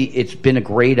it's been a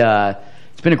great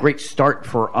it's been a great start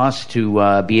for us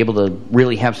to be able to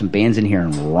really have some bands in here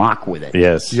and rock with it.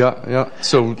 Yes. Yeah.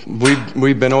 So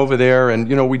we've been over there,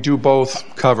 and we do both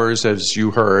covers, as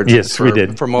you heard. Yes, we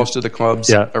did for most of the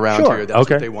clubs around here. That's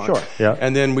what they want. Sure. Yeah.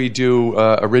 And then we do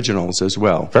originals as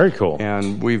well. Very cool.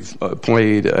 And we've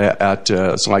played at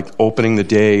it's like opening the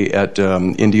day at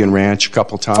Indian Ranch a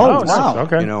couple times. Oh, wow.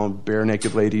 Okay. Bare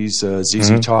Naked Ladies,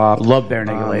 ZZ Top. Love Bare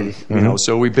Naked Ladies.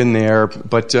 So we've been there,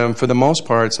 but for the most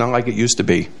part, it's not like it used to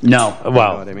be. No. Well, you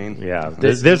know what I mean? Yeah.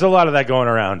 There's a lot of that going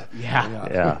around.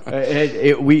 Yeah.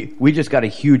 We just got a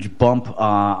huge bump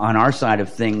on our side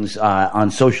of things on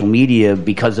social media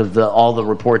because of all the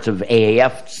reports of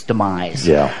AAF's demise.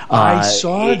 Yeah. I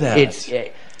saw that. It's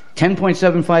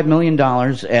 $10.75 million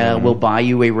will buy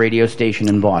you a radio station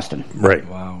in Boston. Right.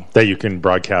 Wow. That you can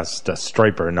broadcast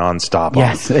Striper nonstop.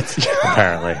 Yes.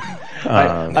 Apparently.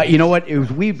 You know what?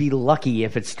 We'd be lucky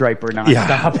if it's Striper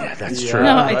nonstop. Yeah, that's true.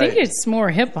 No, I think it's more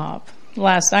hip hop.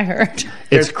 Last I heard,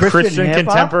 it's Christian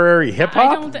contemporary hip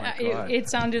hop. I don't. It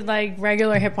sounded like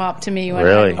regular hip hop to me. When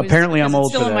really? Apparently, I'm old.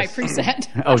 Still for in my this.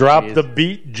 preset. Drop the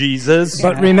beat, Jesus.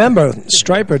 But remember,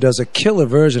 Striper does a killer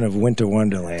version of Winter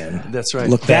Wonderland. That's right.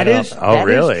 Look that up. Oh,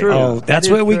 really? Is true. Oh, that's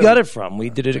where we got it from. We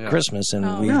did it at Christmas,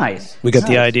 and we got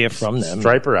the idea from them.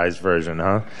 Striperized version,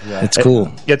 huh? Yeah. It's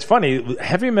cool. It's funny.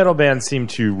 Heavy metal bands seem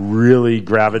to really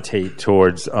gravitate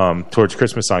towards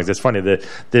Christmas songs. It's funny that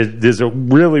there's a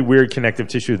really weird connective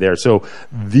tissue there. So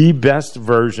the best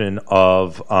version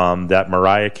of that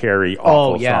Mariah Carey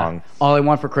awful song, All I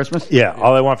Want for Christmas? Yeah,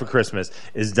 All I Want for Christmas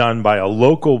is done by a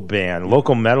local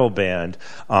metal band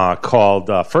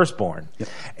called Firstborn. Yep.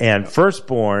 And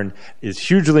Firstborn is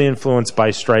hugely influenced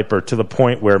by Striper to the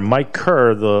point where Mike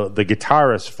Kerr, the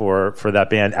guitarist for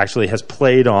that band, actually has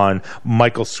played on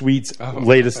Michael Sweet's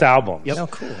latest album. Yep. Oh,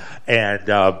 cool. And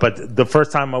but the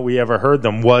first time we ever heard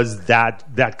them was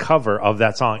that cover of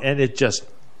that song, and it just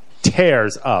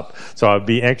tears up. So I'd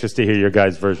be anxious to hear your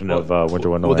guys' version of Winter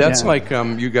Wonderland. Well, that's like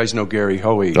you guys know Gary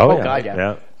Hoey. Oh, God,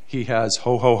 yeah. He has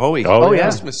Ho Ho Hoey.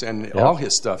 Christmas, and all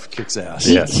his stuff kicks ass.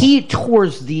 He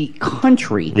tours the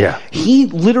country. Yeah. He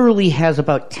literally has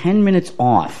about 10 minutes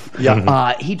off.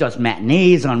 Yeah. He does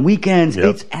matinees on weekends. Yep.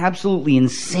 It's absolutely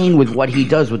insane with what he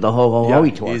does with the Ho Ho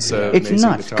Hoey tour. He's it's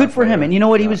nuts. Good for him. And you know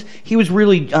what? He was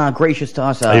really gracious to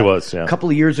us. He was, a couple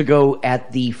of years ago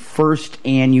at the first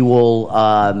annual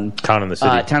Town in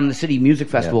the City Music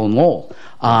Festival in Lowell.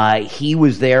 He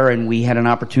was there, and we had an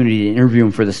opportunity to interview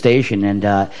him for the station,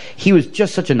 and he was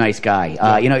just such a nice guy.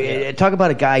 Talk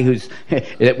about a guy who's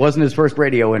it wasn't his first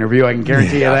radio interview. I can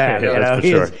guarantee you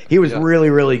that. He was really,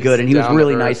 really good, and he was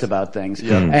really nice about things.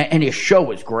 And his show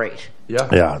was great.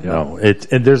 No.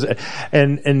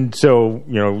 And so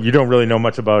you don't really know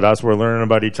much about us. We're learning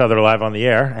about each other live on the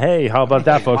air. Hey, how about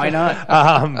that, folks? Why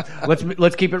not?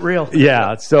 Let's keep it real.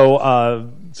 Yeah. So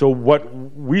what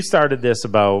we started this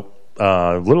about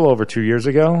a little over 2 years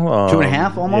ago.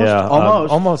 2.5 almost? Yeah.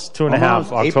 Almost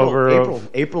 2.5.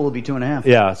 April will be 2.5.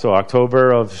 Yeah, so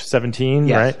October of 17,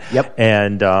 yes. right? Yep.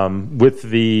 And with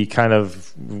the kind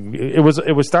of it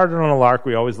was started on a lark.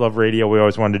 We always loved radio. We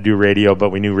always wanted to do radio, but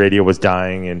we knew radio was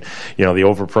dying, and the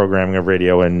over-programming of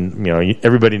radio, and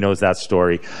everybody knows that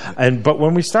story. But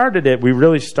when we started it, we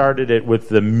really started it with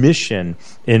the mission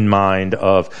in mind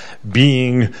of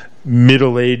being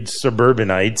middle-aged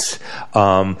suburbanites,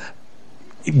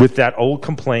 with that old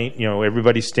complaint,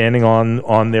 everybody standing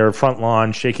on their front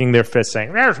lawn, shaking their fists,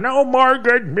 saying, "There's no more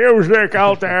good music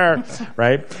out there,"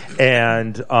 right?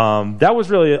 And that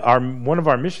was really one of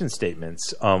our mission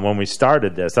statements when we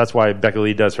started this. That's why Becca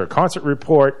Lee does her concert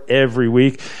report every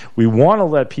week. We want to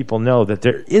let people know that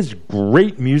there is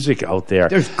great music out there.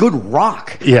 There's good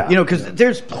rock. Yeah. Because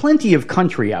there's plenty of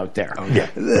country out there.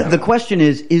 The question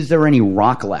is there any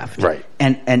rock left? Right.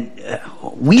 And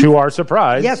we, to our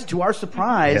surprise,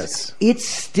 it's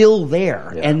still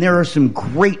there, and there are some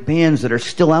great bands that are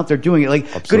still out there doing it. Like,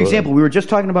 absolutely. Good example, we were just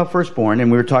talking about Firstborn, and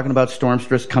we were talking about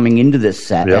Stormstress coming into this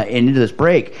set, into this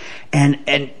break,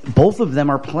 and both of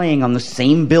them are playing on the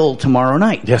same bill tomorrow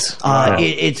night. Yes,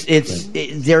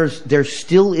 there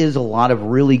still is a lot of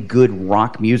really good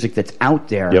rock music that's out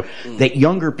there that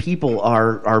younger people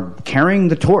are carrying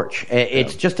the torch.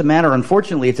 It's just a matter,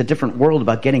 unfortunately, it's a different world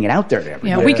about getting it out there today.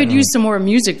 everything. Yeah, we could use some more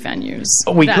music venues.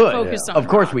 We that could. focus on Of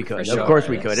course rock, we could. for Of course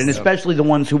sure. we could. And especially the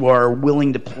ones who are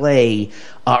willing to play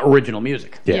original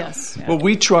music. Yes. Well,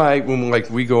 we try when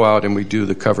we go out and we do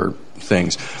the cover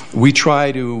things. We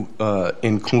try to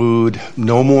include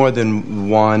no more than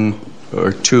one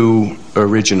or two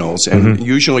originals, and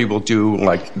usually we'll do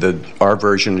like our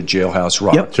version of Jailhouse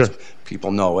Rock. Yep. Sure.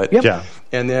 People know it. Yep. Yeah.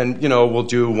 And then, we'll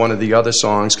do one of the other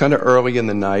songs kind of early in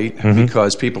the night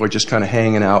because people are just kind of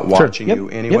hanging out watching Yep. you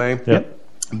anyway. Yep.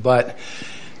 But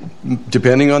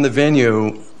depending on the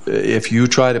venue, if you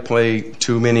try to play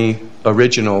too many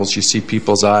originals, you see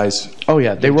people's eyes. Oh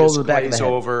yeah, they roll just to the back of the glaze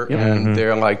head. over, Yep. and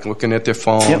they're like looking at their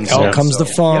phones. Yep. Out comes the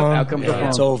phone. Out comes the phone.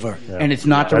 It's over. And it's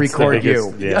not to That's the record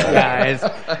biggest- you. yeah. There's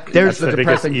That's the the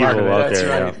biggest depressing part of evil it. out That's there,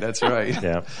 right. yeah. That's right.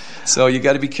 Yeah. So you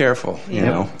got to be careful. You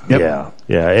know.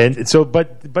 Yeah, and so,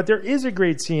 but there is a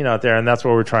great scene out there, and that's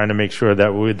what we're trying to make sure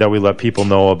that we let people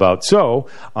know about. So,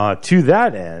 to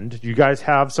that end, you guys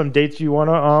have some dates you want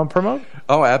to promote?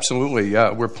 Oh, absolutely.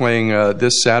 Yeah, we're playing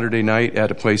this Saturday night at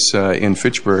a place in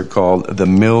Fitchburg called the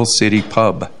Mill City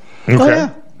Pub. Okay. Oh, yeah.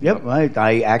 Yep,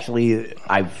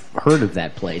 I've heard of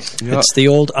that place. Yeah. It's the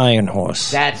old Iron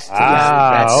Horse. That's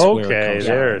okay.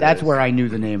 There it That's is. where I knew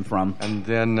the name from. And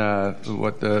then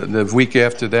the week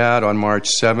after that, on March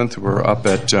 7th, we're up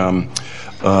at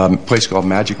a place called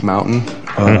Magic Mountain.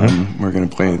 We're going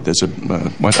to play. There's I don't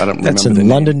remember. That's in the name.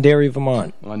 Londonderry,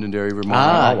 Vermont. Londonderry, Vermont.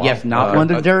 Ah, yes, not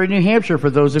Londonderry, New Hampshire,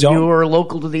 for those of you who are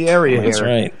local to the area That's here.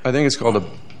 right. I think it's called a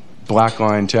Black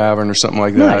Lion Tavern or something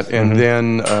like that. Nice. And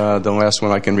then the last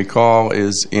one I can recall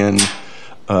is in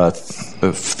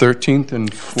 13th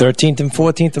and 13th and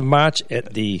 14th of March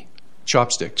at the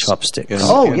Chopsticks. Chopsticks. In,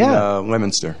 Oh, in, yeah.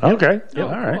 Leominster. Okay. Yeah. All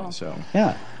right. So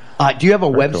Yeah. Do you have a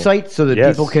website so that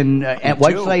Yes. people can,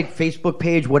 website, Facebook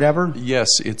page, whatever? Yes,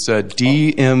 it's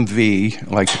DMV,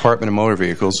 like Department of Motor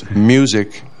Vehicles,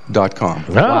 music.com.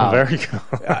 Oh, Wow. very good.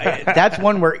 That's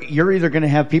one where you're either going to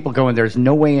have people going, there's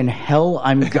no way in hell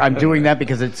I'm doing that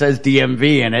because it says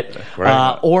DMV in it,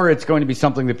 Right. or it's going to be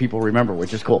something that people remember,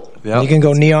 which is cool. You can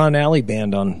go Neon Alley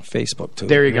Band on Facebook too.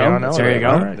 There you go. Neon Alley There you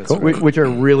go. Band. All right, cool. Which are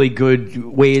really good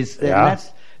ways. And Yeah.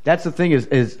 that's the thing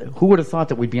is who would have thought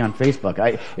that we'd be on Facebook?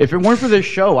 If it weren't for this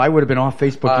show, I would have been off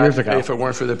Facebook years ago. If it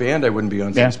weren't for the band, I wouldn't be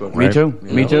on Yeah, Facebook. me too.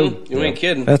 Yeah. Me too. You ain't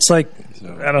kidding. That's like,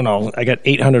 I don't know, I got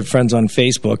 800 friends on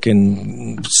Facebook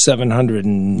and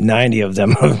 790 of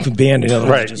them are banned. In other words,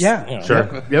 Right. just, Yeah. you know, Sure.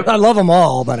 Yep. I love them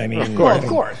all, but I mean, Well, of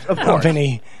course. how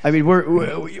many? I mean,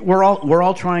 we're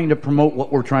all trying to promote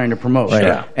what we're trying to promote, Right.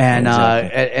 Yeah. and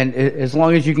Exactly. and as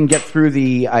long as you can get through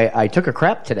the I took a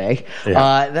crap today,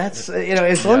 that's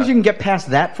as long as you can get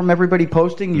past that from everybody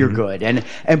posting, you're good. And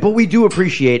but we do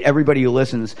appreciate everybody who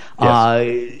listens.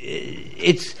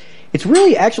 It's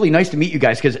really actually nice to meet you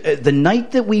guys because the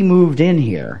night that we moved in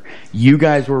here, you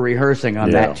guys were rehearsing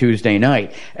on that Tuesday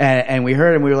night, and we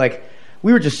heard and we were like.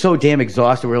 We were just so damn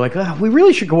exhausted. We were like, we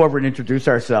really should go over and introduce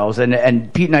ourselves.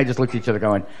 And Pete and I just looked at each other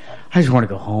going, I just want to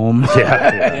go home.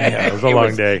 Yeah, it was a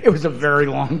long day. It was a very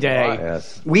long day.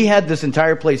 Yes. We had this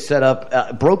entire place set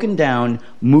up, broken down,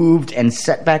 moved, and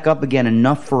set back up again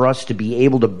enough for us to be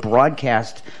able to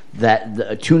broadcast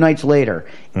that 2 nights later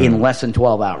in less than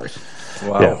 12 hours.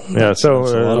 Wow. Yeah. So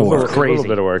That's a lot of work. a little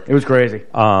bit of work. It was crazy.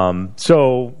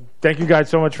 So thank you guys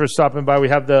so much for stopping by. We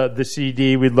have the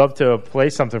CD. We'd love to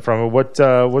play something from it. What's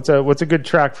a good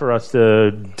track for us to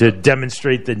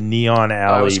demonstrate the Neon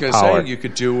Alley I was going to power? say, you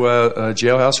could do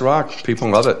Jailhouse Rock. People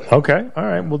love it. Okay, all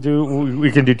right.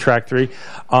 We can do track 3.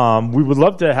 We would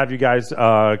love to have you guys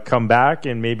come back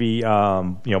and maybe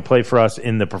play for us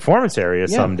in the performance area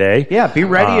someday. Yeah, be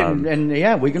ready and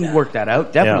yeah, we can work that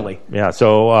out definitely. Yeah.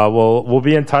 So we'll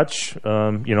be in touch.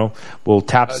 We'll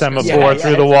tap semaphore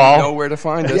through the You wall. know where to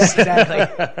find us. Exactly.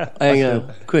 I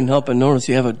couldn't help but notice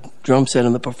you have a drum set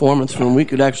in the performance room. We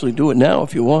could actually do it now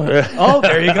if you want. Oh,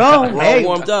 there you go. We're Hey, all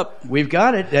warmed up. we've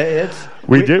got it.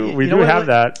 We do you know what, have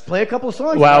that. Play a couple of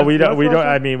songs. Well, You we want don't. We to throw don't.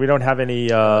 I some? mean, we don't have any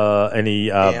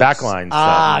backline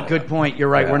stuff. Good point. You're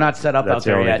right. We're not set up That's out the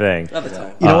there only yet. thing. Another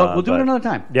time. You know what? We'll do but- it another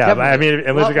time. Yeah, but I mean,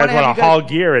 unless you guys wanna want to have haul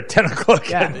gear at 10 o'clock.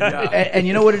 Yeah. And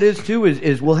you know what it is too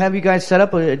is we'll have you guys set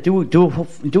up do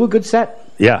a good set.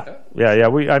 Yeah.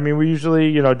 We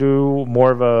usually do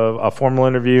more of a formal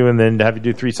interview and then have you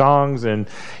do 3 songs and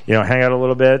hang out a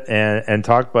little bit and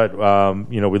talk. But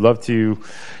we'd love to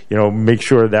make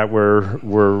sure that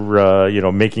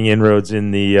we're making inroads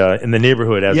in the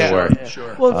neighborhood as it were. Yeah,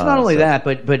 sure. Well, it's not only that,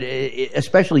 but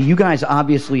especially you guys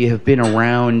obviously have been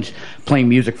around playing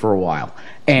music for a while,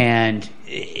 and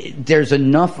there's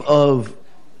enough of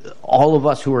all of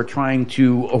us who are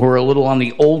who are a little on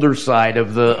the older side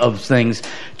of things,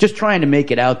 just trying to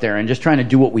make it out there and just trying to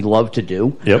do what we love to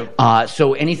do. Yep.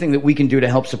 So anything that we can do to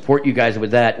help support you guys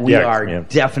with that, we are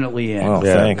definitely in. Oh,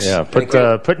 thanks. Yeah,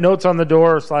 put notes on the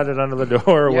door, slide it under the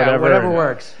door, or whatever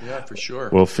works. Yeah, for sure.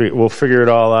 We'll figure it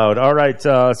all out. All right,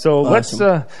 so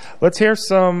let's hear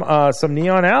some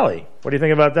Neon Alley. What do you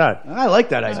think about that? I like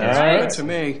that idea. All right. To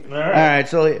me. All right,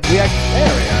 so there we are.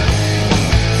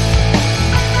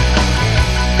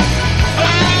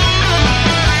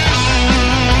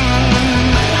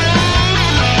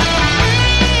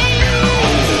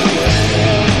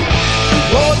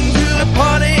 Walking to the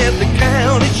party at the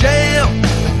county jail.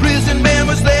 The prison band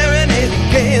was there and it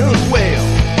began well.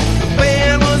 The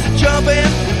band was jumping,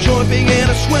 the joint began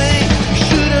to swing. You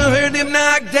should have heard them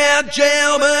knocked out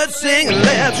jailbirds singing,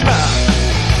 let's rock.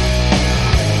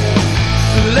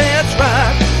 Let's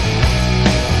rock.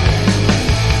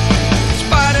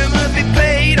 Spider Murphy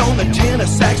played on the tenor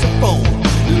saxophone.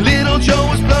 Little Joe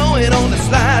was blowing on the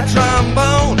slide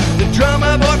trombone. The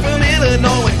drummer boy from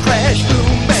Illinois would crash,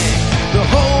 boom, bang. The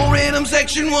whole rhythm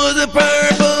section was a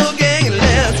purple gang.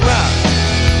 Let's rock.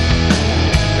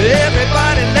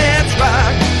 Everybody, let's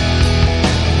rock.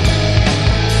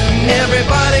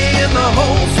 Everybody in the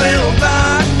wholesale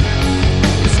block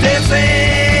is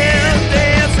dancing,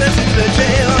 dancing to the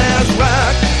jailhouse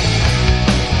rock.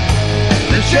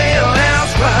 The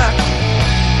jailhouse rock.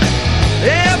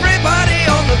 Everybody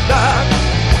on the dock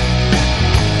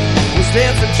was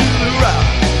dancing to the rock.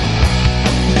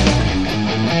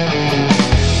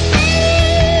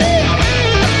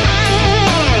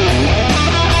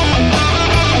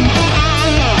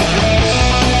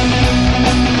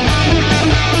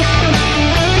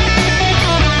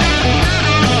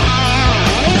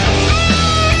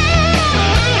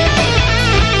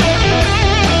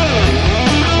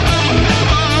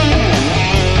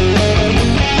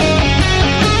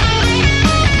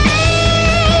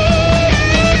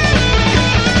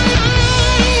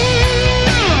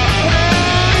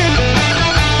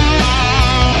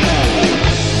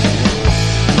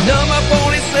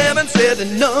 Said to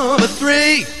number 3,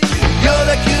 you're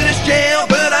the cutest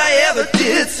jailbird I ever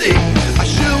did see. I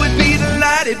sure would be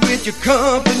delighted with your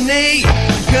company.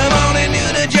 Come on into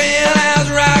the jailhouse,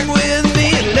 rock with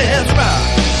me, and let's rock.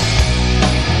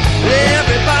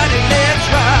 Everybody, let's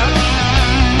rock.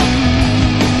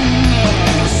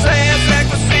 Sad sack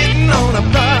was sitting on a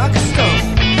block of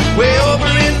stone. Way over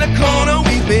in the corner,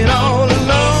 we've been all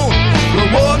alone. The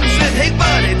warden said, hey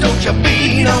buddy, don't you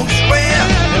be no square.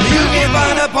 If you can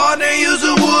find a partner, use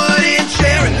a wooden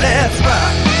chair and let's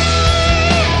rock.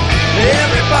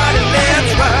 Everybody,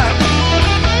 let's rock.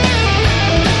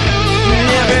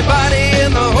 Everybody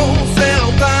in the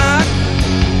wholesale block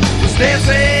was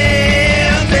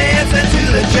dancing, dancing to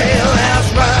the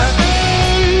jailhouse rock.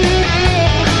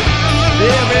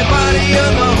 Everybody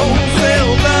in the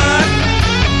wholesale block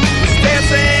was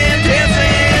dancing,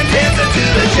 dancing, dancing to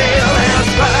the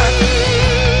jailhouse rock.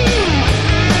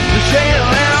 The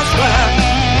jailhouse rock.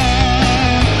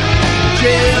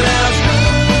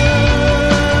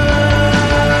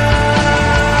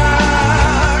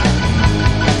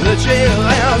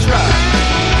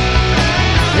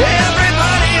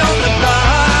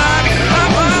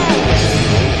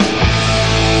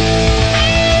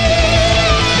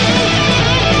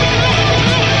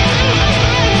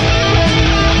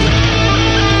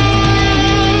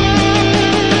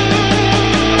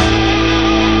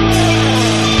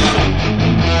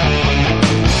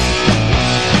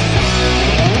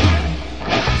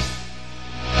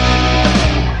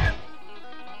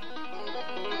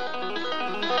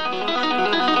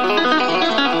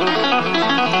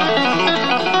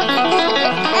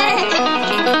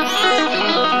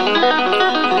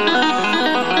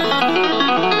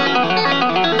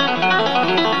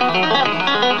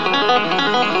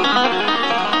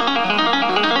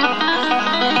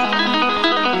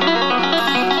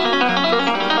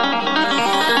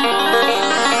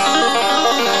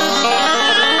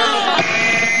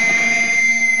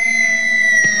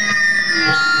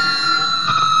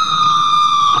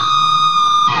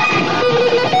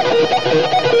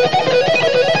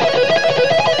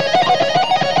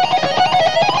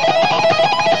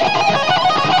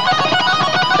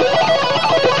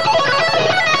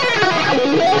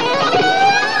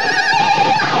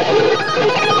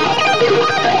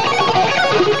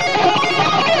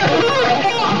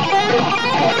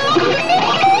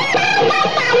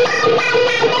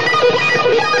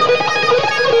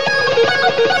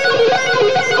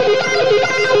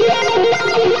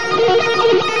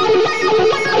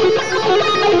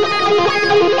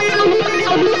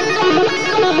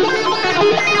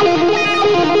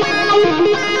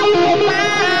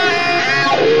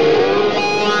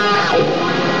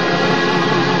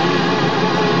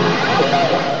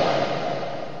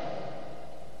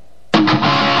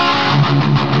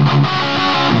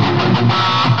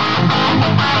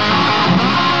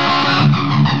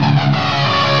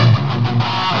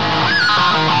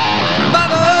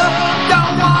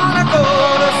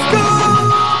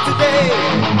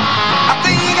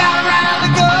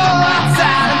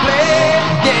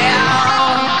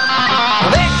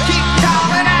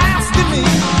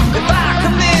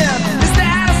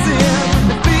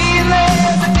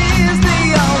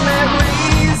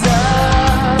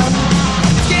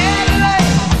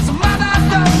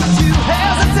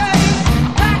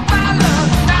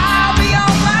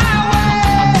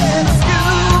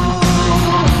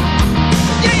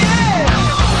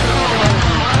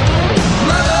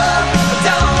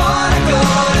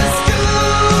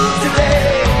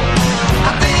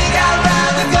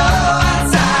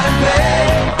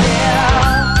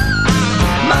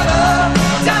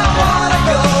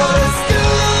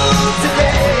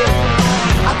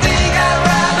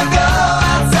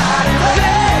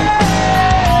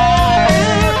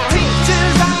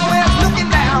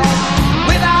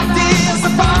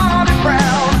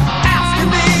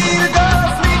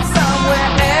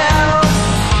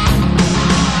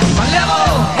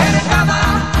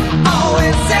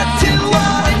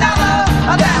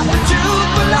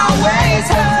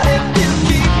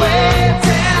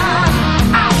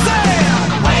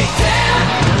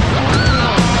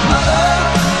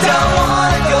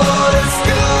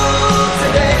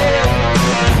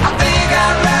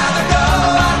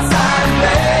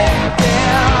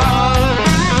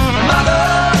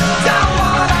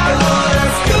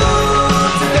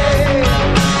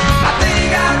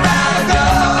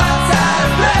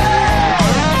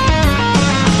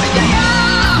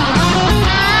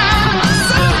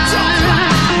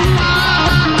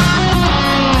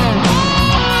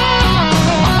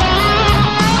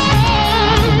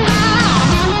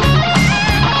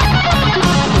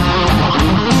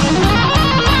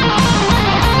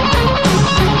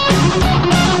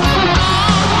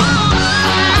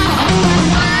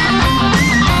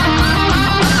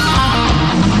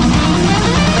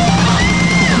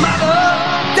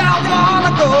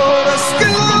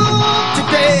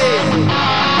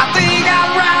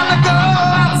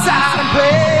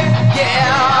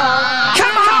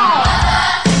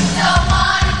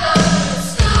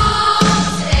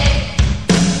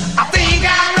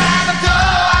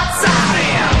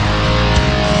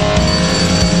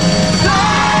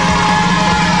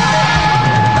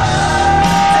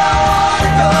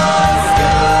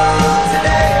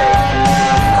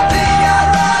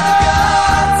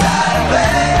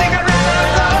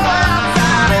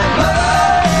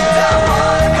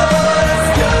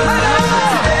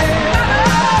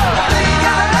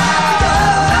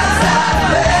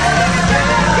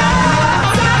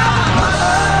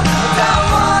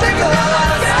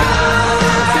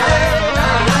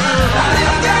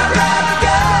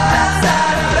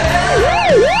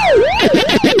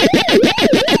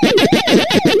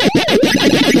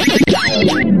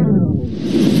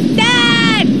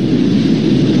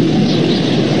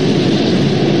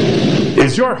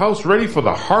 house ready for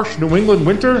the harsh New England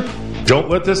winter?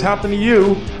 Don't let this happen to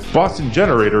you. Boston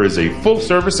Generator is a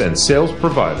full-service and sales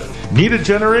provider. Need a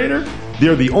generator?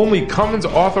 They're the only Cummins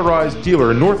authorized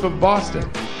dealer north of Boston.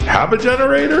 Have a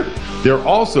generator? They're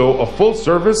also a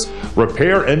full-service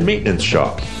repair and maintenance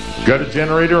shop. Got a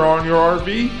generator on your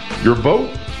RV, your boat,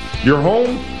 your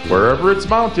home? Wherever it's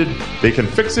mounted, they can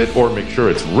fix it or make sure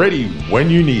it's ready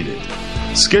when you need it.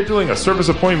 Scheduling a service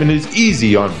appointment is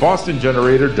easy on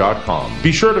bostongenerator.com.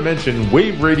 Be sure to mention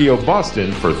Wave Radio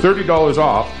Boston for $30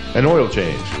 off an oil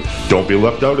change. Don't be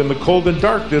left out in the cold and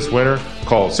dark this winter.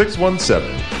 Call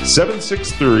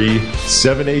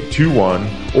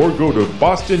 617-763-7821 or go to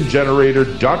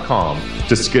bostongenerator.com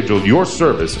to schedule your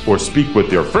service or speak with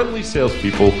their friendly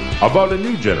salespeople about a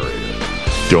new generator.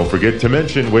 Don't forget to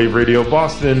mention Wave Radio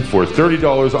Boston for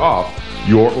 $30 off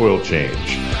your oil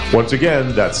change. Once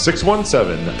again, that's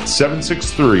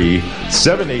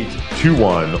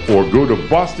 617-763-7821 or go to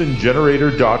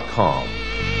bostongenerator.com.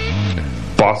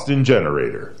 Boston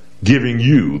Generator, giving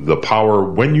you the power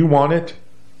when you want it,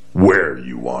 where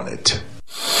you want it.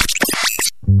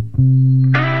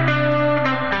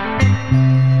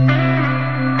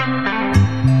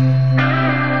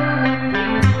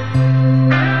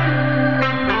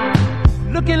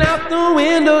 Looking out the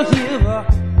window here, the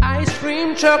ice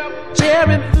cream truck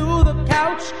tearing through the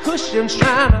couch cushions,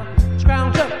 trying to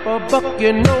scrounge up a buck.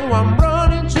 You know I'm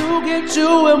running to get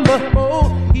to him, but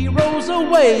oh, he rolls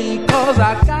away, 'cause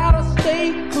I gotta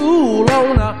stay cool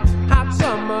on a hot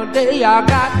summer day. I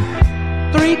got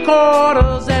 3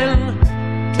 quarters and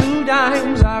 2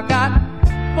 dimes. I got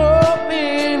 4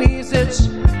 pennies, it's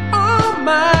all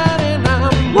mine, and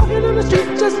I'm walking on the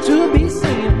street just to be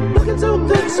seen, looking so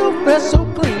good, so fresh, so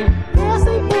clean. Yes,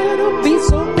 they better be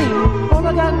so mean. All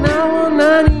I got now are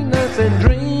 99 cent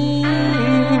dreams.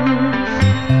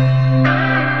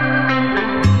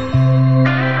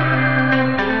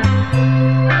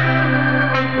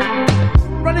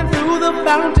 Running through the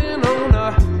fountain on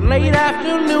a late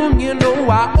afternoon, you know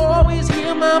I always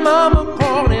hear my mama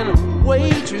calling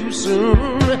way too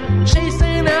soon.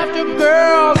 Chasing after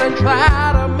girls and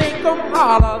try to make them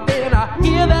holler. Then I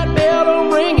hear that bell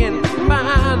ringing,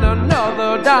 find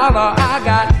another dollar. I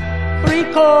got 3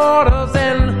 quarters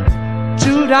and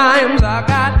 2 dimes. I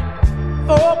got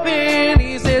 4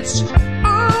 pennies, it's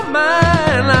all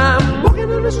mine. I'm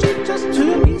walking on the street just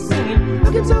to be seen,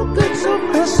 looking so good, so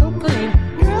fresh, so clean.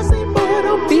 Girls say, boy,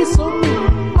 don't be so mean.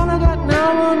 All I got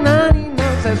now are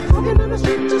 99 cents. Walking on the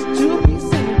street just to be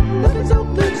seen, looking so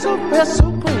good, so fresh,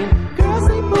 so clean. Girls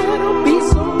say, boy, don't be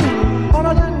so mean. All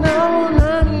I got now are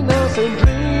 99 cents.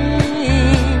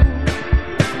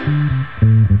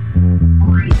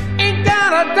 Ain't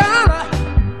got a dollar,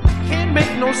 can't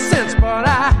make no sense, but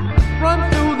I run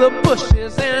through the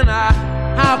bushes and I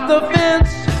hop the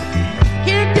fence.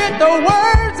 Can't get the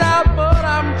words out, but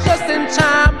I'm just in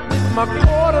time. My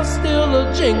quarter's still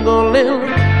a jingling.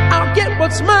 I'll get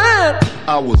what's mine.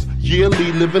 I was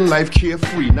yearly living life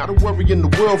carefree, not a worry in the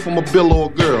world from a bill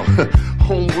or a girl.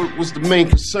 Homework was the main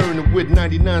concern, and with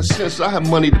 99 cents I had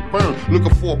money to burn.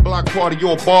 Looking for a block party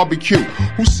or a barbecue.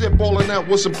 Who said balling out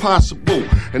was impossible?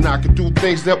 And I could do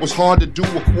things that was hard to do.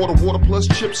 A quarter water plus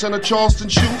chips and a Charleston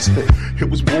shoes. It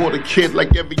was water, kid,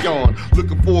 like Evian.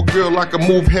 Looking for a girl I could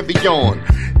move heavy on.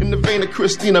 In the vein of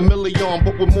Christina Milian,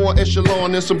 but with more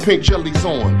echelon and some pink jellies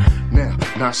on. Now,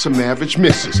 not some average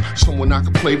misses. Someone I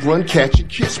could play, run, catch, and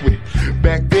kiss with.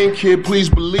 Back then, kid, please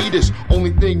believe this.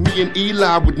 Only thing me and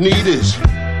Eli would need is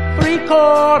 3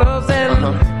 quarters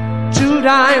and 2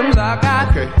 dimes. I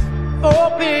got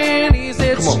 4 pennies,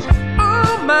 it's all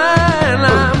mine.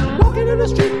 I'm walking in the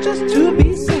street just to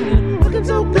be seen, looking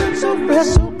so good, so fresh,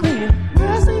 so clean.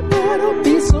 Girls say, boy, don't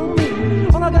be so mean.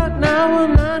 All I got now are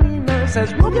 99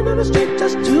 cents. Walking in the street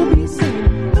just to be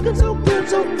seen, looking so good,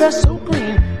 so fresh, so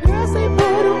clean. Girls say,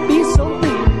 boy, don't be so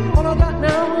mean. All I got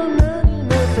now are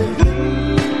 99 cents.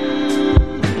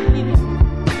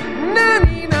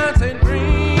 99 cent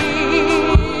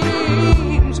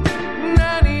dreams.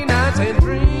 99 cent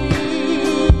dreams.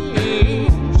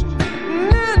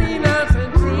 99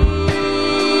 cent dreams.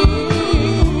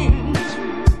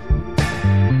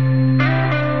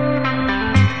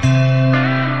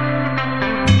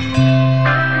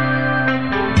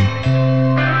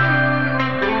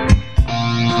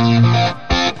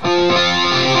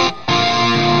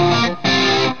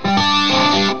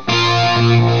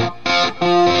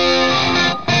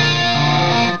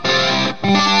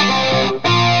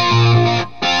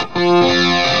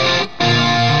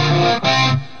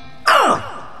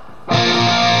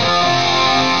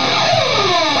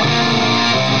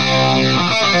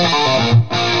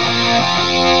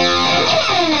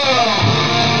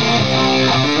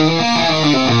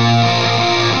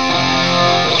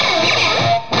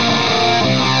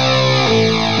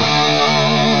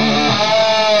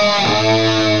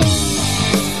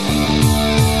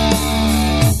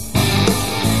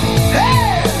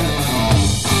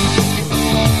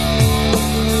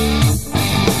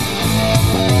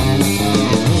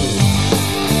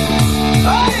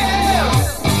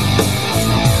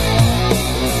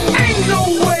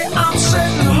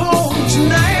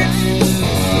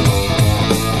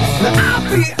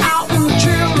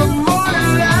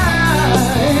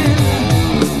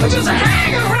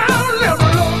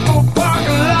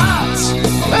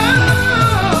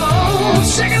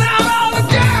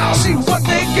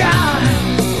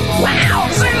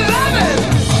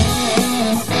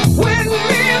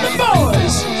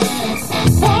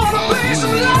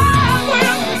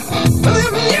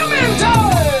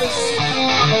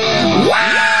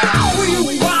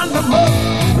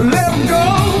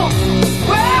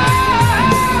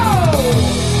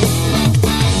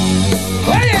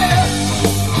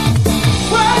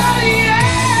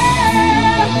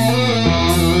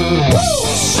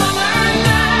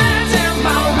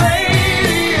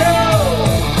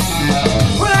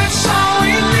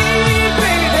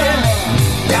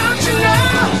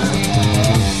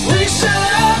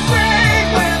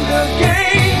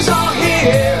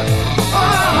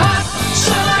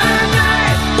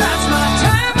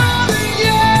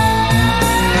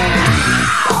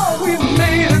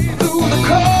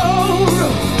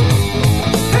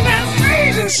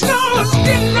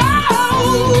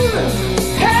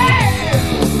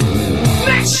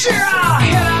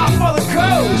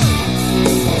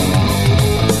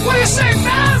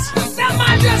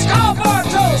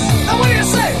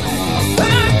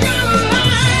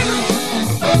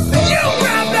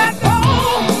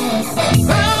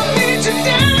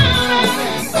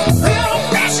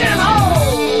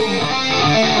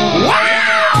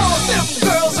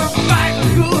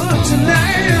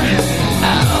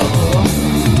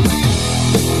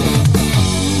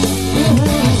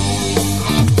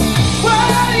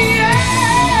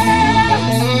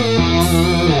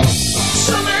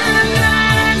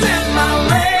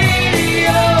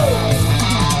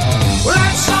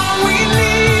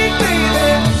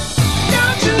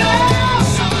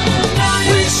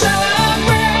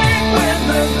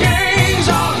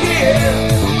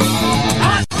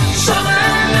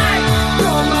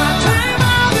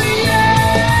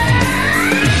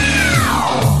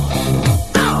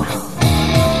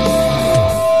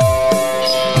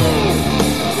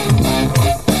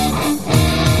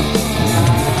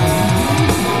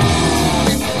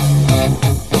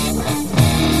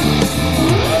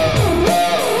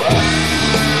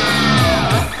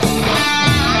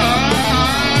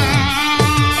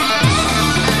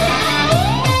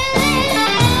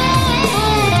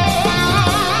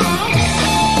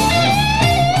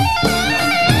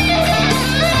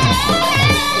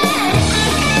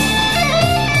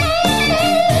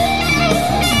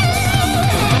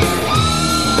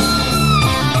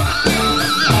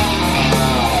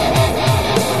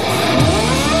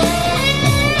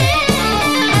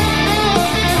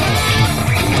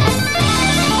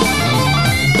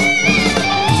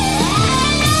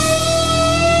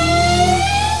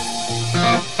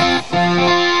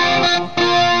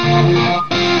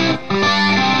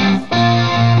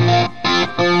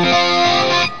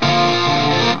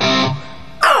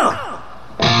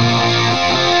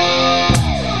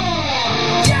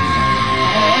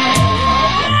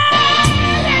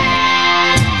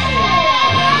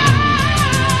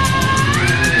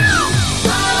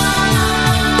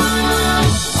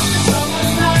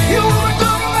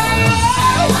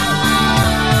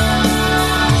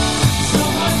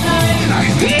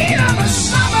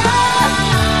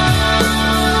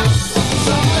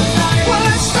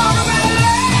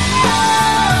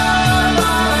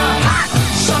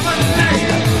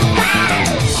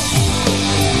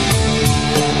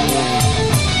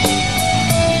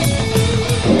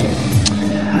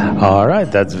 All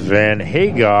right, that's Van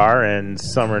Hagar and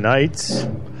Summer Nights.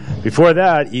 Before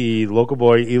that, local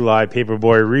boy Eli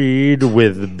Paperboy Reed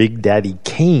with Big Daddy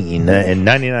Kane and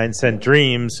 99 Cent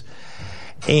Dreams.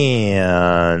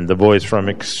 And the boys from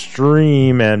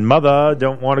Extreme and Mother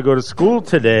Don't Want to Go to School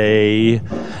Today.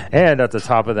 And at the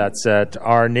top of that set,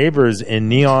 our neighbors in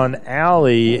Neon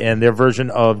Alley and their version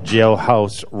of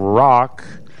Jailhouse Rock.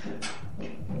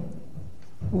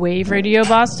 Wave Radio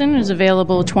Boston is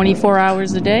available 24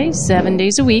 hours a day, 7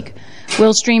 days a week.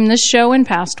 We'll stream this show and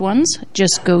past ones.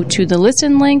 Just go to the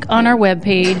listen link on our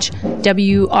webpage,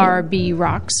 wrbrocks.com.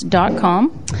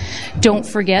 Don't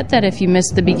forget that if you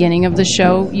missed the beginning of the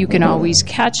show, you can always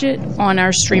catch it on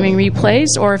our streaming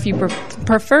replays, or if you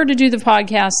prefer to do the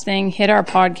podcast thing, hit our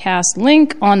podcast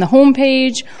link on the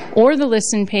homepage or the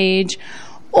listen page,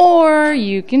 or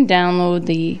you can download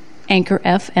the Anchor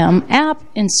FM app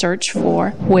and search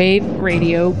for Wave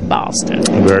Radio Boston.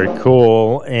 Very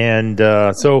cool. And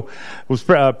so it was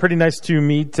pretty nice to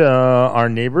meet our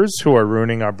neighbors who are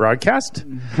ruining our broadcast.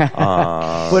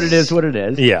 What it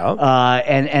is. Yeah.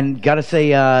 And got to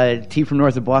say, T from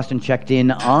North of Boston checked in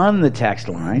on the text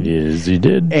line. Yes, he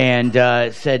did. And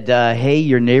said, hey,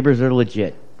 your neighbors are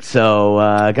legit. So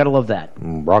got to love that.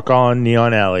 Rock on,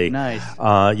 Neon Alley. Nice.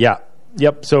 Yeah.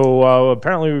 Yep. So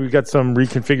apparently we've got some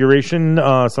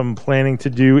reconfiguration, some planning to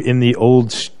do in the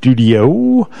old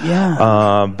studio.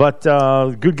 Yeah. But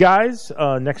good guys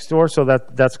next door, so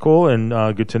that's cool, and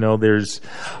good to know there's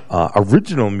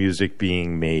original music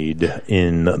being made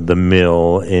in the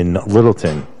mill in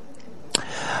Littleton.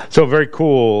 So very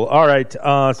cool. All right.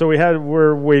 So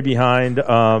we're way behind,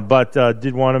 but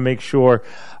did want to make sure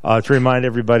to remind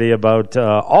everybody about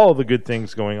all the good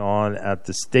things going on at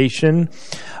the station.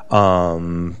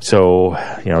 So,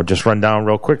 just run down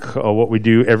real quick what we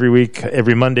do every week.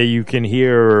 Every Monday you can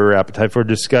hear Appetite for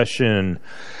Discussion,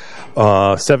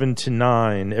 7 to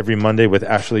 9 every Monday with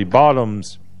Ashley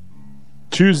Bottoms.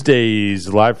 Tuesdays,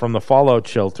 live from the Fallout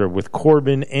Shelter with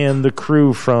Corbin and the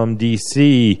crew from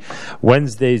D.C.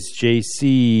 Wednesdays,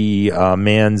 JC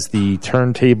mans the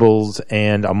turntables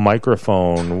and a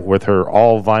microphone with her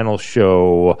all-vinyl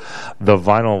show, The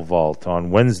Vinyl Vault,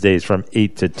 on Wednesdays from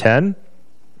 8 to 10.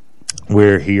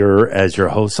 We're here as your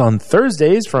hosts on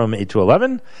Thursdays from 8 to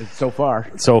 11. So far.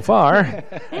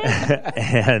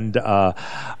 And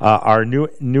our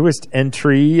newest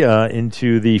entry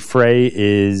into the fray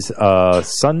is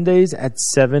Sundays at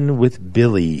 7 with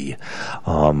Billy.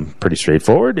 Pretty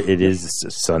straightforward. It is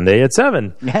Sunday at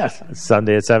 7. Yes.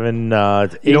 Sunday at 7.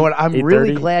 8, you know what? I'm 8:30.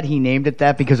 really glad he named it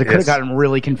that, because it could have gotten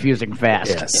really confusing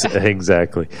fast. Yes,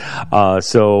 exactly.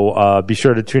 So be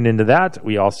sure to tune into that.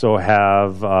 We also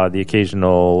have the occasional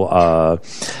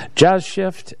jazz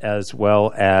shift, as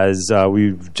well as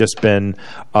we've just been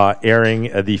airing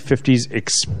the 50s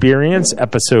Experience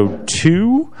episode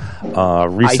 2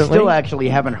 recently. I still actually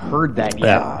haven't heard that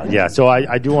yet. Yeah. So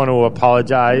I do want to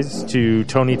apologize to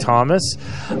Tony Thomas.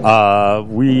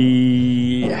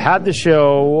 We had the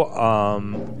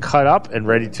show cut up and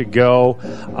ready to go.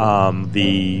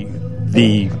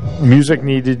 The music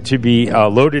needed to be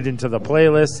loaded into the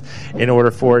playlist in order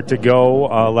for it to go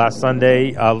last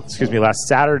Saturday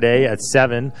at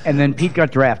 7. And then Pete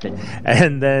got drafted.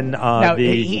 And then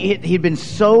he'd been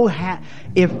so happy.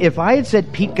 If I had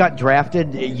said Pete got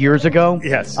drafted years ago,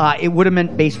 yes, it would have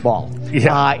meant baseball.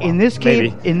 Yeah, in this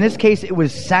case, it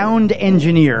was sound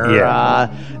engineer.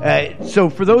 Yeah. So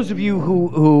for those of you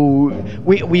who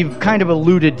we've kind of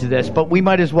alluded to this, but we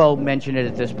might as well mention it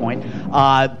at this point.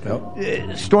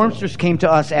 Stormsters came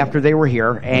to us after they were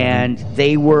here, and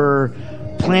they were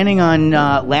planning on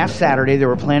last Saturday. They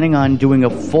were planning on doing a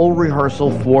full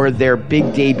rehearsal for their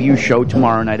big debut show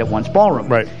tomorrow night at Once Ballroom.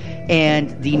 Right.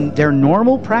 And their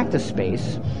normal practice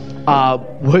space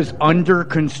was under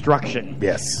construction.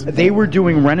 Yes. They were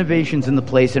doing renovations in the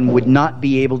place and would not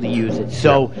be able to use it.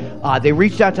 So they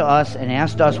reached out to us and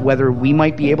asked us whether we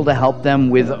might be able to help them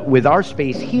with our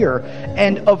space here.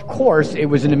 And, of course, it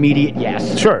was an immediate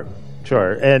yes. Sure.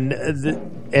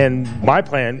 And my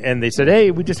plan, and they said,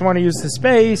 hey, we just want to use the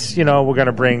space. We're going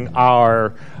to bring our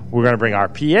PA. We're going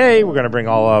to bring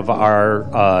all of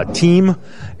our team,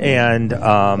 and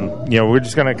we're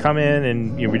just going to come in,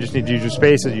 and we just need to use your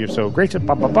space. And you're so gracious,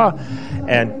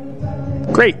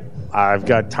 and great. I've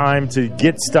got time to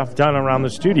get stuff done around the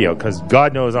studio, because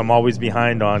God knows I'm always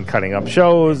behind on cutting up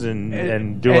shows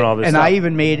and doing all this and stuff. I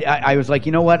even I was like,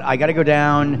 you know what? I got to go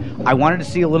down. I wanted to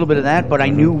see a little bit of that, but I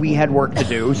knew we had work to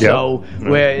do. So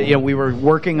we were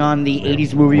working on the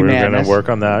 80s movie Madness. We were going to work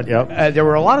on that, yep. There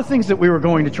were a lot of things that we were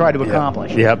going to try to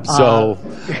accomplish. Yep, so...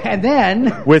 and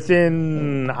then...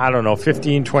 Within, I don't know,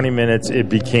 15, 20 minutes, it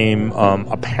became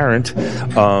apparent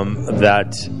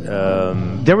that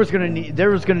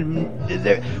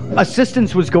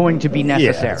assistance was going to be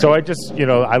necessary. Yeah. So I just,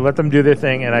 I let them do their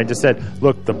thing, and I just said,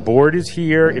 look, the board is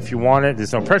here. If you want it,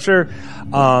 there's no pressure.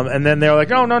 And then they're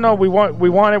like, oh, no, we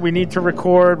want it. We need to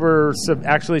record. We're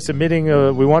actually submitting.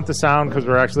 We want the sound because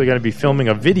we're actually going to be filming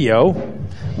a video.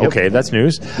 Yep. Okay, that's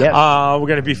news. Yep. We're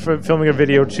going to be filming a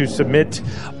video to submit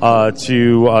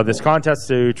to this contest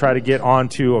to try to get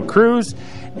onto a cruise.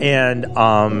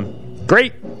 And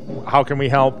great. How can we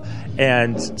help?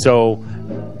 And so,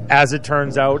 as it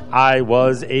turns out, I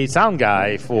was a sound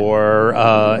guy for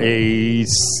a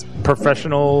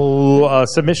professional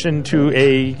submission to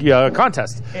a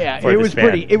contest. Yeah,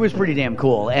 it was pretty damn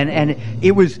cool, and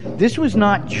this was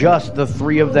not just the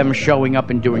three of them showing up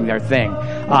and doing their thing.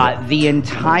 The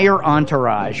entire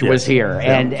entourage was here,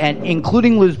 and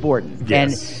including Liz Borden.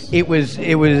 Yes. And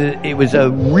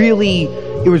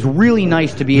it was really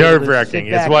nice to be nerve-wracking.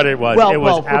 It's what it was. It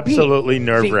was absolutely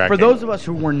nerve-wracking. For those of us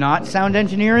who were not sound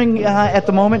engineering at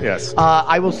the moment,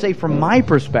 I will say from my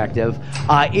perspective,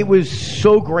 it was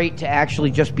so great to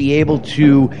actually just be able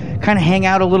to kind of hang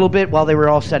out a little bit while they were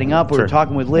all setting up. We were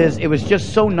talking with Liz. It was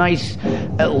just so nice.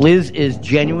 Liz is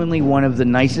genuinely one of the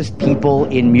nicest people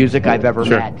in music I've ever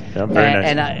met. Yeah, very nice.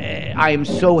 And I am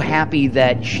so happy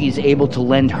that she's able to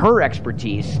lend her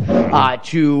expertise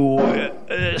to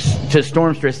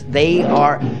Stormstress. They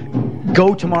are...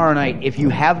 Go tomorrow night. If you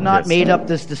have not made up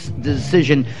this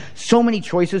decision, so many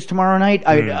choices tomorrow night.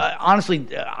 Honestly,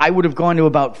 I would have gone to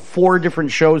about 4 different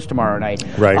shows tomorrow night.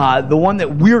 Right. The one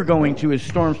that we're going to is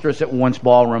Stormstress at Once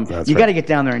Ballroom. You got to get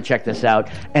down there and check this out.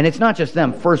 And it's not just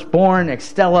them. Firstborn,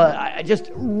 Extella,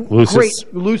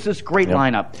 Lucis, great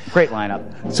lineup. Great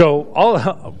lineup.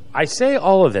 So I say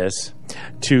all of this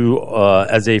to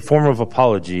as a form of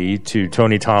apology to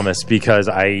Tony Thomas, because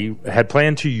I had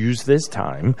planned to use this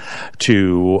time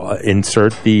to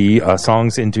insert the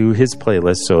songs into his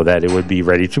playlist so that it would be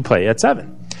ready to play at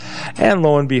 7. And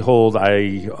lo and behold,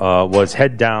 I was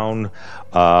head down,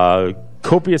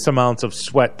 copious amounts of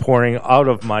sweat pouring out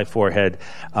of my forehead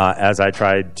as I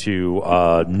tried to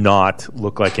not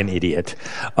look like an idiot.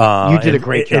 You did a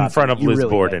great job in front of Liz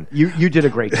Borden. You did a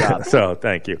great job. So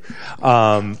thank you.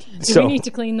 Do we need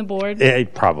to clean the board?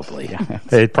 Probably.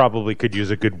 It probably could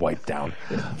use a good wipe down.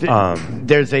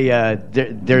 There's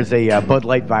a Bud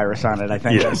Light virus on it, I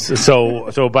think. Yes.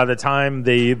 So by the time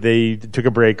they took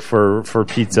a break for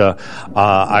pizza,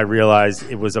 I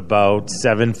realized it was about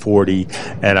 7:40,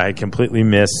 and I completely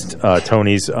missed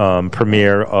Tony's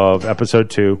premiere of episode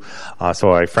 2.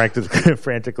 So I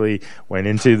frantically went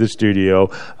into the studio,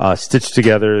 stitched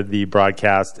together the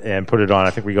broadcast, and put it on.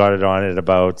 I think we got it on at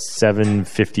about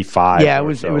 7:55. Yeah, it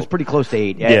was pretty close to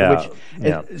 8.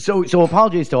 So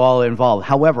apologies to all involved.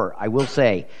 However, I will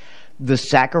say the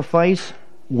sacrifice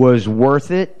was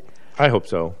worth it. I hope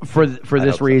so. For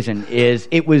this reason, is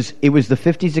it was the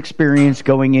 50s experience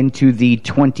going into the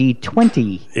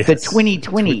 2020, the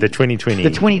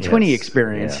 2020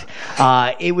 experience.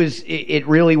 Yeah. It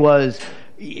really was.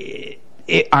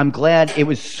 I'm glad. It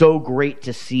was so great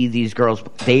to see these girls.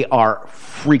 They are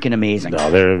freaking amazing.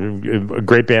 No, they're a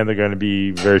great band. They're going to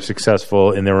be very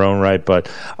successful in their own right. But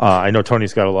I know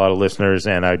Tony's got a lot of listeners,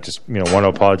 and I just want to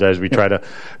apologize. We try to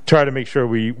make sure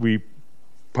we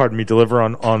deliver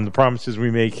on the promises we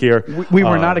make here. We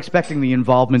were not expecting the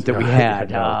involvement that we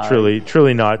had. No,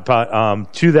 truly not.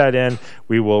 But to that end,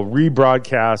 we will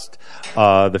rebroadcast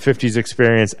the 50s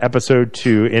Experience episode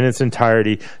 2 in its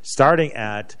entirety, starting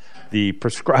at the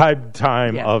prescribed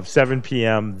time of 7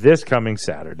 p.m. this coming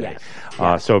Saturday.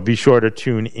 Yes. So be sure to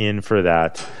tune in for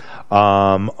that.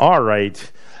 All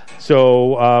right.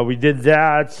 So we did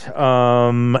that,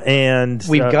 and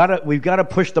we've got to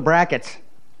push the brackets.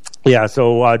 Yeah,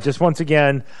 so just once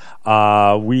again,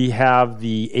 we have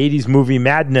the 80s movie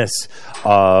madness,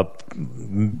 the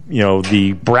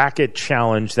bracket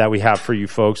challenge that we have for you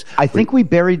folks. I think we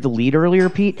buried the lead earlier,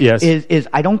 Pete. Yes.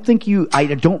 I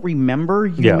don't remember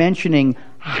you mentioning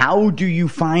how do you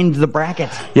find the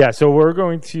brackets? Yeah, so we're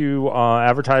going to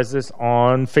advertise this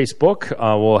on Facebook.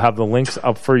 We'll have the links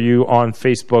up for you on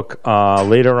Facebook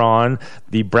later on.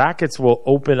 The brackets will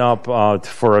open up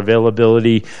for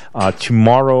availability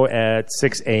tomorrow at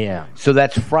 6 a.m. So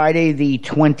that's Friday the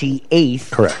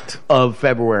 28th Correct. Of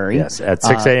February. Yes, at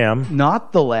 6 a.m.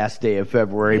 Not the last day of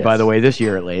February, by the way, this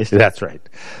year at least. That's right.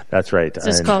 Is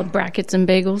this called Brackets and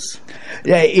Bagels?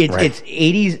 Yeah, it's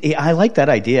 80s. I like that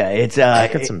idea. It's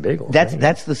Brackets and Bagels.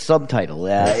 That's the subtitle.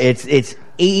 It's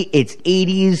It's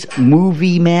 80s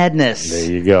movie madness.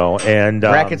 There you go. And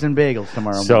brackets and bagels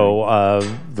tomorrow morning. So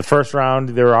the first round,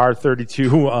 there are 32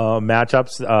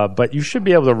 matchups, but you should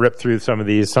be able to rip through some of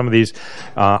these.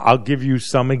 I'll give you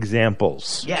some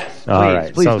examples. Yes, All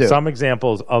right. please do. Some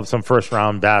examples of some first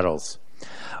round battles.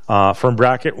 From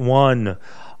bracket 1,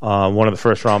 one of the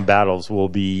first round battles will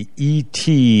be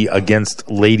E.T.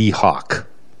 against Lady Hawk.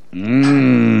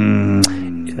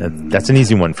 That's an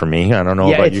easy one for me. I don't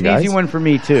know about you guys. Yeah, it's an easy one for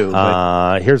me too.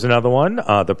 Here's another one.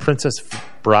 The Princess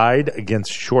Bride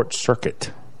against Short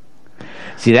Circuit.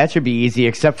 See, that should be easy,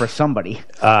 except for somebody.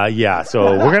 Yeah,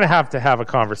 so we're going to have a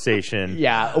conversation.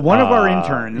 Yeah, one of our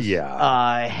interns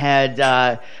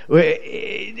had...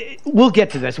 we'll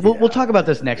get to this. We'll talk about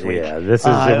this next week. Yeah, this is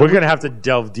we're going to have to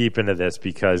delve deep into this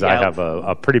because I have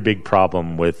a pretty big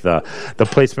problem with the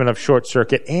placement of Short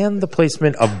Circuit and the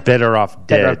placement of Better Off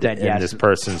Dead in this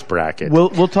person's bracket.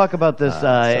 We'll talk about this.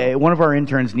 One of our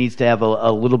interns needs to have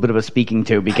a little bit of a speaking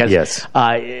to because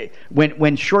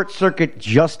when Short Circuit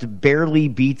just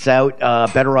barely beats out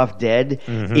Better Off Dead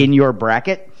in your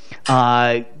bracket,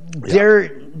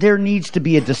 there needs to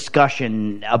be a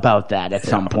discussion about that at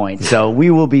some point. So we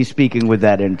will be speaking with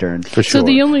that intern. For sure. So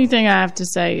the only thing I have to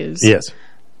say is yes.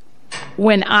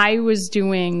 When I was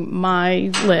doing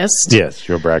my list, yes,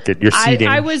 your bracket, your seating.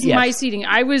 My seating.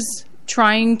 I was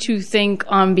trying to think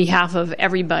on behalf of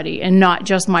everybody and not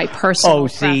just my personal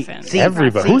preference.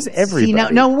 Everybody. Who's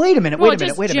everybody? No, wait a minute.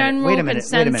 General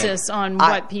consensus on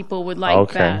what people would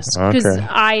like best. Because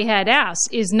I had asked,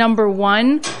 is number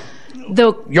one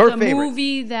the favorite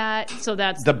movie that's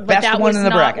the best one in the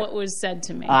bracket? What was said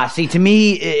to me. See,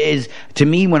 to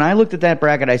me, when I looked at that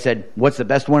bracket, I said, "What's the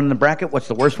best one in the bracket? What's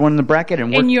the worst one in the bracket?"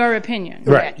 And in your opinion,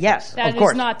 right? Yes, that of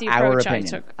course. is not the approach I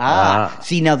took.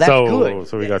 See, now that's good.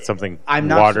 So we got something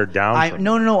watered down.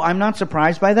 No, I'm not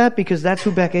surprised by that because that's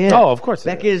who Becca is. Oh, of course,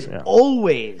 Becca is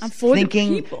always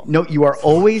thinking. The people. No, you are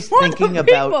always thinking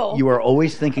about. You are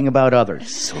always thinking about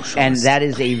others, and that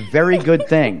is a very good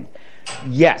thing.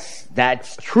 Yes,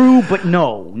 that's true, but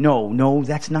no,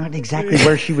 that's not exactly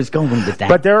where she was going with that.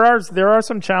 But there are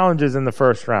some challenges in the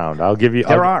first round. I'll give you.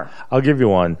 I'll give you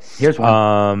one. Here's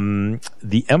one.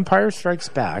 The Empire Strikes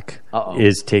Back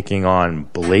is taking on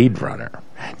Blade Runner.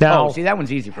 Now, see, that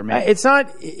one's easy for me. It's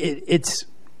not. It's.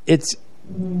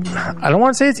 I don't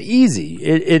want to say it's easy.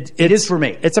 It is for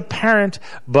me. It's apparent,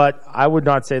 but I would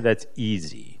not say that's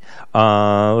easy.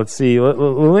 Let's see.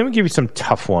 Let me give you some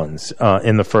tough ones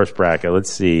in the first bracket.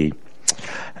 Let's see.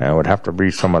 I would have to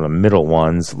read some of the middle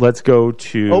ones. Let's go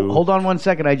to... Oh, hold on one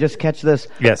second. I just catch this.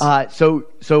 Yes.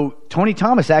 So Tony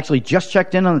Thomas actually just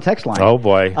checked in on the text line. Oh,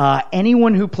 boy.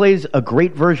 Anyone who plays a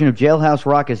great version of Jailhouse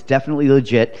Rock is definitely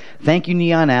legit. Thank you,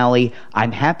 Neon Alley.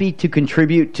 I'm happy to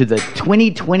contribute to the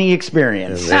 2020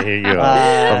 experience. There you go.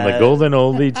 From the golden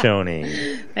oldie,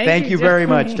 Tony. Thank you very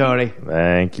much, Tony.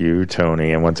 Thank you,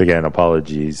 Tony. And once again,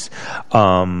 apologies.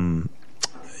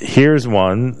 Here's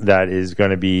one that is going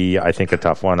to be, I think, a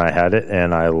tough one. I had it,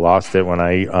 and I lost it when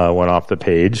I went off the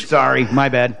page. Sorry, my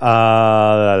bad.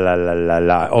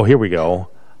 Oh, here we go.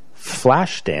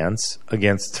 Flashdance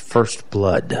against First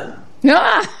Blood.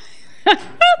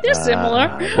 They're similar.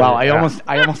 Wow, I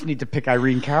almost need to pick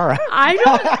Irene Cara. I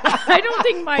don't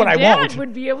think my dad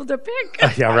would be able to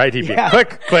pick. Yeah, right. He'd be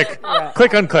click, click,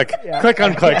 click, unclick, click,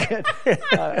 unclick.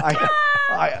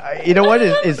 You know what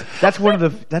is that's one of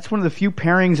the few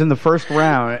pairings in the first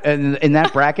round and in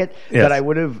that bracket that I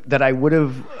would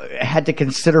have had to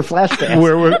consider Flashdance.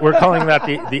 We're calling that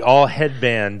the all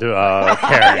headband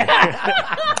pairing.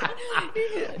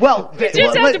 Well, you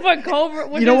just have to put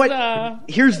Cobra. You know what?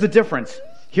 Here's the difference.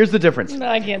 No,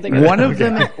 I can't think of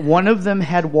One of them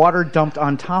had water dumped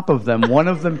on top of them. One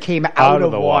of them came out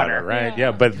of the water. Right?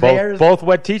 Yeah, but both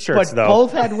wet T-shirts, though.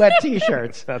 Both had wet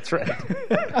T-shirts. That's right.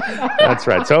 That's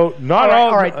right. So not all.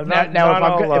 All right.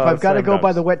 Now, if I've got to go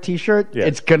by the wet T-shirt,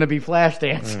 it's going to be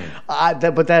Flashdance.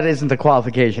 But that isn't the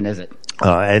qualification, is it?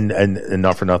 And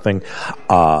not for nothing,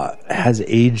 has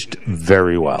aged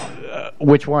very well.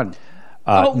 Which one?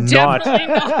 Not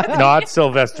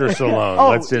Sylvester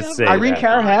Stallone. Let's just say Irene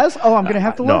Cara has. Oh, I'm going to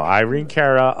have to look. No, Irene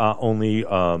Cara only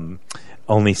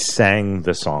sang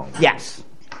the song. Yes,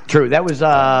 true. That was.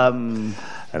 And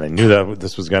I knew that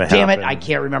this was going to happen. Damn it! I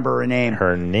can't remember her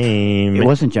name. It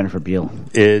wasn't Jennifer Beal.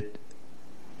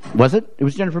 Was it? It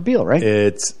was Jennifer Beal, right?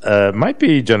 It's might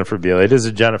be Jennifer Beal. It is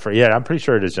a Jennifer. Yeah, I'm pretty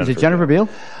sure it is Jennifer. Is it Jennifer Beal?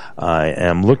 I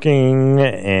am looking,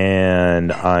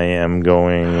 and I am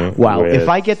going. Wow, with, if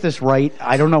I get this right,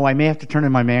 I don't know. I may have to turn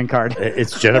in my man card.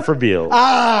 It's Jennifer Beals.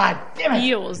 Damn it.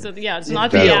 Beals. Yeah, it's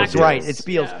not Beals, the actress. right? It's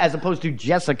Beals as opposed to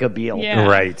Jessica Biel. Yeah.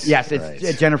 Right. Yes,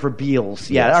 it's Jennifer Beals.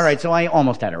 Yeah. Yes. All right. So I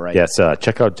almost had it right. Yes.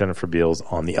 Check out Jennifer Beals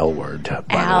on the L Word.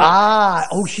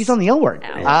 She's on the L Word.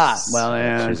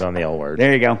 Well, she's on the L Word.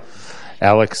 There you go.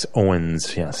 Alex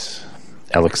Owens. Yes.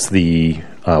 Alex the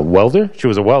welder. She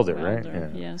was a welder, right? Yeah.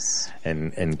 Yes.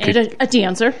 And a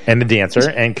dancer. And a dancer,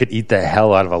 and could eat the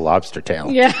hell out of a lobster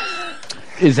tail. Yeah.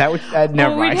 Is that what?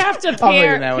 Never mind. We'd have to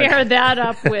pair that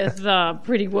up with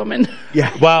Pretty Woman.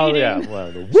 Yeah. Well, yeah.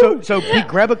 Well, so Pete,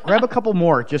 grab a couple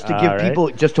more just to give people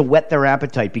just to whet their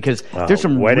appetite because there's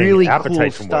some whetting really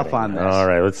appetites cool from stuff wetting. on this. All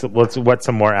right, let's whet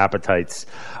some more appetites.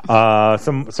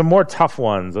 Some more tough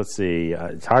ones. Let's see.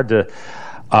 It's hard to.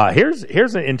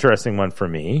 Here's an interesting one for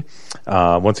me.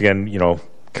 Once again,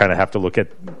 kind of have to look at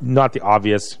not the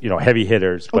obvious, heavy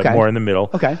hitters, but more in the middle.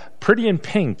 Okay. Pretty in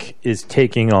Pink is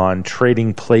taking on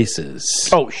Trading Places.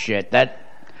 Oh shit!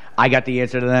 I got the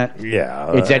answer to that.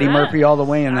 Yeah, it's Eddie Murphy all the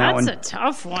way in that one. That's a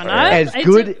tough one.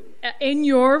 In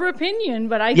your opinion,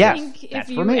 but I think if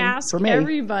you ask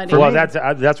everybody, well,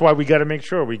 that's why we got to make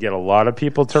sure we get a lot of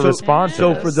people to respond.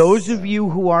 So for those of you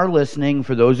who are listening,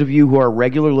 for those of you who are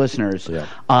regular listeners,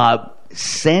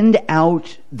 send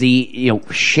out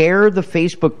share the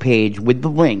Facebook page with the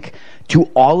link to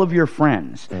all of your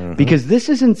friends because this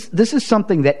is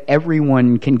something that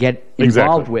everyone can get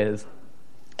involved with.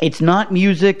 It's not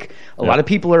music. A lot of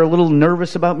people are a little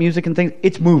nervous about music and things.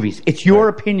 It's movies. It's your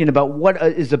opinion about what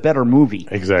is a better movie.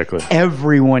 Exactly.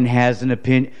 Everyone has an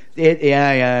opinion.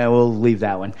 We'll leave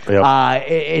that one.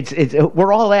 Yep.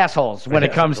 We're all assholes when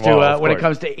it comes to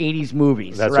 80s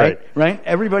movies. That's right. Right.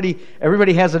 Everybody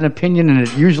has an opinion, and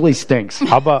it usually stinks.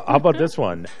 How about this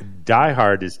one? Die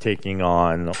Hard is taking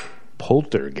on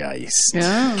Poltergeist.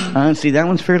 Yeah. See, that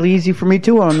one's fairly easy for me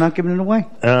too. I'm not giving it away.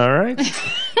 All right.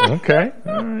 Okay.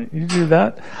 All right. You do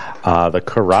that. The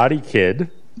Karate Kid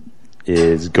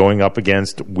is going up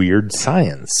against Weird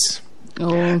Science.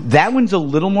 Oh. That one's a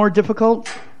little more difficult,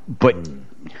 but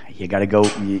you got to go.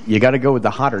 You got to go with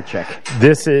the hotter chick.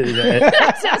 This is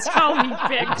that's how he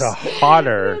picks. The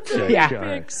hotter chick.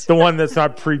 Yeah. The one that's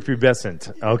not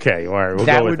prepubescent. Okay. All right. We'll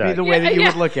go with that. That would be the way that you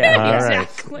would look at it. All right.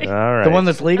 Exactly. All right. The one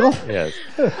that's legal. Yes.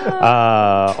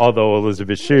 Although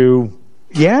Elizabeth Shue.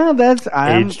 Yeah, that's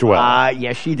aged well.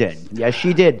 Yes, she did. Yes,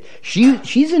 she did.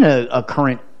 She's in a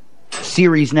current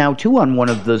series now too on one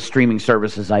of the streaming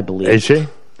services, I believe. Is she?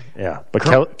 Yeah, but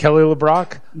Kelly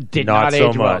LeBrock did not so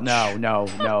age much. Well. No,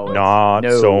 not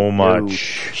so much. No.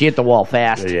 She hit the wall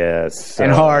fast. Yes,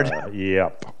 and hard.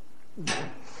 Yep.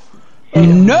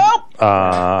 Nope.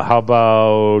 How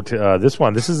about this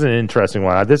one? This is an interesting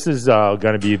one. This is going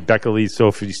to be Becca Lee's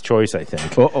Sophie's Choice, I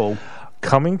think. Uh-oh.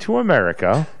 Coming to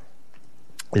America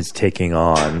is taking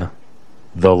on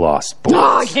The Lost Boys.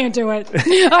 Oh, I can't do it.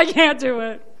 I can't do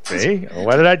it. See?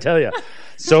 What did I tell you?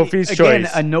 Sophie's Again,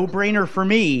 Choice. a no-brainer for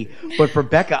me, but for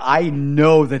Becca, I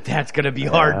know that's going to be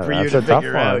hard for you to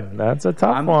figure out. That's a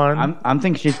tough one. I'm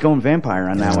thinking she's going vampire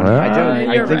on that one.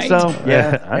 You're I think right. so.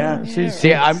 Yeah.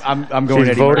 I'm going she's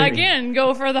Eddie voting. Again,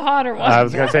 go for the hotter one. I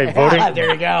was going to say voting.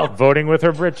 There you go. Voting with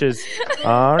her britches.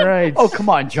 All right. Oh, come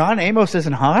on. John Amos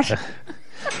isn't hot?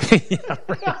 Yeah,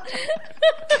 right.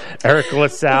 Eric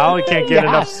LaSalle, you can't get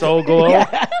enough Soul Glow.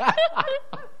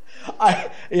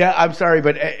 I'm sorry,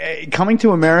 but Coming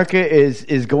to America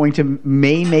is going to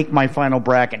may make my final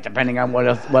bracket, depending on what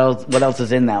else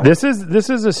is in that one. This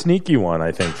is a sneaky one,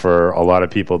 I think, for a lot of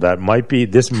people.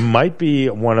 This might be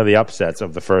one of the upsets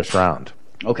of the first round.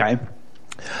 Okay.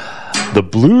 The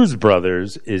Blues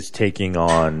Brothers is taking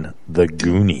on the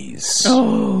Goonies.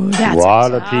 Oh, that's a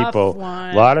lot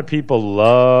of people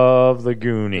love the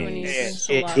Goonies.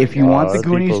 If you want the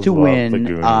Goonies to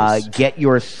win, get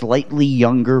your slightly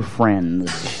younger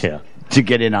friends to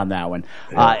get in on that one.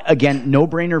 Again, no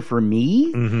brainer for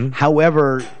me. Mm-hmm.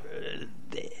 However,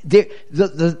 the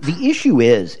issue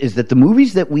is that the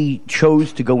movies that we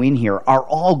chose to go in here are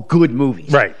all good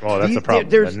movies. Right. Oh, that's the problem.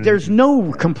 There's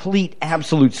no complete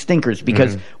absolute stinkers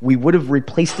because we would have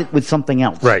replaced it with something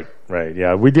else. Right.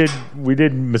 Yeah, we did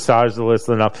massage the list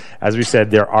enough. As we said,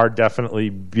 there are definitely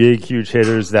big, huge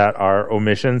hitters that are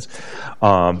omissions.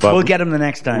 But we'll get them the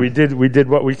next time. We did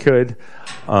what we could.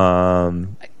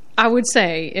 I would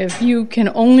say if you can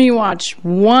only watch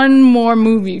one more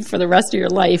movie for the rest of your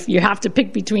life, you have to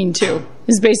pick between two.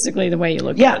 Is basically the way you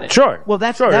look at it. Sure. Well,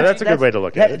 that's a good way to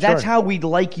look at it. That's Sure. how we'd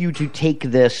like you to take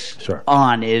this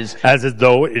on. Is as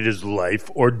though it is life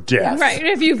or death. Right.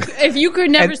 If you could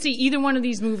never see either one of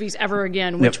these movies ever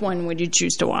again, which one would you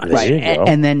choose to watch? Right.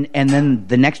 And then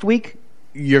the next week,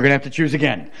 you're going to have to choose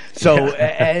again. So,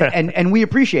 and we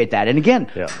appreciate that. And again,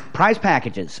 prize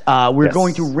packages. We're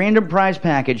going to random prize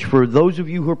package for those of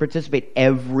you who participate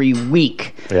every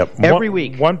week. Yep. Every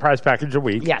week. One prize package a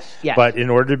week. Yes. But in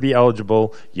order to be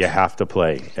eligible, you have to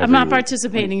play. I'm not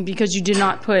participating because you did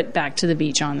not put Back to the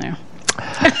Beach on there.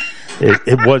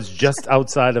 It was just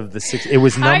outside of the six. It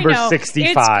was number 65.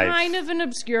 It's kind of an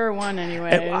obscure one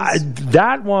anyway.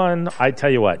 That one, I tell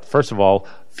you what, first of all,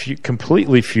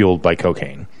 completely fueled by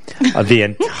cocaine. The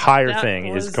entire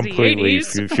thing is completely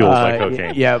fueled by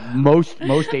cocaine. Yeah, most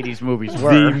 80s movies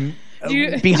were.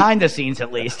 Behind the scenes,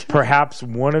 at least. Perhaps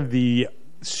one of the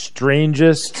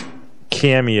strangest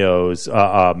cameos,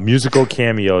 musical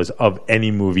cameos of any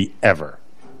movie ever.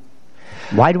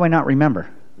 Why do I not remember?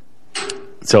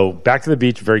 So, Back to the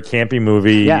Beach, very campy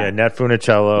movie. Nat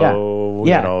Funicello,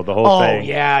 you know, the whole thing.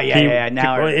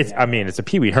 Now it's a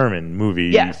Pee Wee Herman movie.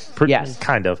 Yes.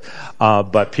 Kind of.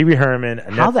 But Pee Wee Herman,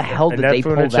 how the hell did they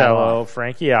pull that off?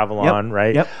 Frankie Avalon,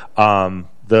 right? Yep.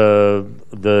 The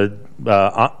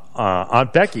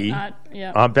Aunt Becky.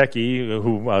 Aunt Becky,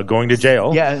 who going to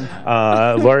jail.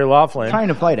 Yeah. Lori Loughlin. Trying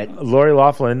to fight it. Lori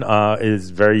Loughlin is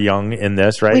very young in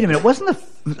this, right? Wait a minute. Wasn't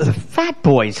the Fat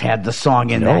Boys had the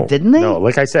song in that, didn't they? No,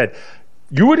 like I said,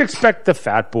 you would expect the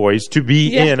Fat Boys to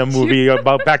be in a movie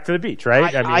about Back to the Beach,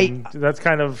 right? I mean, that's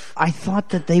kind of... I thought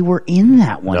that they were in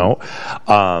that one. No.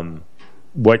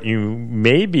 What you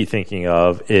may be thinking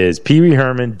of is Pee Wee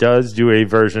Herman does do a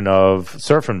version of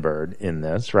Surfin' Bird in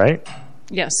this, right?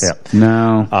 Yes. Yeah.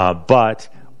 No. But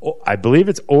I believe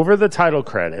it's over the title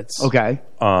credits. Okay.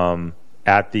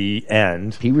 At the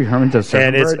end, Pee Wee Herman does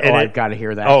Surfin' Bird. I've got to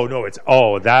hear that. Oh no,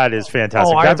 that is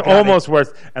fantastic. That's almost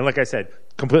worth. And like I said,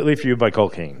 completely fueled by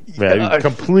cocaine.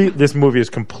 This movie is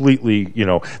completely.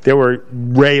 There were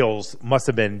rails must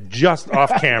have been just off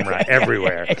camera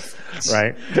everywhere,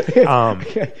 right?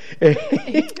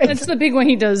 It's the big one.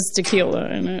 He does tequila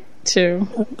in it too.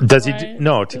 Does he?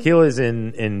 No, tequila is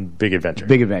in Big Adventure.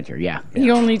 Big Adventure, yeah. He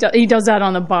does that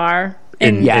on the bar.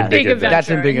 In Big Adventure. That's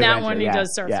in Big Adventure. That one he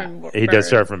does Surfing Bird. He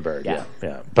does Surfing Bird, yeah.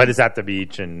 But it's at the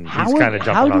beach, and he's kind of jumping on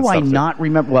stuff. How do I not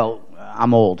remember? Well,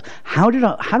 I'm old. How do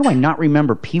I not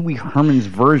remember Pee Wee Herman's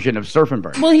version of Surfing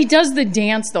Bird? Well, he does the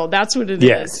dance though. That's what it is.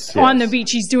 Yes. On the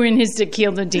beach, he's doing his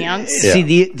tequila dance. Yeah.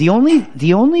 See, the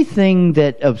only thing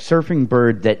that of Surfing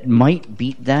Bird that might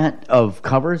beat that of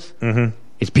covers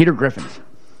is Peter Griffin's.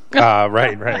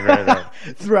 Right.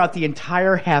 Throughout the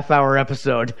entire half-hour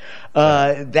episode,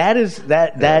 his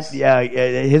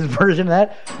version of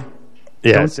that.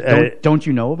 Yes. Don't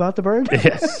you know about the bird?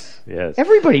 Yes.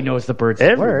 Everybody knows the bird's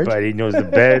the word. Everybody knows the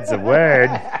bird's a word.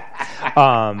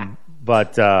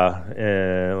 But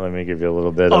let me give you a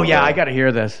little bit. Oh yeah, I got to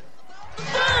hear this.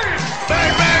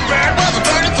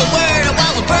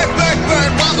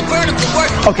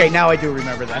 Okay, now I do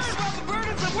remember this.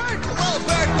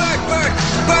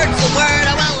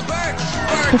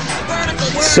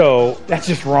 So that's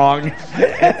just wrong.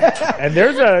 And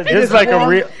there's like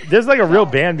a real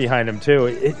band behind him too.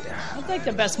 It's like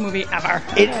the best movie ever.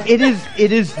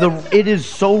 It is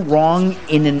so wrong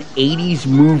in an 80s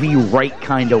movie right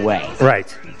kind of way.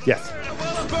 Right. Yes.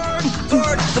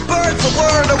 The bird's a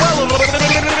word.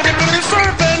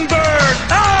 Surfing Bird.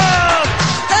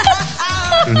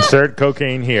 Insert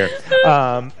cocaine here.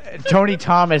 Tony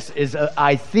Thomas is.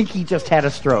 I think he just had a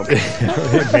stroke.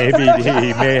 Maybe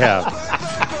he may have.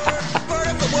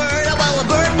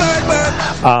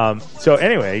 So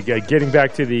anyway, getting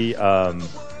back to the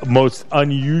most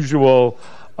unusual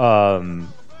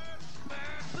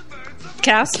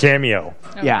cast cameo.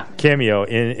 Yeah, cameo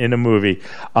in a movie,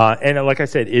 and like I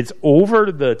said, it's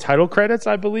over the title credits,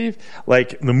 I believe.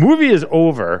 Like the movie is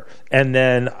over, and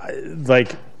then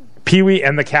like Pee Wee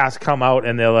and the cast come out,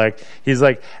 and he's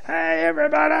like, "Hey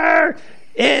everybody,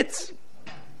 it's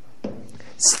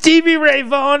Stevie Ray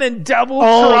Vaughan and Double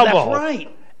Trouble." That's right.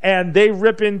 And they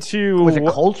rip into... Was it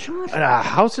Cold Shot?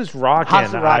 House is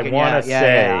Rockin', I want to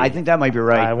say. Yeah. I think that might be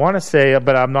right. I want to say,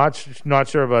 but I'm not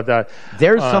sure about that.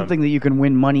 There's something that you can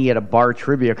win money at a bar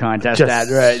trivia contest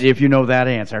if you know that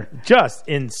answer. Just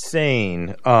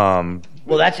insane. Well,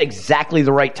 that's exactly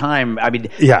the right time. I mean,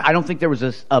 I don't think there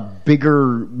was a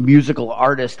bigger musical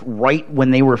artist right when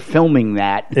they were filming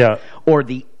that. Yeah. Or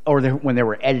when they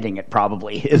were editing it,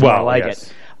 probably, is more like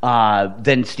it.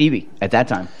 than Stevie at that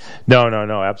time.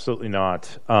 No, absolutely not.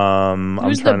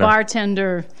 Who's the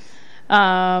bartender?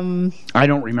 I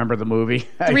don't remember the movie.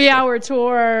 3-hour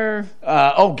tour.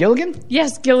 Gilligan?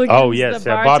 Yes, Gilligan. Oh, yes.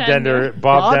 Bob Denver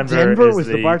was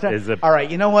the bartender. All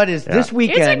right, you know what? This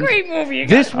weekend? It's a great movie.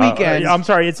 This weekend. I'm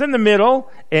sorry, it's in the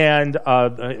middle, and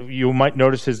you might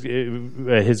notice his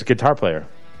guitar player.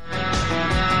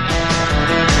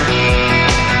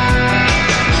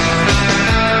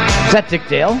 Is that Dick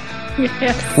Dale?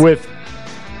 Yes. With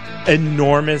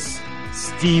enormous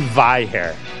Steve Vai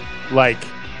hair. Like...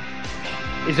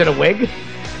 Is it a wig?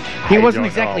 He wasn't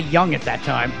don't exactly know. young at that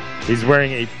time. He's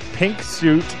wearing a pink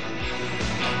suit.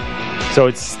 So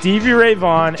it's Stevie Ray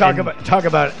Vaughan. Talk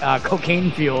about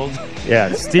cocaine fueled.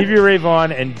 Yeah, Stevie Ray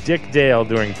Vaughan and Dick Dale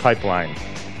doing Pipeline.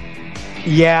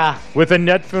 Yeah, with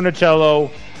Annette Funicello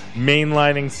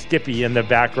mainlining Skippy in the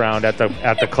background at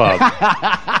the club.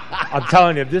 I'm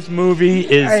telling you, this movie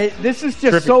is. This is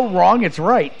just so wrong. It's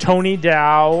right. Tony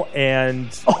Dow and.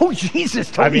 Oh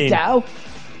Jesus, Tony Dow.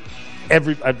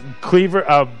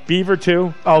 Cleaver, Beaver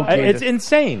too. Oh, it's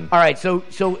insane. All right, so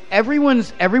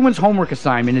everyone's homework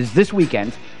assignment is this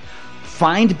weekend.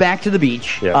 Find Back to the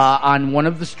Beach on one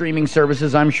of the streaming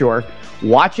services, I'm sure.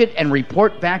 Watch it and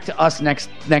report back to us next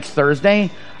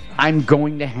Thursday. I'm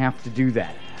going to have to do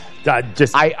that.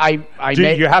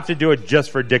 You have to do it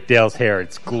just for Dick Dale's hair.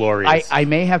 It's glorious. I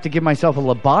may have to give myself a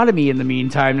lobotomy in the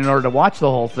meantime in order to watch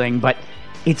the whole thing, but.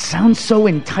 It sounds so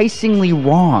enticingly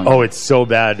wrong. Oh, it's so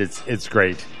bad. It's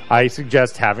great. I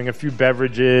suggest having a few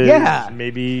beverages. Yeah.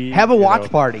 Maybe have a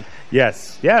watch party.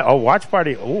 Yes. Yeah. Oh, watch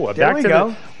party. Oh, there we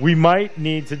go. We might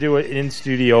need to do it in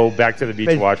studio. Back to the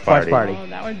Beach watch party. Oh,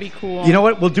 that would be cool. You know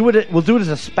what? We'll do it as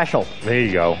a special. There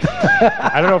you go.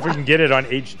 I don't know if we can get it on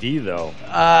HD though.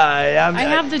 I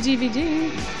have the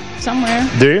DVD somewhere.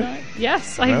 Do you?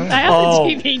 Yes, I have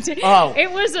the DVD. Oh,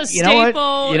 it was a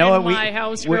staple in my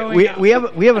house growing up. We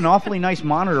have an awfully nice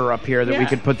monitor up here that we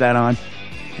could put that on.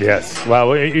 Yes. Well,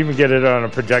 we even get it on a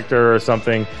projector or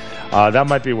something. That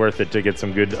might be worth it to get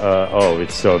some good.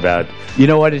 It's so bad. You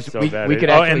know what? We could.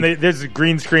 And there's a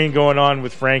green screen going on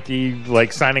with Frankie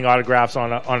like signing autographs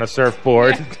on a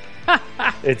surfboard.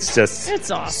 Yeah. It's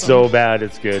awesome. So bad.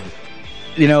 It's good.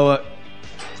 You know.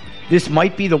 This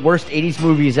might be the worst 80s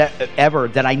movies ever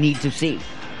that I need to see.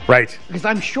 Right. Because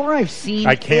I'm sure I've seen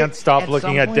I can't stop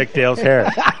looking at Dick Dale's hair.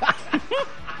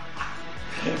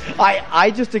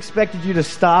 I just expected you to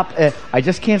stop. I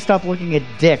just can't stop looking at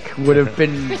Dick would have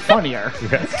been funnier.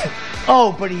 Yes.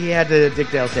 Oh, but he had Dick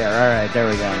Dale's hair. All right, there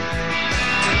we go.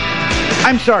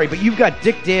 I'm sorry, but you've got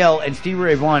Dick Dale and Stevie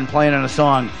Ray Vaughan playing on a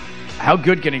song. How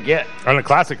good can it get? On a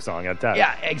classic song at that.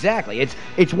 Yeah, exactly.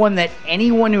 It's one that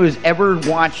anyone who has ever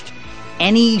watched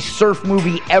any surf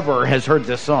movie ever has heard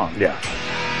this song. Yeah.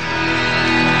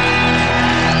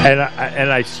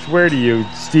 And I swear to you,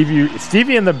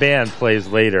 Stevie and the band plays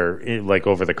later, like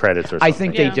over the credits or something. I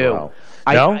think they do. Wow.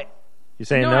 No? You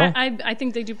saying no? I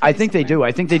think they do. I think they do.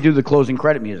 I think they do the closing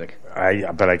credit music.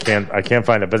 But I can't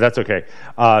find it. But that's okay.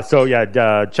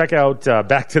 Check out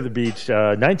Back to the Beach,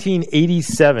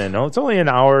 1987. Oh, it's only an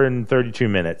hour and 32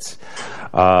 minutes.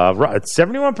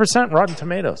 71% Rotten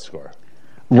Tomatoes score.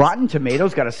 Rotten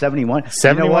Tomatoes got a 71.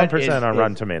 71% on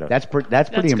Rotten Tomatoes. That's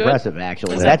pretty impressive,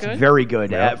 actually. That's good? Very good.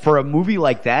 Yeah. For a movie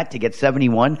like that to get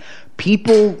 71,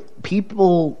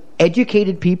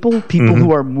 educated people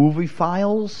who are movie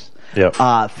files,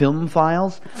 film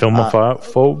files,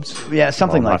 filmophobes. Yeah,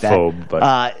 something like that. Phobe,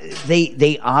 but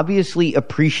they obviously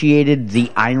appreciated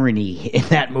the irony in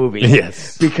that movie.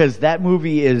 Yes, because that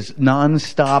movie is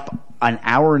nonstop. An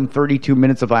hour and 32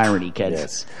 minutes of irony,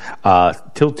 kids. Yes.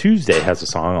 Till Tuesday has a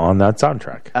song on that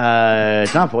soundtrack.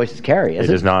 It's not Voices Carry, is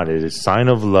it? It is not. It is Sign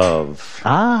of Love.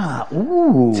 Ah,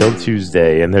 ooh. Till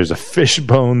Tuesday. And there's a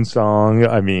Fishbone song.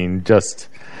 I mean, just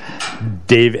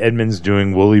Dave Edmunds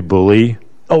doing Wooly Bully.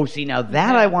 Oh, see, now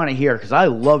that I want to hear, because I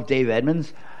love Dave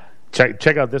Edmunds.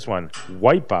 Check out this one.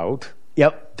 Wipeout.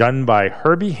 Yep. Done by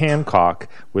Herbie Hancock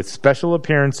with special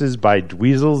appearances by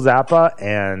Dweezil Zappa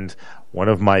and one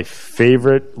of my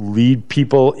favorite lead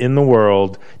people in the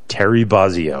world, Terry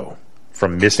Bozzio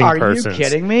from Missing Persons. Are you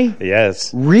kidding me?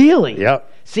 Yes. Really? Yep.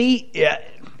 See,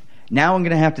 now I'm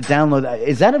going to have to download that.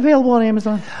 Is that available on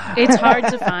Amazon? It's hard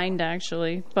to find,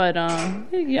 actually, but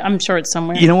I'm sure it's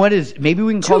somewhere. You know what is? Maybe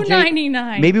we can call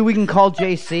 $2.99. Maybe we can call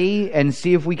JC and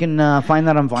see if we can find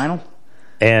that on vinyl.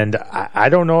 And I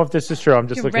don't know if this is true. I'm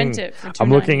just looking. Rent it for I'm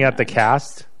looking at the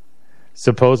cast.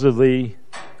 Supposedly.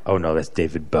 Oh, no, that's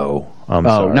David Bowie. I'm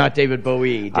sorry. Not David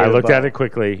Bowie. I looked at it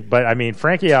quickly. But, I mean,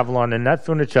 Frankie Avalon, Annette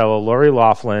Funicello, Lori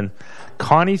Loughlin,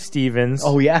 Connie Stevens.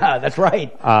 Oh, yeah, that's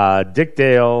right. Dick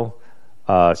Dale,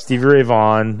 Stevie Ray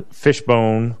Vaughan,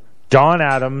 Fishbone, Don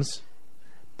Adams,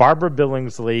 Barbara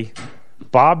Billingsley,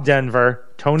 Bob Denver,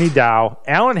 Tony Dow,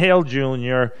 Alan Hale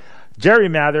Jr., Jerry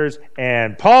Mathers,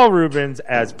 and Paul Rubens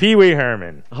as Pee Wee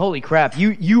Herman. Holy crap.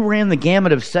 You ran the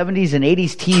gamut of 70s and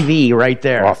 80s TV right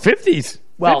there. Well, 50s.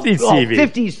 Well, 50s TV.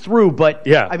 50s through, but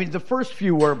yeah. I mean, the first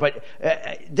few were, but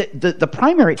the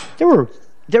primary, there were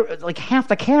like half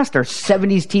the cast are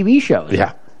 70s TV shows.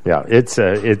 Yeah. Yeah, it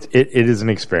is an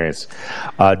experience.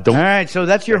 All right, so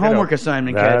that's your homework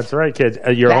assignment, kids. That's right, kids.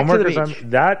 Your Back homework to the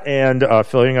assignment, that and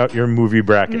filling out your movie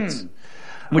brackets.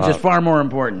 Which is far more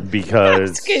important.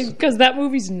 Because that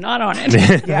movie's not on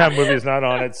it. That movie's not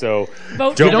on it, so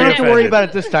you don't have to worry about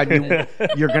it this time.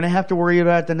 You're going to have to worry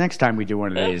about it the next time we do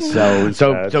one of these.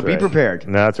 So be prepared.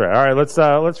 That's right. All right,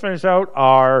 let's finish out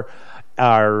our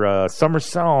summer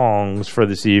songs for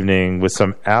this evening with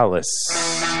some Alice.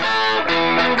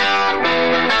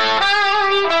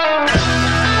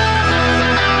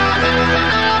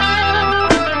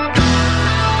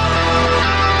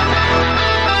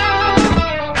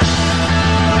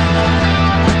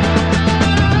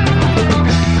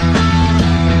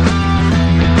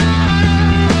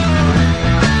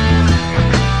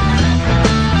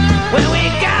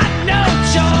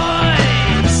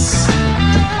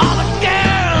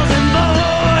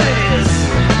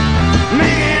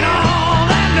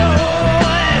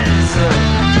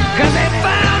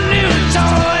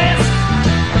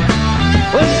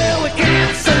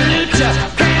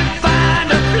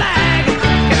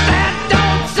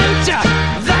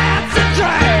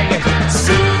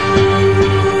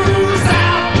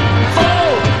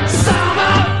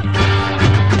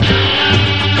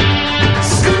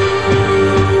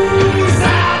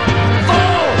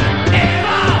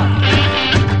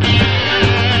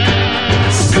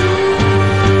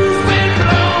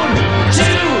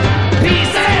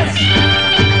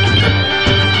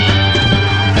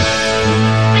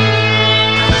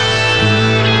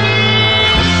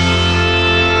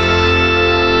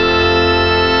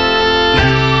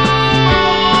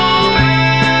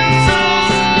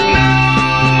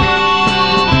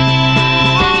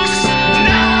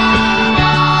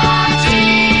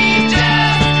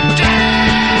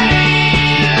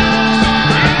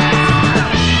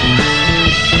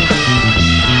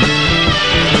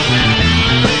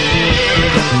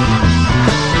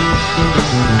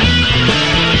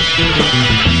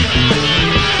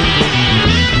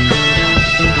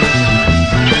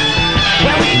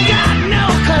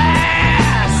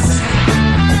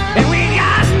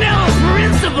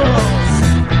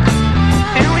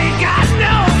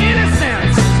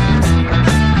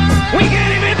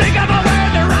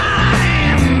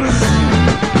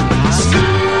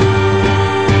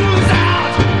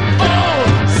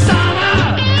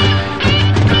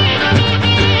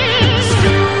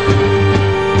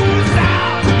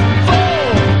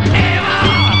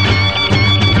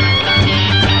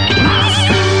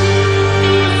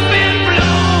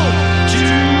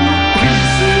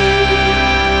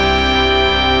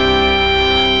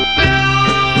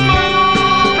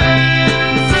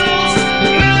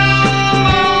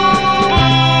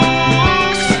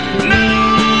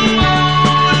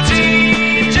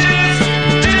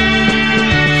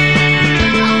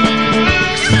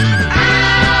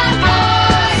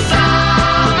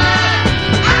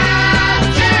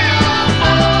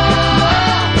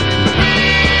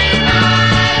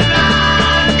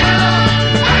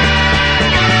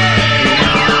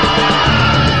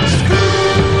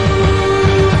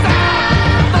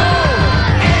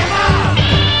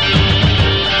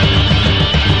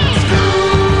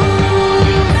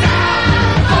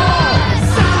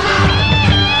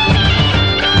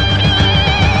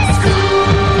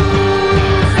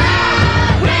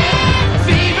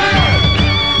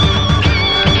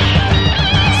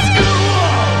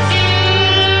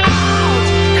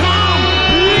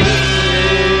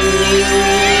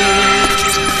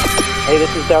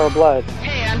 Sour Blood.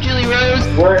 Hey, I'm Julie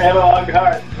Rose. We're Emma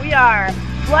Lockhart. We are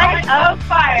Blood of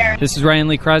Fire. This is Ryan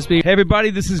Lee Crosby. Hey, everybody,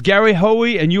 this is Gary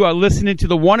Hoey, and you are listening to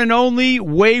the one and only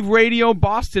Wave Radio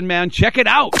Boston, man. Check it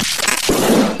out.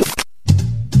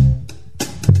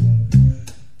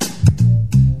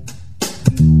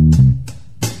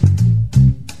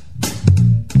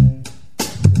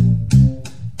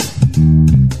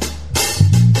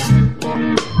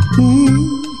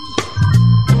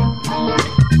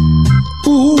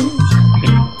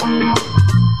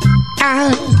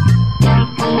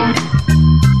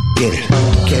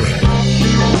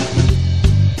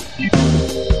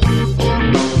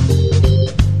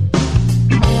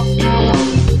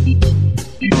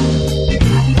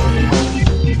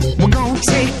 We're gonna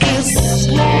take it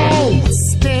slow,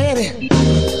 steady.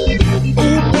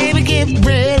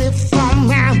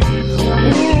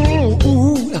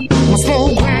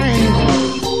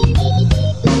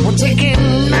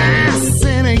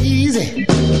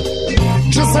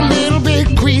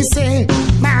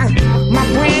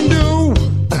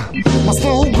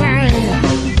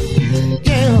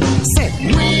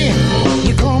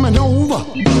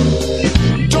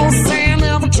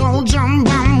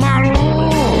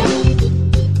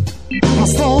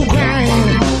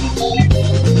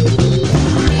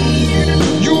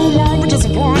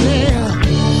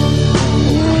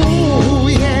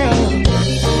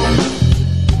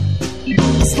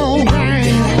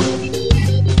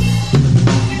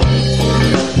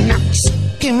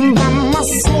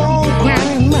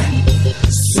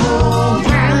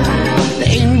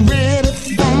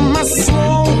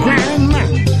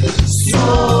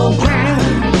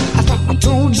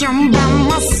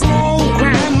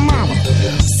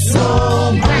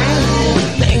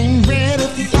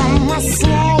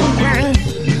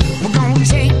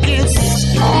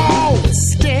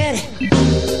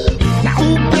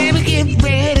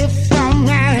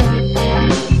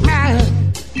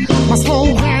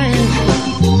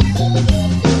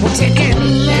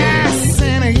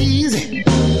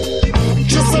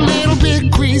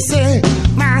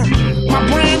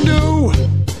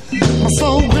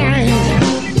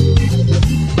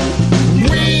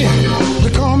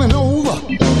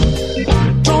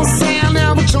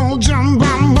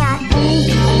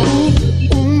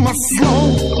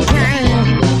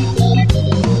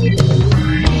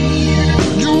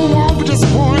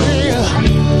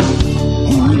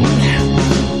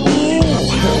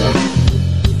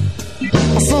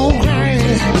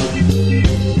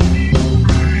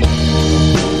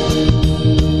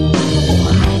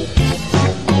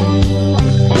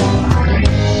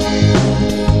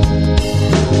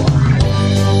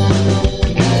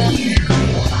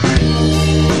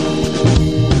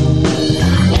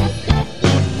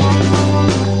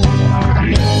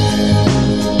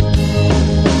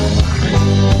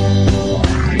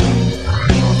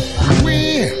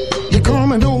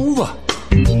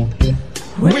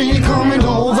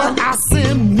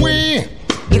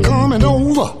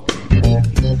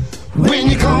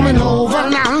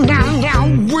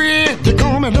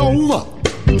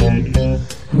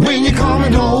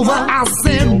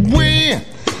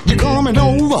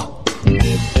 coming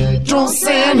over. Don't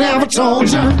say I never told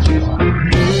you.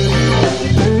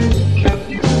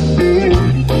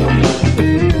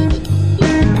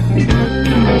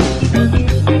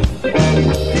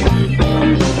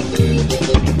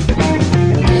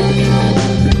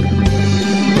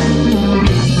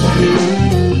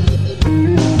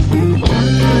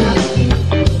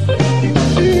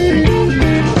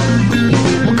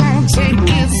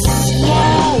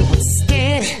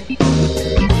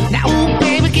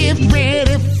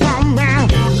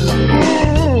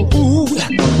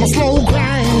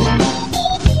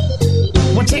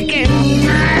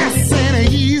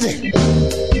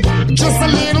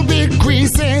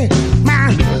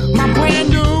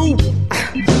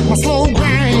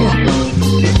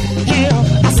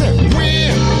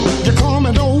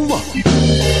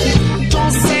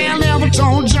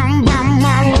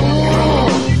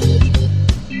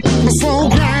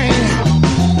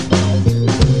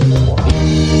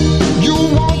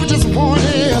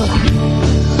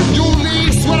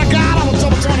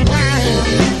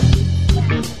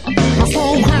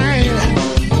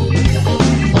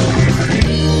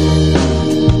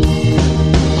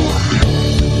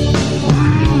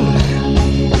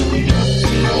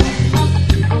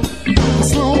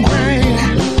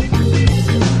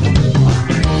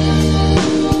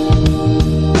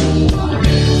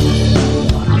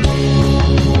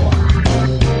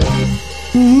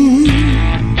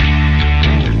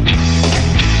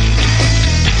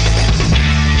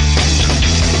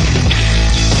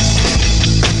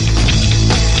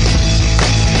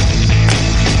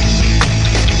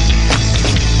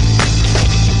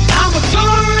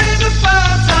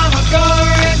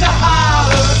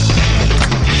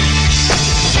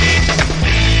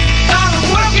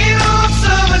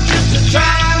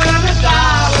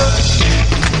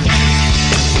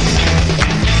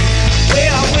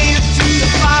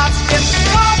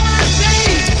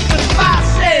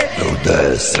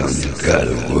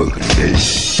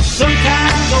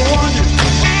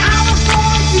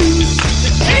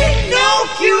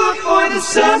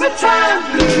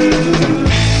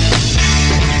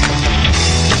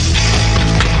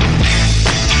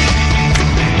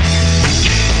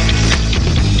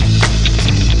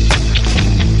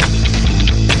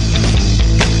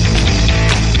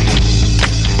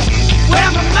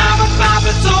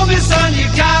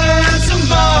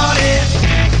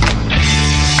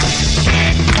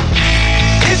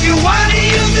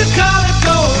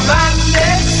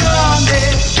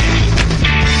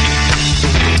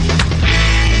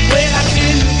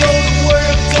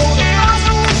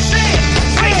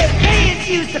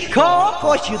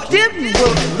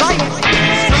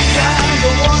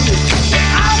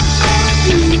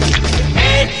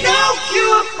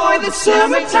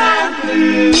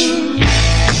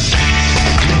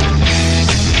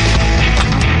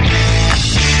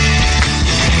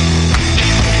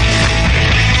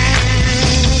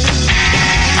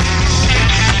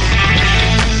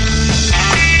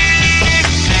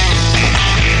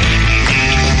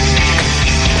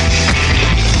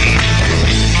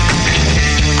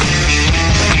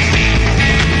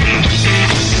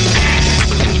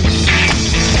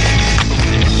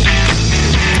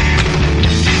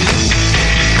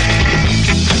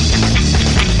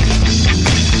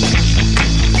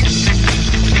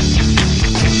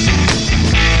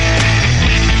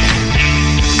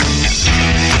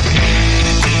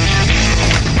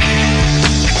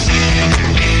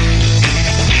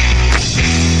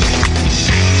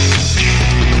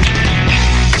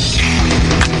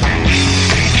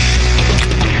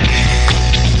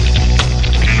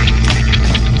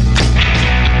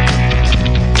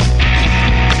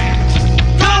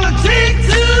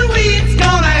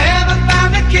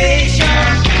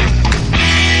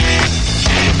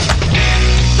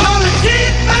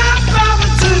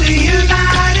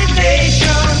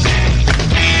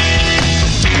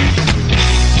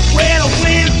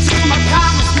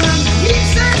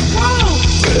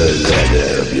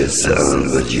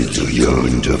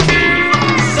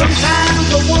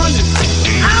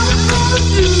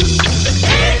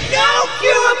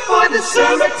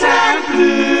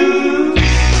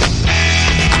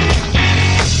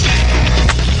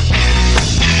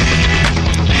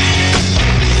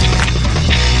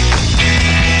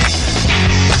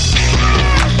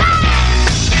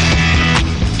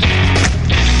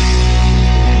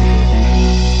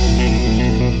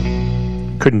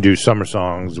 Couldn't do summer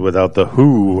songs without the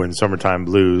Who and Summertime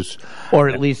Blues. Or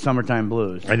at least Summertime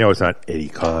Blues. I know it's not Eddie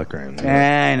Cochran.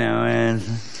 I know.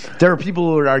 There are people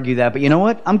who would argue that, but you know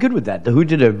what? I'm good with that. The Who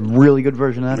did a really good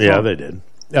version of that song. Yeah, they did.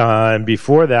 And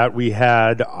before that, we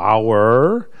had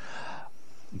our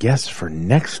guest for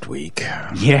next week.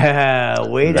 Yeah,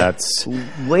 way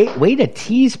to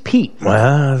tease Pete.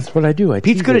 Well, that's what I do.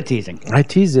 Pete's good at teasing. I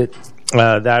tease it.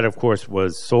 That, of course,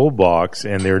 was Soulbox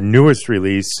and their newest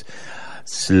release,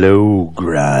 Slow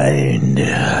Grind.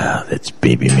 That's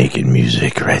baby making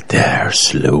music right there.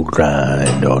 Slow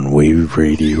Grind on Wave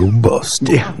Radio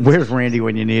Boston. Yeah, where's Randy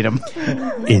when you need him?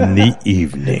 In the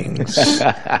evenings. Is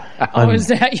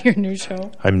that your new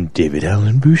show? I'm David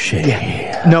Allen Boucher.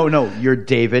 Yeah. No, you're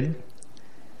David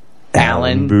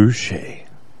Allen Boucher.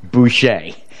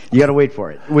 Boucher. You got to wait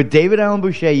for it. With David Allen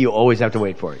Boucher, you always have to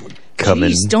wait for it.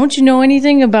 Jeez, don't you know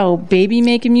anything about baby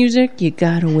making music? You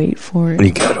gotta wait for it.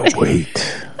 You gotta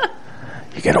wait.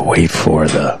 You gotta wait for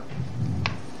the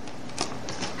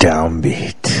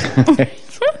downbeat.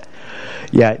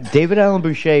 Yeah, David Allen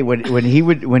Boucher, when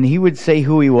he would say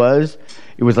who he was,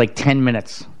 it was like 10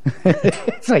 minutes.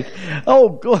 It's like,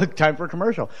 oh, look, time for a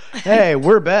commercial. Hey,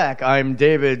 we're back. I'm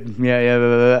David.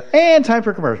 Yeah, and time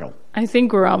for a commercial. I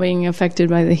think we're all being affected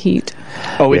by the heat.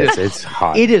 Oh, it's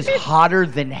hot. It is hotter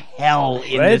than hell.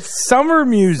 It's summer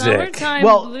music. Summertime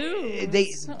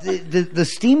blues. The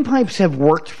steam pipes have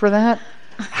worked for that.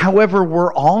 However,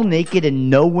 we're all naked and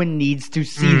no one needs to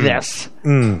see this.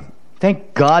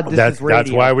 Thank God this is radio.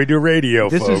 That's why we do radio,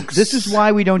 folks. This is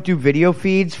why we don't do video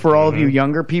feeds for all of you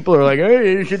younger people who are like,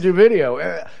 hey, you should do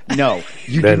video. No,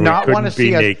 you do not want to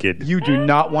see us naked. You do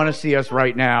not want to see us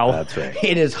right now. That's right.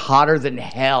 It is hotter than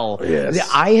hell. Yes.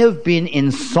 I have been in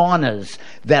saunas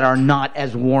that are not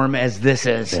as warm as this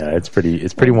is. Yeah, it's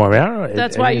pretty warm. I don't know.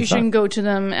 That's why you shouldn't go to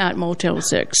them at Motel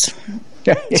 6.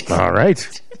 All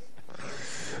right.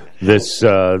 This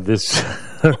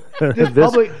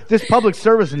public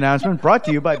service announcement brought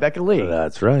to you by Becca Lee.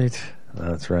 That's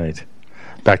right.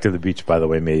 Back to the Beach, by the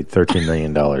way, made $13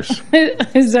 million.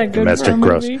 Is that good domestic for a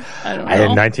gross? movie? I don't know.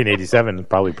 In 1987,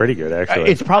 probably pretty good, actually.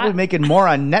 It's probably making more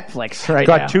on Netflix right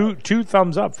now. Got two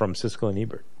thumbs up from Siskel and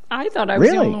Ebert. I thought I was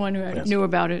the only one who knew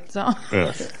about it. So,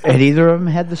 had either of them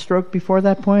had the stroke before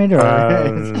that point,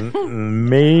 or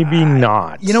maybe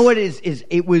not? You know what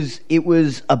it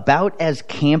was about as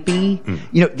campy.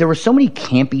 You know, there were so many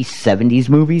campy '70s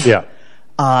movies. Yeah,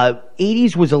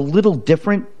 '80s was a little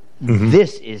different.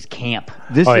 This is camp.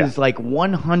 This is like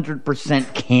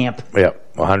 100% camp. Yeah,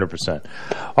 100%.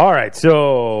 All right,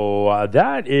 so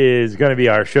that is going to be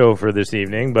our show for this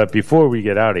evening. But before we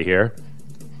get out of here,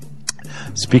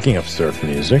 speaking of surf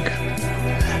music,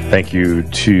 thank you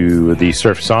to the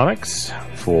Surf Sonics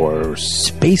for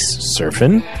Space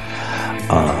Surfin',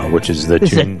 which is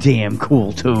It's a damn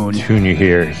cool tune. Tune you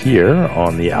hear here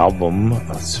on the album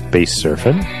Space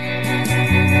Surfin'.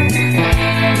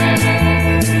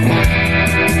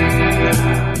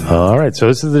 All right, so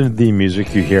this is the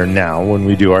music you hear now when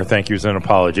we do our thank yous and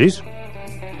apologies.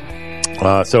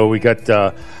 So we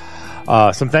got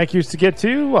some thank yous to get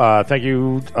to. Thank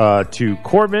you to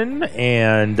Corbin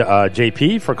and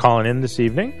JP for calling in this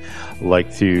evening.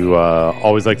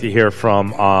 Always like to hear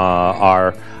from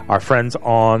our friends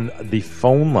on the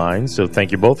phone line. So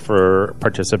thank you both for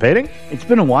participating. It's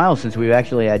been a while since we've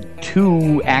actually had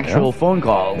two actual phone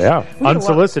calls. Yeah,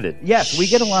 unsolicited. Yes, we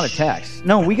get a lot of texts.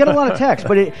 No, we get a lot of texts,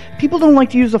 but people don't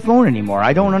like to use the phone anymore.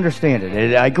 I don't understand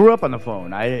it. I grew up on the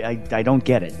phone. I don't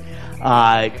get it.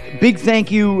 Big thank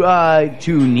you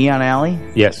to Neon Alley.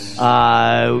 Yes.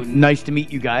 Nice to meet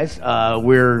you guys.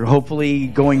 We're hopefully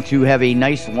going to have a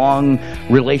nice, long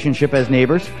relationship as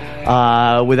neighbors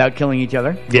without killing each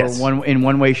other. Yes. In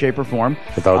one way, shape, or form.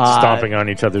 Without stomping on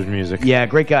each other's music. Yeah,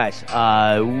 great guys.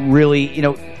 Really,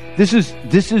 this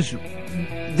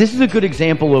is a good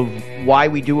example of why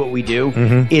we do what we do,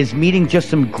 is meeting just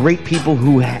some great people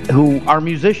who are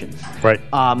musicians. Right.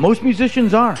 Most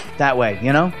musicians are that way,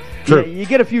 True. You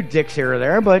get a few dicks here or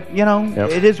there, but,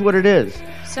 it is what it is.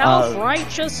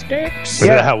 Self-righteous dicks.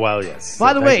 Yeah, well, yes.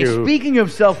 By the way, speaking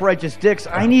of self-righteous dicks,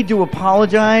 I need to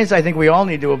apologize. I think we all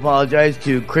need to apologize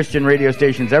to Christian radio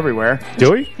stations everywhere.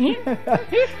 Do we?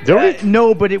 Do we?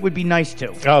 No, but it would be nice to.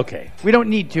 Okay. We don't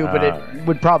need to, but it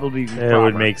would probably be proper. It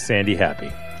would make Sandy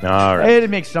happy. All right.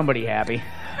 It'd make somebody happy.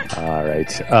 All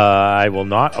right. I will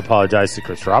not apologize to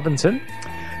Chris Robinson.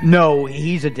 No,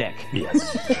 he's a dick.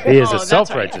 Yes. He is a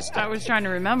self-righteous dick. I was trying to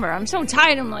remember. I'm so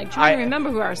tired. I'm trying to remember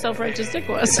who our self-righteous dick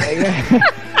was.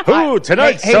 Who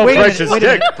tonight's self-righteous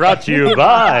dick brought to you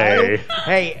by.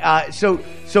 So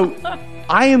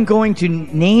I am going to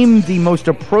name the most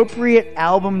appropriate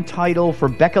album title for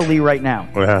Becca Lee right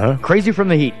now. Crazy from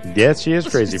the Heat. Yes, she is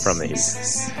Crazy from the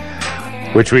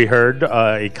Heat. Which we heard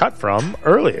a cut from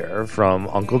earlier from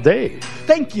Uncle Dave.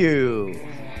 Thank you.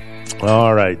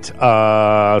 All right.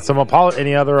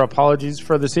 Any other apologies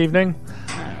for this evening?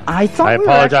 I thought I we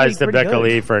were apologize to actually pretty Becca good.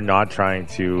 Lee for not trying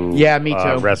to me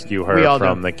too. rescue We all her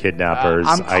from do. the kidnappers,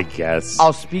 I guess.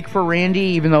 I'll speak for Randy,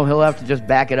 even though he'll have to just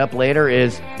back it up later,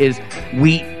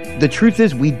 the truth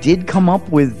is we did come up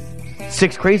with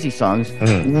 6 crazy songs.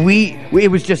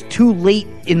 It was just too late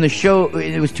in the show.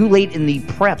 It was too late in the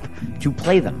prep to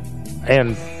play them.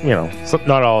 And,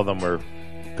 not all of them were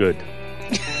good.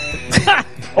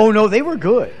 Oh, no, they were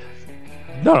good.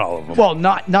 Not all of them. Well,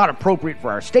 not appropriate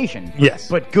for our station. Yes.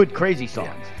 But good crazy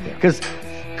songs. Because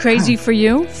Crazy for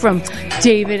You from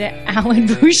David Allen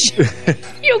Boucher.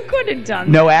 You could have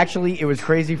done no, actually, it was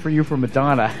Crazy for You for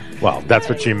Madonna. Well, that's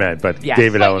what she meant, but Yes.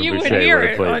 David But Allen you would Boucher hear would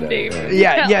have it played on that. David.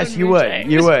 Yeah, yes, you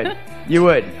would. You would. You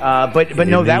would. But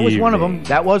no, In that the was one of evening. them.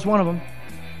 That was one of them.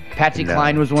 Patsy No.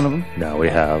 Cline was one of them. Now we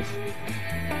have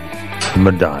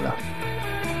Madonna.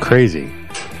 Crazy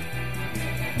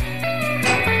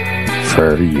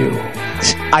for You.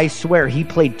 I swear, he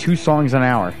played 2 songs an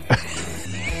hour.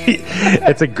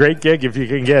 It's a great gig if you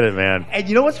can get it, man. And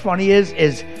you know what's funny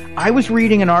is I was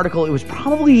reading an article. It was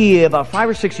probably about 5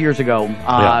 or 6 years ago.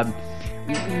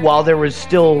 While there was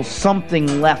still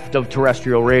something left of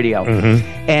terrestrial radio,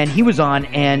 and he was on,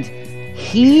 and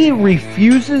he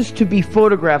refuses to be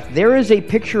photographed. There is a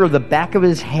picture of the back of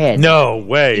his head. No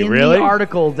way, in really? the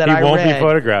article that He I won't read, be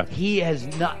photographed. He has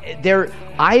not. There,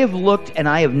 I have looked, and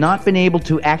I have not been able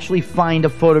to actually find a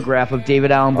photograph of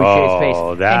David Allen Boucher's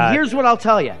face. that- And here's what I'll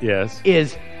tell you: Yes.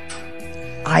 is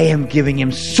I am giving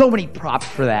him so many props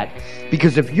for that,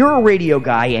 because if you're a radio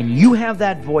guy and you have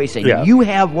that voice and Yeah. you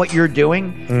have what you're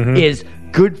doing, Mhm. is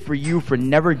good for you for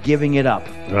never giving it up.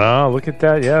 Oh, look at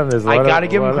that. Yeah, there's a I lot gotta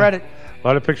of, give a him lot credit. A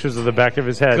lot of pictures of the back of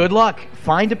his head. Good luck.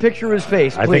 Find a picture of his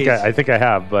face, please. I think I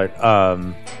have, but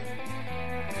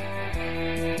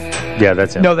yeah,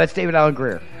 that's him. No, that's David Allen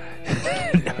Greer.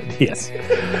 Yes.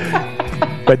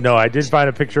 But no, I did find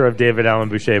a picture of David Allen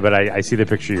Boucher, but I see the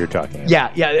picture you're talking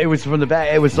about. Yeah, it was from the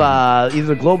back. It was either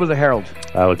the Globe or the Herald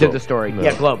did Globe. the story. No.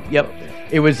 Yeah, Globe. Yep.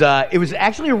 It was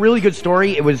actually a really good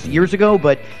story. It was years ago,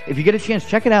 but if you get a chance,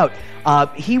 check it out.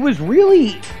 He was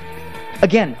really,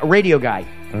 again, a radio guy.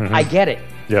 Mhm. I get it.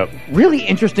 Yep. Really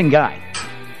interesting guy.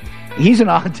 He's an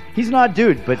odd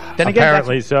dude, but then again,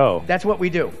 Apparently so. That's what we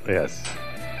do. Yes.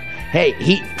 Hey,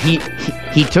 he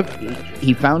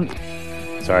found.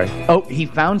 Sorry. Oh, he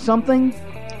found something.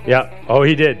 Yeah. Oh,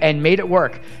 he did. And made it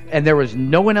work. And there was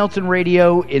no one else in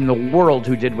radio in the world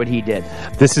who did what he did.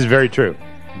 This is very true.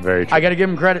 Very true. I got to give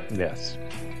him credit. Yes.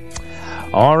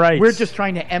 All right. We're just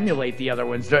trying to emulate the other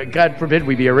ones. God forbid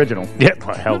we be original. Yeah.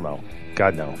 Well, hell no.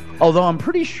 God no. Although I'm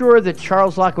pretty sure that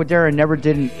Charles Laquadera never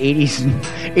did an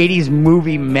 80s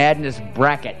movie madness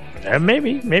bracket.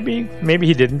 Maybe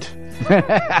he didn't. And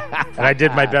I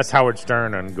did my best Howard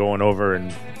Stern on going over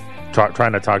and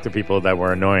trying to talk to people that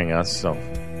were annoying us. So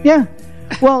Yeah.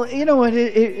 Well, you know what?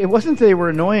 It wasn't that they were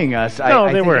annoying us. No, I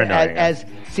they think were annoying us.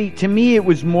 See, to me, it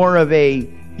was more of a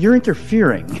you're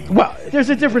interfering. Well, there's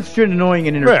a difference between annoying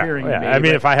and interfering. Yeah. to me, I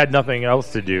mean, but- if I had nothing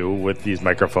else to do with these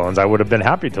microphones, I would have been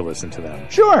happy to listen to them.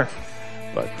 Sure.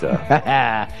 But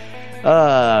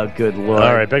oh, good lord!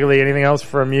 All right, Becca Lee, anything else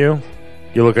from you?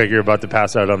 You look like you're about to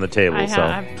pass out on the table.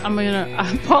 I'm going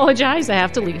to apologize. I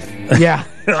have to leave. Yeah,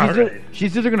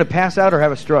 she's either going to pass out or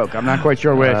have a stroke. I'm not quite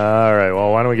sure which. All right,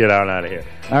 well, why don't we get out and out of here?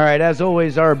 All right, as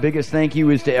always, our biggest thank you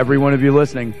is to every one of you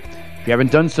listening. If you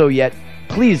haven't done so yet,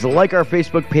 please like our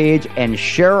Facebook page and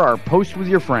share our post with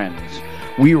your friends.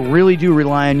 We really do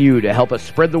rely on you to help us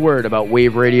spread the word about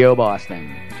Wave Radio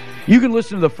Boston. You can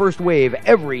listen to The First Wave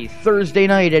every Thursday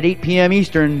night at 8 p.m.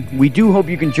 Eastern. We do hope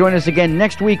you can join us again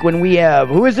next week when we have,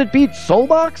 who is it, Pete?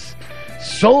 Soulbox?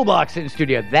 Soulbox in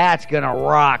studio. That's going to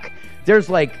rock.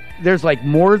 There's like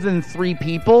more than 3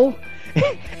 people,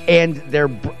 and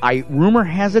rumor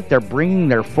has it they're bringing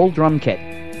their full drum kit.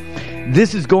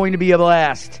 This is going to be a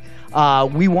blast.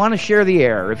 We want to share the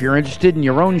air. If you're interested in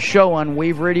your own show on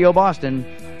Wave Radio Boston,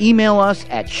 email us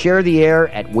at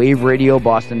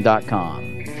sharetheair@waveradioboston.com.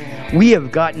 We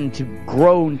have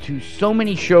grown to so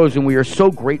many shows, and we are so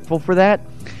grateful for that.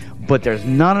 But there's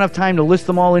not enough time to list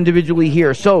them all individually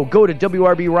here. So go to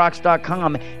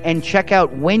wrbrocks.com and check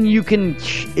out when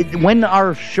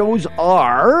our shows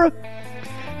are.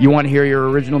 You want to hear your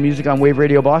original music on Wave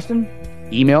Radio Boston?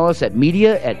 Email us at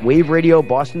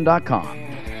media@waveradioboston.com.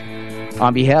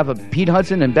 On behalf of Pete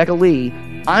Hudson and Becca Lee,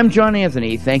 I'm John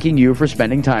Anthony, thanking you for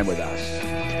spending time with us.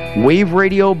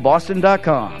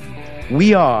 WaveRadioBoston.com.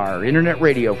 We are Internet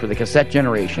radio for the cassette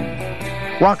generation.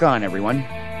 Rock on, everyone.